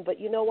done, but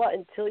you know what?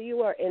 Until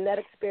you are in that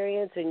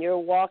experience and you're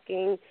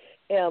walking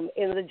in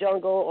the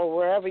jungle or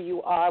wherever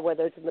you are,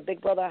 whether it's in the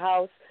Big Brother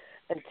house,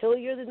 until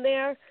you're in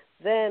there,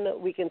 then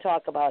we can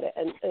talk about it.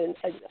 And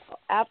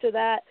after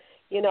that,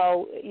 you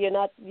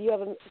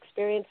haven't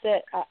experienced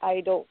it.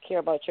 I don't care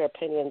about your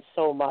opinion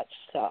so much.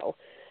 So,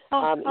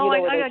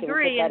 I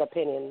agree. That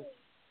opinion.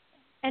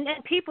 And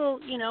people,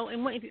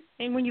 and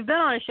when you've been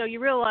on a show, you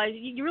realize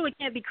you really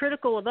can't be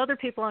critical of other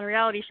people on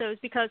reality shows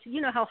because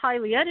you know how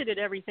highly edited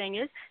everything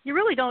is. You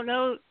really don't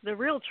know the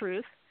real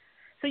truth,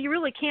 so you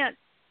really can't.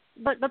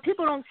 But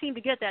people don't seem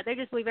to get that. They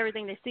just believe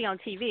everything they see on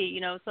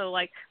TV, So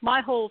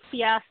my whole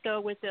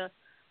fiasco with the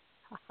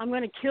 "I'm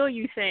going to kill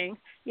you" thing,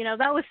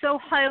 that was so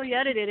highly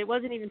edited, it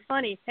wasn't even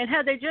funny. And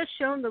had they just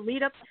shown the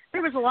lead up,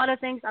 there was a lot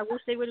of things I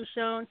wish they would have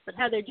shown. But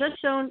had they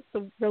just shown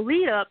the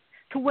lead up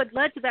to what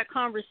led to that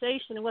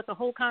conversation and what the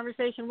whole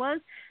conversation was,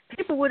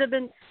 people would have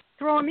been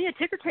throwing me a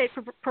ticker tape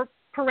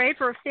parade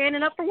for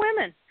standing up for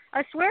women.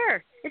 I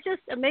swear. It's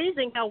just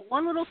amazing how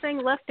one little thing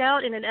left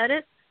out in an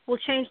edit will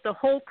change the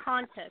whole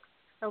context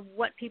of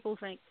what people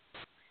think.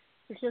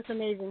 It's just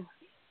amazing.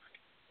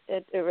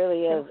 It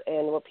really is.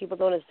 And what people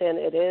don't understand,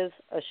 it is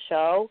a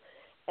show,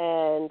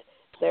 and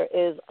there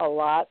is a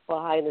lot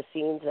behind the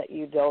scenes that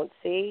you don't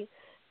see.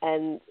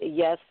 And,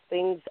 yes,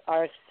 things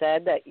are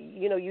said that,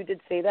 you did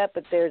say that,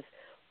 but there's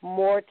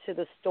more to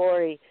the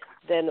story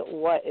than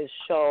what is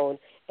shown.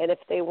 And if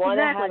they want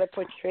to have it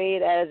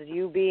portrayed as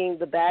you being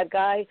the bad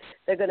guy,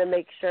 they're going to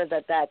make sure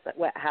that that's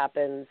what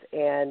happens.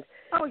 And,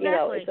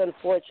 it's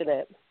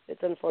unfortunate.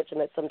 It's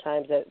unfortunate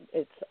sometimes that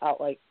it's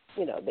out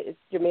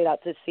you're made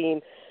out to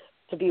seem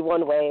to be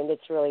one way, and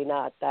it's really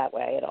not that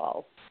way at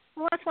all.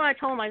 Well, that's why I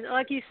told them,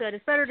 like you said,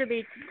 it's better to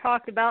be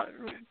talked about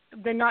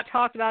been not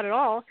talked about at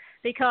all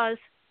because,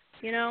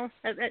 you know,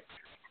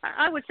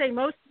 I would say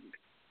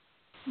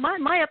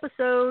my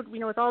episode, you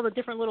know, with all the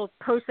different little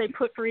posts they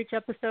put for each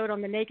episode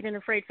on the Naked and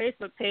Afraid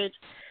Facebook page,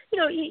 you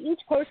know, each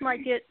post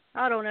might get,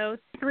 I don't know,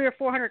 300 or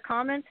 400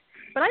 comments,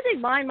 but I think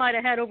mine might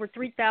have had over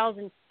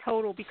 3,000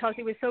 total because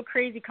it was so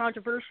crazy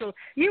controversial.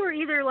 You were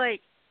either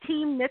like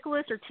Team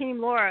Nicholas or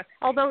Team Laura,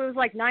 although it was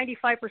like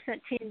 95%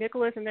 Team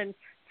Nicholas and then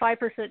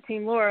 5%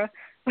 Team Laura.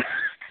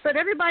 But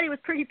everybody was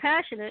pretty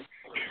passionate,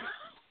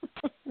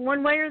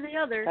 one way or the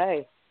other.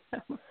 Hey,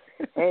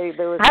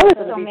 there was I was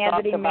something so to be mad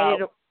that he talked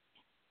made about.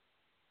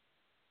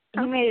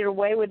 he made it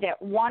away with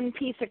that one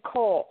piece of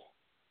coal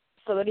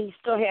so that he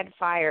still had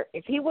fire.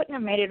 If he wouldn't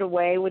have made it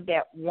away with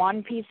that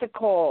one piece of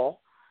coal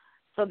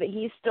so that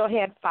he still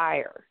had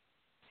fire,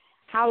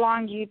 how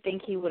long do you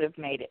think he would have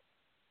made it?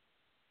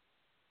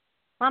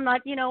 I'm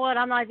not, you know what,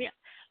 I'm not,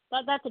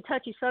 that's a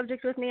touchy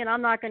subject with me, and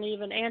I'm not going to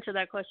even answer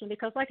that question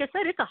because, like I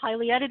said, it's a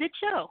highly edited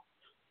show.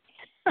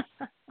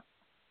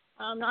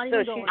 I'm not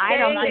even going there. I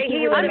don't think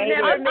he would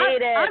have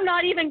made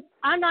it.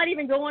 I'm not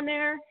even going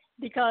there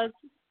because,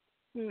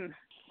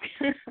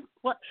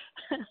 what?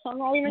 I'm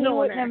not even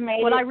going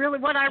there.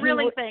 What I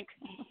really think.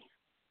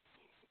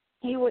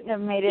 He wouldn't have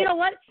made it, you know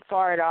what?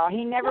 far at all.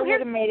 He never would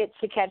have made it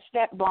to catch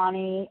that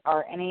Bonnie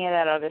or any of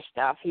that other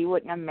stuff. He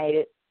wouldn't have made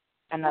it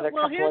another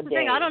couple of days. Well, here's the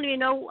thing. I don't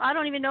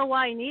even know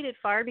why he needed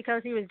fire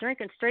because he was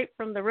drinking straight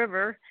from the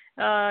river.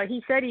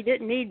 He said he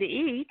didn't need to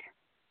eat,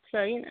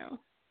 so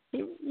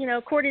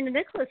according to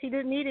Nicholas, he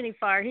didn't need any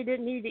fire. He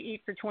didn't need to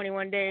eat for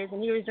 21 days,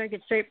 and he was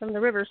drinking straight from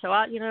the river. So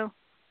I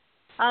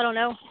don't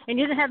know. And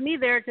you didn't have me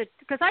there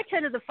because I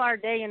tended the fire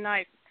day and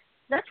night.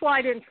 That's why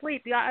I didn't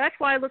sleep. That's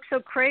why I looked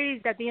so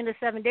crazed at the end of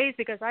 7 days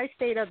because I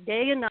stayed up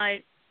day and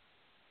night,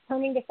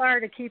 tending the fire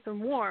to keep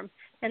him warm.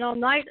 And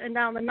on the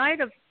night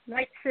of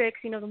night 6,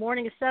 the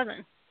morning of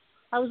 7,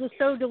 I was just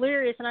so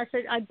delirious. And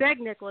I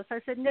begged Nicholas.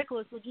 I said,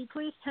 Nicholas, would you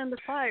please tend the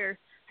fire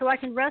so I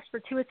can rest for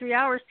 2 or 3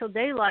 hours till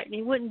daylight? And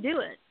he wouldn't do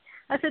it.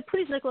 I said,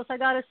 please, Nicholas, I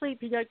got to sleep.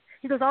 He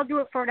goes, I'll do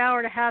it for an hour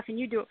and a half, and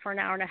you do it for an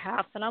hour and a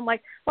half. And I'm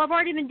like, well, I've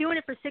already been doing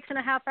it for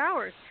 6.5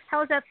 hours.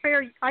 How is that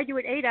fair? I do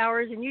it 8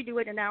 hours, and you do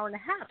it an hour and a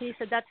half. And he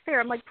said, that's fair.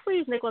 I'm like,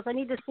 please, Nicholas, I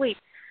need to sleep.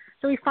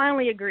 So he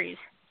finally agrees.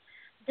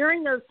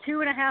 During those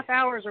 2.5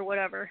 hours or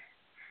whatever,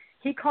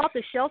 he caught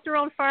the shelter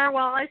on fire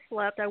while I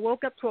slept. I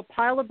woke up to a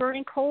pile of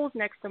burning coals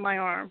next to my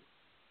arm.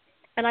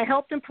 And I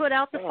helped him put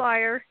out the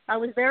fire. I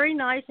was very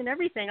nice and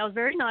everything. I was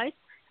very nice.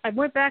 I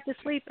went back to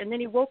sleep, and then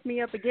he woke me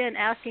up again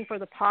asking for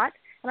the pot.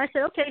 And I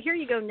said, okay, here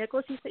you go,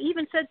 Nicholas. He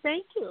even said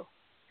thank you,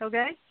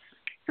 okay?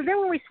 So then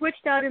when we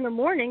switched out in the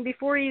morning,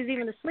 before he was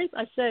even asleep,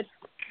 I said,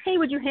 hey,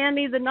 would you hand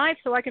me the knife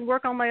so I can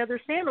work on my other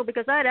sandal?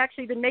 Because I had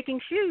actually been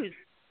making shoes,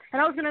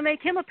 and I was going to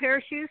make him a pair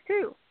of shoes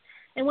too.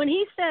 And when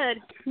he said,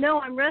 no,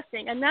 I'm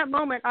resting, in that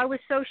moment I was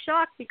so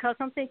shocked because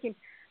I'm thinking,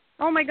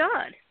 oh, my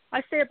God,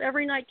 I stay up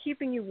every night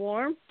keeping you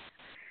warm.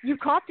 You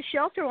caught the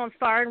shelter on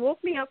fire and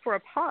woke me up for a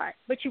pot,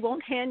 but you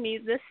won't hand me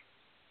this,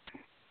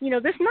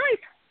 this knife.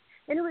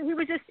 And he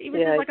was just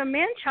like a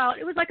man-child.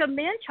 It was like a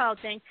man-child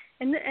thing.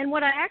 And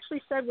what I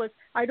actually said was,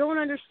 I don't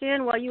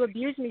understand why you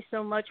abuse me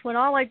so much when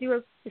all I do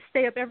is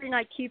stay up every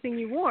night keeping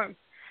you warm.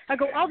 I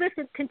go, all this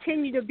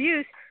continued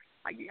abuse,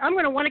 I'm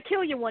going to want to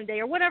kill you one day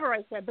or whatever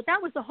I said. But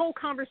that was the whole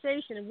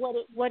conversation and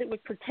what it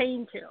would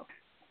pertain to,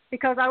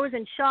 because I was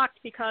in shock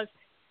because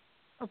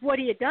of what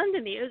he had done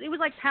to me. It was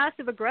like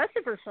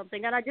passive-aggressive or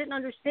something, and I didn't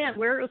understand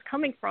where it was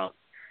coming from.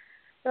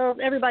 So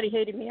everybody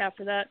hated me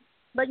after that.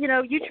 But, you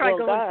tried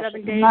going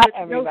 7 days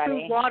with no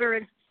food, water,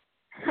 and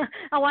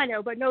oh, I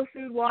know, but no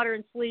food, water,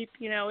 and sleep.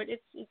 It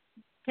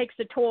takes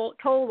a toll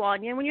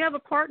on you. And when you have a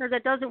partner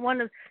that doesn't want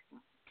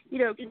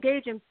to,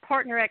 engage in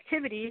partner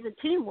activities and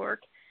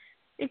teamwork,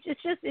 it's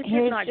just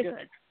not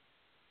good.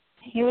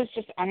 He was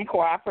just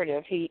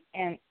uncooperative.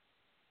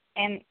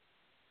 And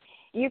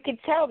you could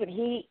tell that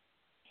he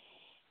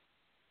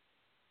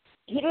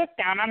looked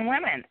down on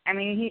women. I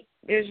mean,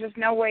 there's just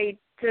no way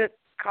to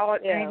call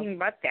it anything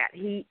but that.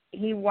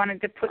 He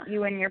wanted to put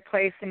you in your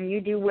place, and you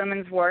do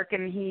women's work,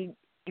 and he,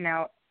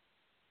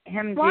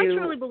 him well, do I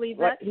truly believe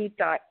what that. he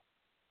thought.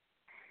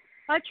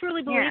 I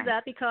truly believe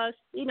that because,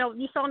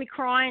 you saw me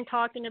crying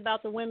talking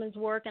about the women's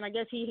work, and I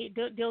guess he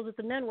deals with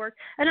the men work.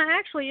 And I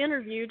actually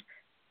interviewed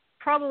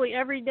probably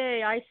every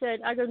day. I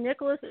go,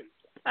 Nicholas,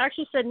 I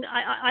actually said,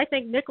 I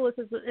think Nicholas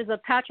is a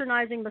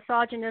patronizing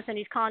misogynist, and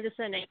he's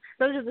condescending.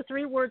 Those are the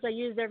 3 words I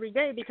used every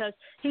day because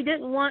he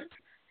didn't want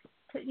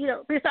to,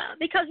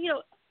 because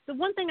the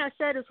one thing I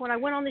said is when I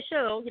went on the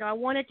show, I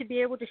wanted to be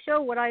able to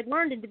show what I had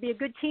learned and to be a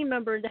good team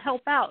member and to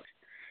help out.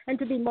 And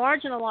to be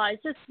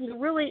marginalized just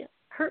really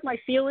hurt my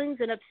feelings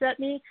and upset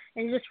me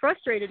and just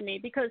frustrated me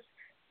because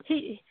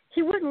he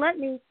wouldn't let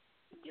me.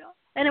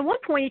 And at one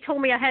point, he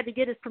told me I had to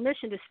get his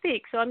permission to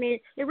speak. So, I mean,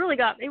 it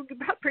got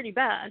pretty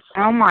bad.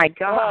 Oh, my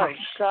gosh.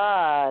 Oh,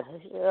 God.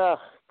 Ugh,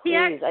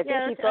 please. I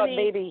think he thought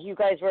maybe you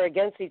guys were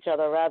against each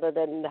other rather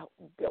than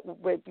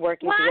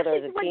working together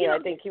as a team. I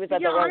think he was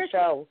at the wrong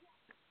show.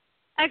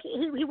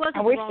 Actually, he wasn't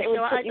I wish the wrong they would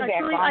show. put you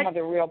back on with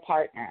a real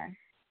partner.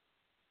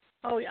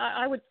 Oh,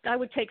 I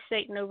would take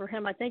Satan over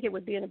him. I think it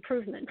would be an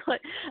improvement.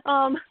 But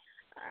I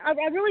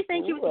really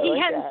think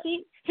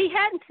he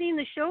hadn't seen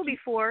the show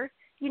before.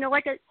 You know,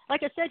 like I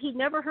said, he'd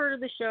never heard of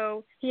the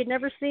show. He had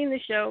never seen the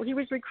show. He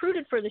was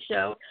recruited for the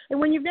show. And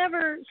when you've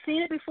never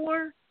seen it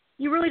before,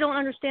 you really don't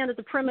understand that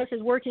the premise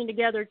is working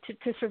together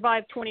to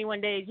survive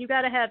 21 days. You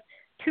got to have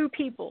two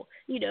people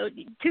to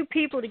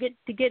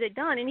get it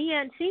done. And he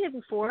hadn't seen it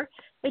before.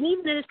 And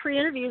even in his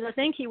pre-interviews, I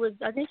think he was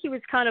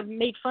kind of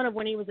made fun of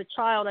when he was a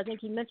child. I think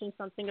he mentioned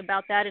something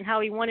about that and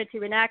how he wanted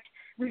to enact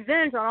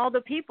revenge on all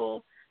the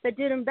people that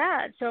did him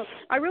bad. So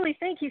I really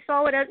think he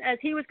saw it as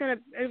he was going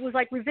to, it was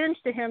like revenge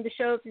to him to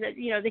show that,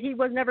 that he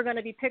was never going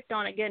to be picked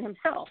on again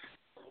himself.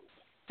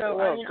 So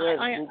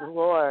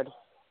Lord.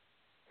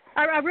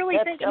 I really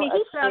think. I'm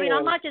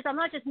not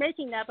just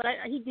making that, but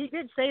he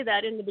did say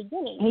that in the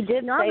beginning. He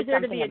did say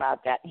something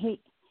about that. He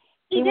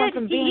went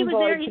from being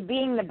bullied to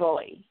being the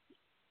bully.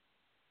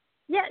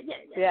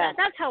 Yeah.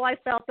 That's how I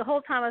felt the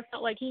whole time. I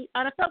felt like and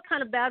I felt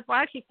kind of bad for.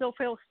 I actually I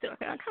kind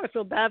of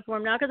feel bad for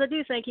him now because I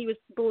do think he was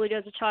bullied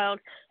as a child,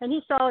 and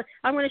he saw.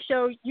 I'm going to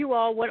show you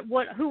all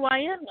who I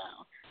am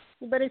now.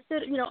 But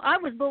instead, I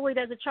was bullied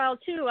as a child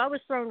too. I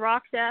was thrown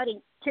rocks at and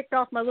kicked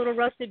off my little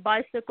rusted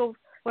bicycle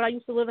when I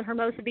used to live in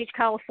Hermosa Beach,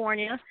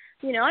 California.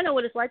 I know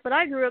what it's like, but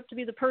I grew up to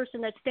be the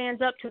person that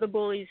stands up to the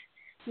bullies.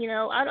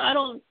 I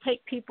don't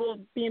take people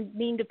being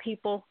mean to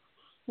people.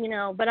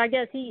 But I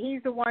guess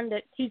he's the one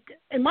that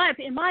in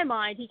my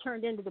mind he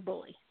turned into the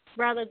bully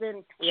rather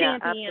than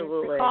champion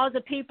the cause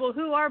of people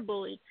who are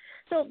bullied.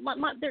 So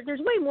there's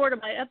way more to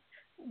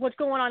what's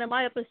going on in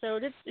my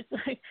episode. It's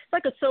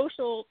like a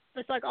social.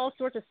 It's like all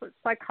sorts of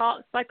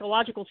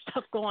psychological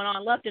stuff going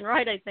on left and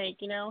right. I think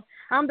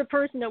I'm the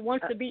person that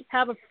wants to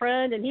have a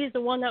friend, and he's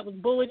the one that was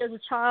bullied as a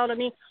child. I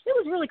mean, it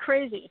was really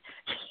crazy.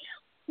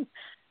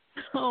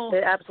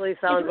 It absolutely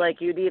sounds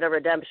like you need a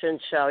redemption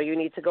show. You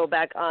need to go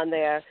back on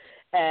there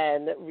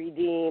and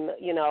redeem,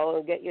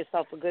 get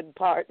yourself a good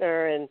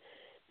partner and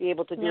be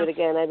able to do it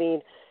again. I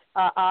mean,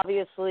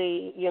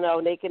 obviously,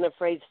 Naked and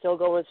Afraid still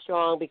going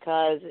strong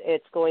because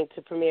it's going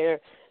to premiere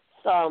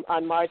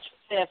on March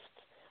 5th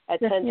at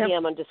 10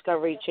 p.m. on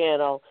Discovery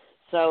Channel.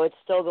 So it's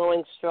still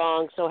going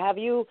strong. So have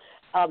you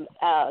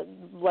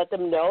let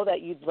them know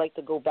that you'd like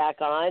to go back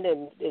on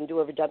and do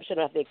a redemption?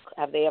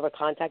 Have they ever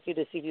contacted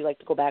you to see if you'd like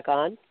to go back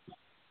on?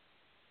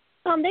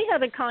 They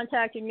haven't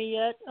contacted me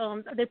yet.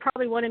 They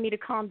probably wanted me to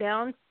calm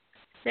down.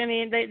 I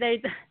mean, they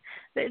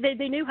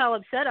knew how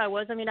upset I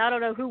was. I mean, I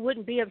don't know who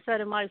wouldn't be upset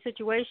in my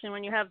situation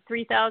when you have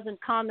 3,000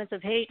 comments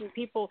of hate and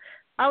people.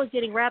 I was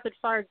getting rapid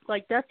fire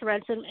like death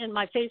threats in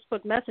my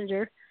Facebook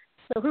Messenger.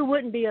 So who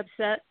wouldn't be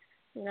upset?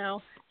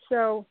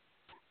 So.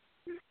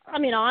 I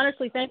mean, I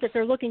honestly think if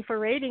they're looking for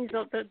ratings,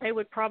 they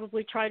would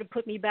probably try to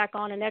put me back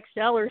on an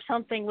XL or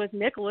something with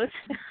Nicholas.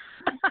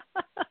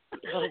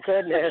 Oh,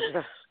 goodness.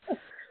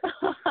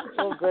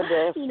 Oh,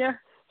 goodness.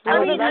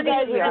 That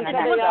guy's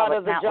coming out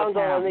of the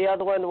jungle and the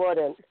other one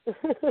wouldn't.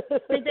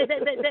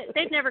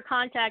 They've never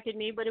contacted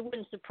me, but it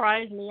wouldn't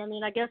surprise me. I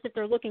mean, I guess if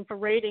they're looking for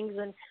ratings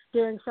and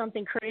doing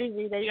something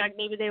crazy,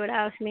 maybe they would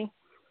ask me.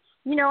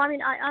 I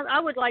mean,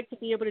 I would like to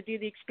be able to do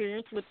the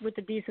experience with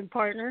a decent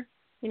partner.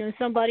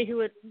 Somebody who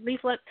would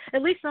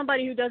at least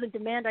somebody who doesn't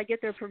demand I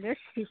get their permission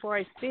before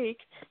I speak.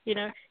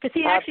 Because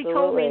he actually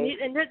told me,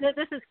 and this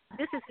is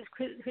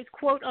his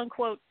quote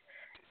unquote.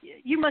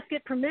 You must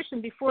get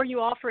permission before you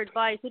offer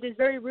advice. It is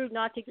very rude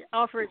not to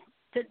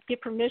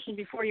get permission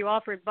before you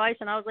offer advice.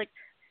 And I was like,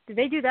 did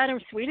they do that in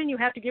Sweden? You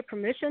have to get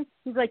permission?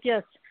 He's like,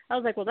 yes. I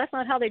was like, well, that's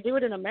not how they do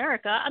it in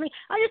America. I mean,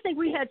 I just think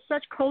we had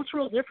such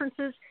cultural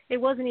differences.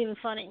 It wasn't even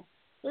funny.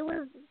 It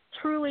was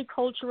truly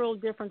cultural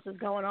differences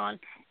going on.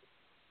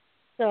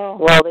 So.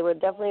 Well, they were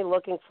definitely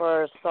looking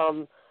for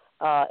some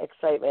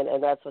excitement,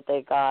 and that's what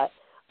they got.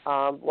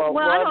 I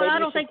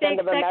don't think they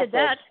expected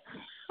that.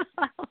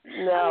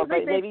 No,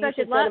 but maybe you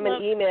should send them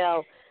an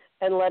email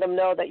and let them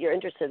know that you're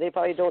interested. They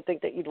probably don't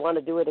think that you'd want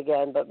to do it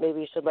again, but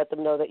maybe you should let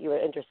them know that you were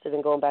interested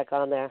in going back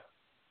on there.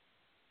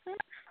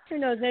 Who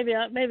knows? Maybe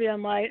I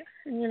might.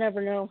 You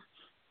never know.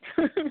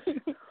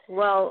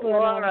 Well,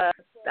 Laura,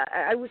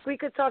 we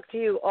could talk to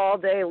you all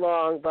day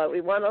long, but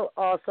we want to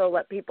also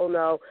let people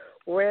know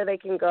where they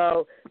can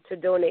go to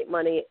donate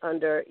money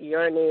under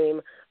your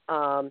name.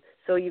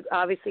 So you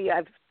obviously,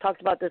 I've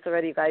talked about this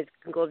already, you guys. You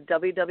can go to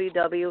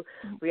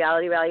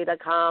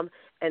www.realityrally.com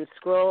and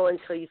scroll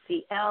until you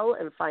see L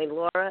and find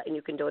Laura, and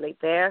you can donate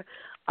there.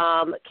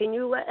 Can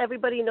you let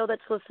everybody know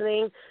that's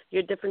listening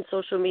your different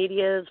social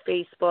medias,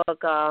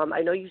 Facebook?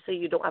 I know you say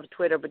you don't have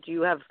Twitter, but do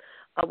you have,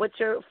 what's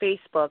your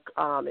Facebook?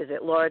 Is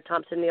it Laura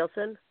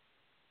Thompson-Nelson?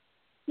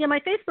 Yeah,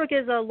 my Facebook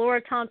is Laura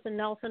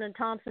Thompson-Nelson, and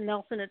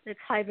Thompson-Nelson, it's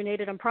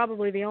hyphenated. I'm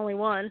probably the only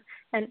one,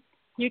 and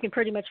you can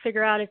pretty much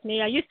figure out it's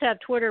me. I used to have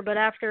Twitter, but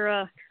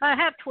after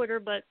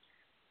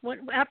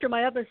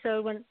my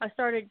episode, when I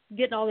started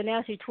getting all the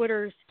nasty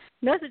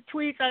message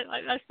tweets,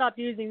 I stopped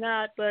using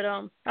that. But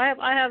I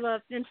have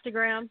a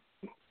Instagram.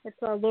 It's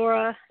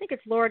Laura. I think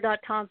it's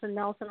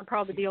Laura.Thompson-Nelson. I'm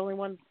probably the only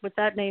one with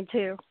that name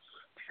too.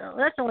 So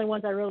that's the only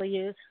ones I really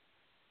use.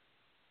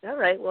 All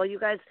right. Well, you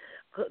guys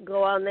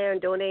go on there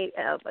and donate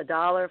 $1,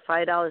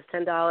 $5,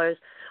 $10.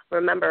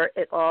 Remember,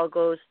 it all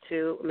goes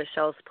to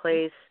Michelle's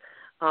Place,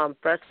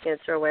 breast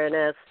cancer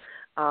awareness.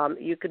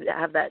 You could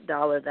have that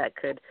dollar that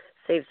could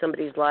save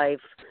somebody's life.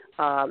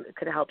 It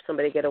could help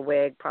somebody get a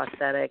wig,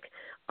 prosthetic,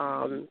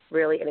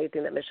 really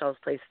anything that Michelle's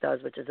Place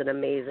does, which is an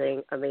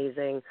amazing,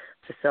 amazing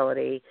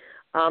facility.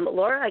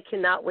 Laura, I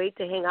cannot wait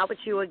to hang out with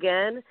you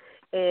again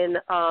in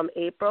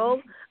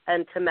April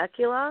and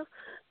Temecula.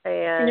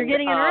 And you're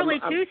getting in early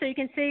too, so you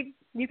can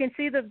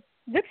see the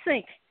lip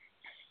sync.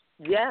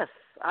 Yes,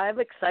 I'm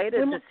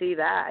excited to see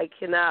that. I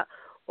cannot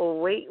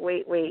wait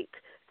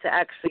to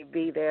actually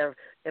be there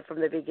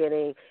from the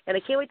beginning. And I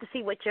can't wait to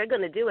see what you're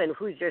going to do and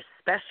who's your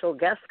special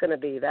guest going to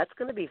be. That's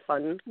going to be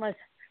fun.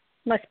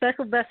 My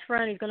special best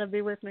friend is going to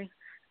be with me.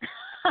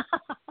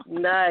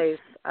 Nice.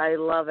 I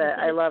love it.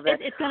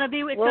 It's going to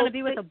be with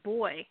a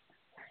boy.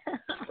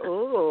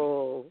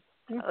 Ooh.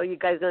 Oh, you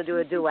guys going to do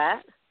a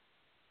duet?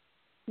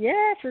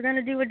 Yes, we're going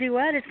to do a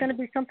duet. It's going to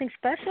be something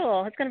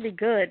special. It's going to be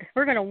good.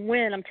 We're going to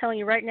win. I'm telling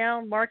you right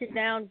now, mark it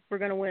down. We're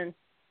going to win.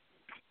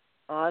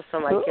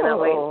 Awesome. I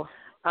cannot wait.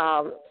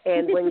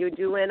 And when you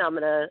do win, I'm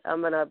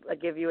gonna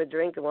give you a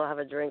drink, and we'll have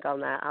a drink on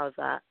that. How's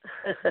that?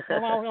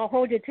 Well, I'll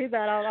hold you to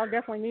that. I'll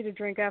definitely need a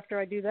drink after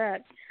I do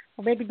that,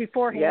 or maybe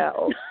beforehand. Yeah.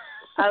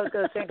 I was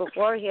going to say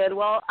beforehand.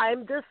 Well,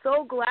 I'm just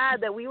so glad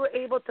that we were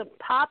able to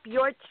pop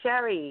your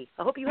cherry.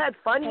 I hope you had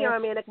fun here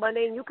on Manic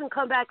Monday, and you can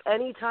come back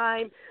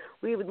anytime.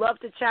 We would love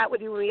to chat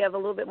with you when we have a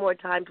little bit more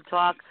time to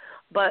talk.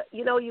 But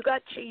you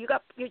got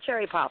your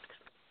cherry popped.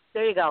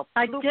 There you go.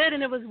 I did,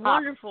 and it was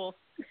wonderful.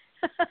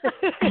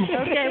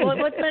 Okay, well,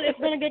 it's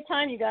been a good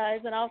time, you guys,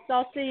 and I'll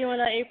see you in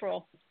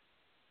April.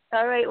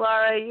 All right,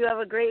 Laura. You have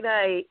a great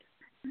night.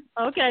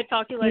 Okay,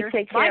 talk to you later. You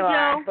take care,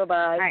 Bye, Joe.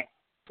 Bye-bye. All right.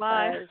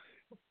 Bye.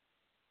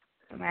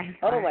 Bye.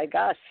 Oh, my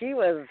gosh. She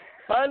was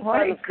fun,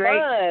 What a great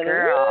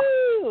girl.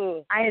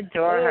 Woo! I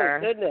adore her.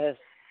 Oh, goodness.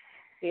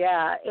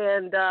 Yeah,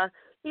 and,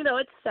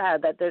 it's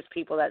sad that there's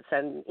people that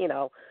send,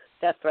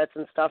 death threats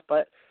and stuff,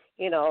 but,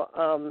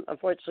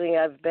 unfortunately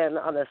I've been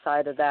on the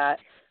side of that.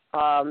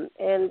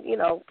 And,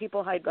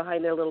 people hide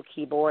behind their little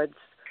keyboards.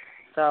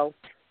 So,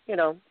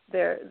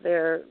 they're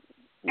There's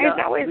not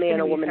always man or going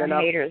to woman be some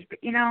enough. haters, but,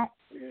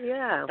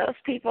 Yeah. those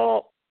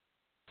people,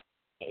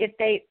 if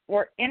they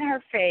were in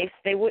her face,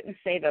 they wouldn't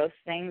say those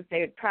things. They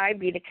would probably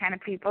be the kind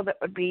of people that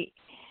would be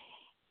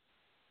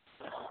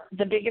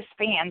the biggest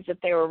fans if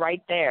they were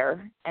right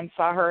there and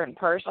saw her in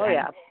person. Oh,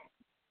 yeah.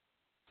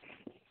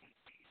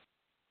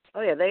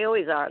 Oh, yeah, they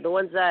always are. The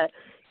ones that,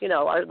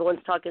 are the ones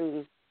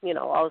talking,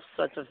 all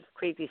sorts of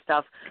crazy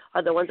stuff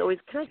are the ones always,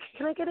 can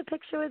I get a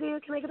picture with you?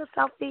 Can I get a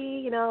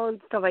selfie?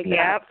 And stuff like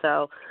that.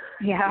 So,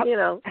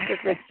 it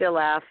just makes you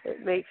laugh.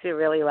 It makes you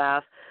really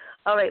laugh.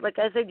 All right, like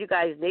I said, you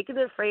guys, Naked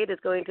and Afraid is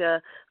going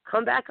to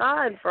come back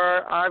on for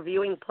our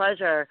viewing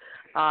pleasure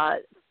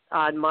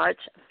on March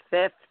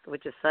 5th,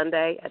 which is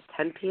Sunday at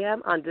 10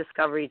 p.m. on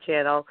Discovery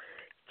Channel.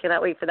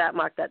 Cannot wait for that.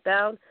 Mark that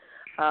down.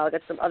 I'll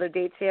get some other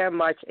dates here.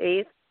 March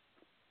 8th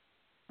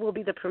will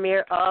be the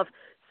premiere of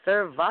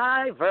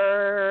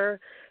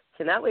Survivor.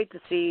 Cannot wait to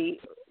see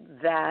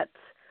that.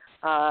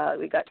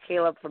 We got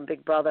Caleb from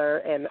Big Brother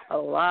and a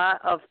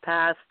lot of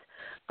past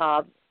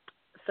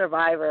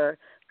Survivor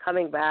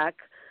coming back.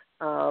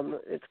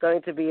 It's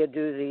going to be a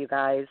doozy, you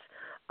guys.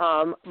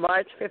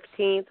 March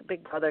 15th,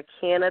 Big Brother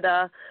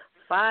Canada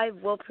 5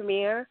 will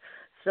premiere.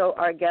 So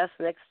our guest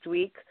next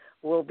week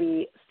will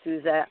be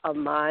Suzette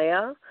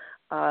Amaya,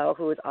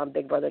 who is on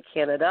Big Brother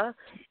Canada,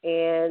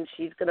 and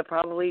she's going to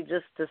probably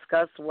just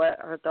discuss what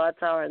her thoughts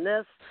are on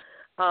this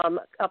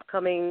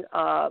upcoming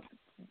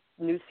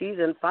new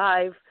season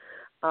 5.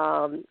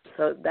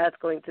 So that's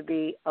going to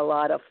be a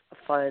lot of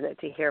fun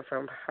to hear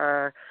from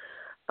her.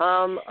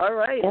 All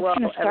right. That's well,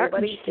 going to start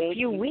everybody, in just a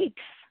few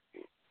weeks.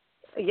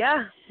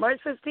 Yeah, March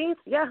 15th.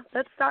 Yeah,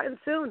 that's starting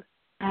soon.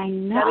 I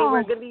know. I mean,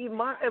 we're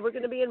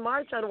going to be in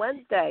March on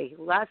Wednesday,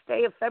 last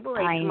day of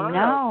February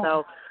tomorrow. Know.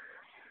 So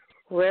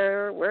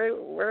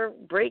we're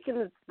breaking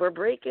this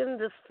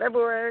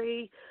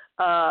February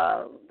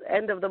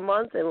end of the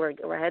month, and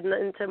we're heading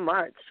into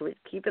March. We're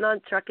keeping on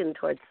trucking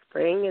towards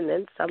spring and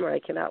then summer. I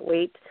cannot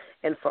wait,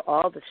 and for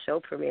all the show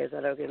premieres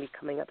that are going to be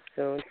coming up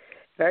soon.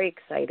 Very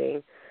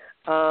exciting.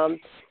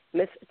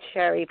 Miss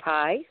Cherry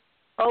Pie,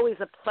 always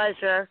a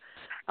pleasure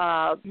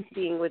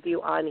being with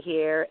you on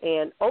here,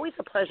 and always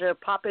a pleasure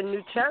popping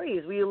new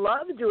cherries. We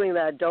love doing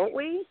that, don't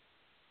we?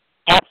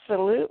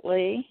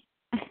 Absolutely.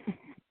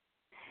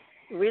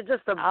 We're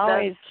just the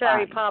always best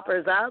cherry fun.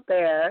 poppers out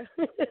there.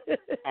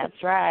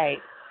 That's right.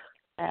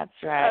 That's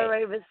right. All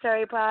right, Miss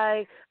Cherry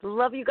Pie.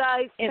 Love you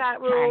guys. It's Chat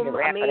time room, to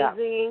wrap it up.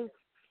 amazing.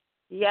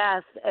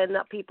 Yes, and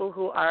the people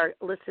who are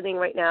listening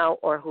right now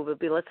or who will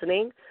be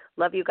listening,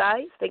 love you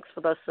guys. Thanks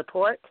for the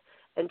support.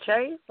 And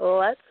Cherry,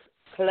 let's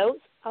close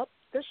up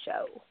the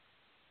show.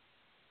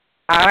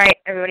 All right,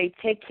 everybody,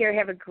 take care.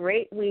 Have a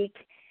great week.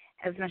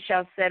 As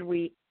Michelle said,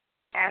 we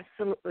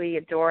absolutely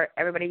adore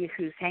everybody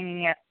who's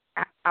hanging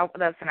out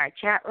with us in our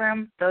chat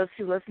room. Those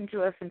who listen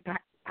to us in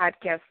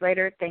podcasts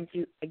later, thank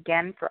you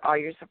again for all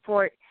your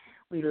support.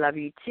 We love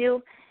you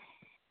too.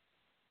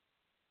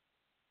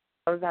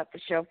 Close out the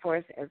show for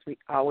us as we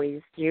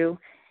always do.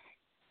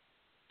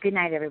 Good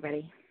night,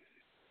 everybody.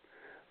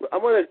 I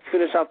want to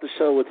finish off the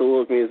show with a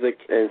little music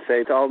and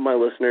say to all of my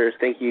listeners,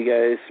 thank you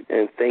guys,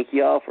 and thank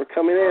you all for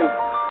coming in.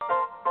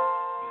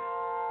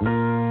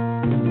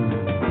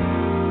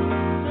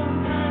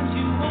 Sometimes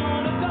you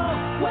want to go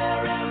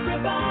where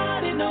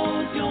everybody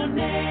knows your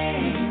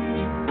name,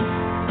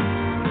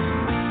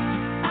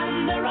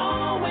 and they're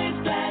always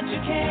glad you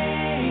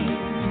came.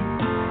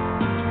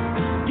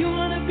 You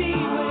want to be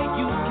where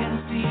you can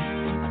see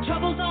our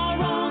troubles are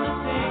all the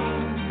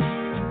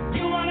same.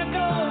 You want to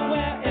go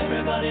where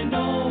everybody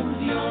knows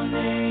your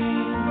name.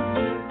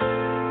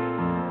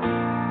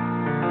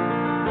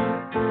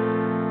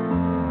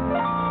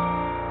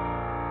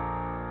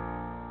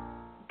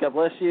 God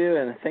bless you,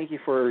 and thank you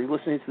for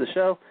listening to the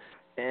show.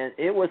 And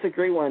it was a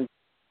great one.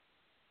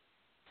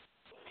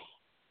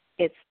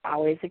 It's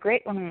always a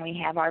great one when we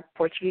have our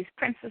Portuguese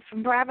princess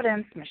from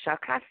Providence, Michelle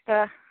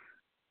Costa.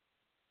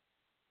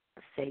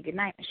 Say good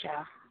night,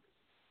 Michelle.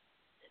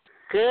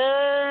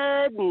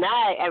 Good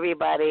night,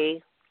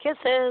 everybody.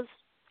 Kisses.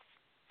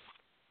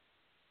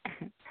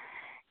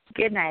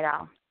 Good night,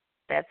 all.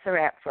 That's a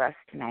wrap for us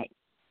tonight.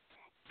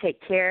 Take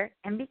care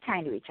and be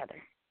kind to each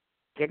other.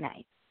 Good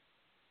night.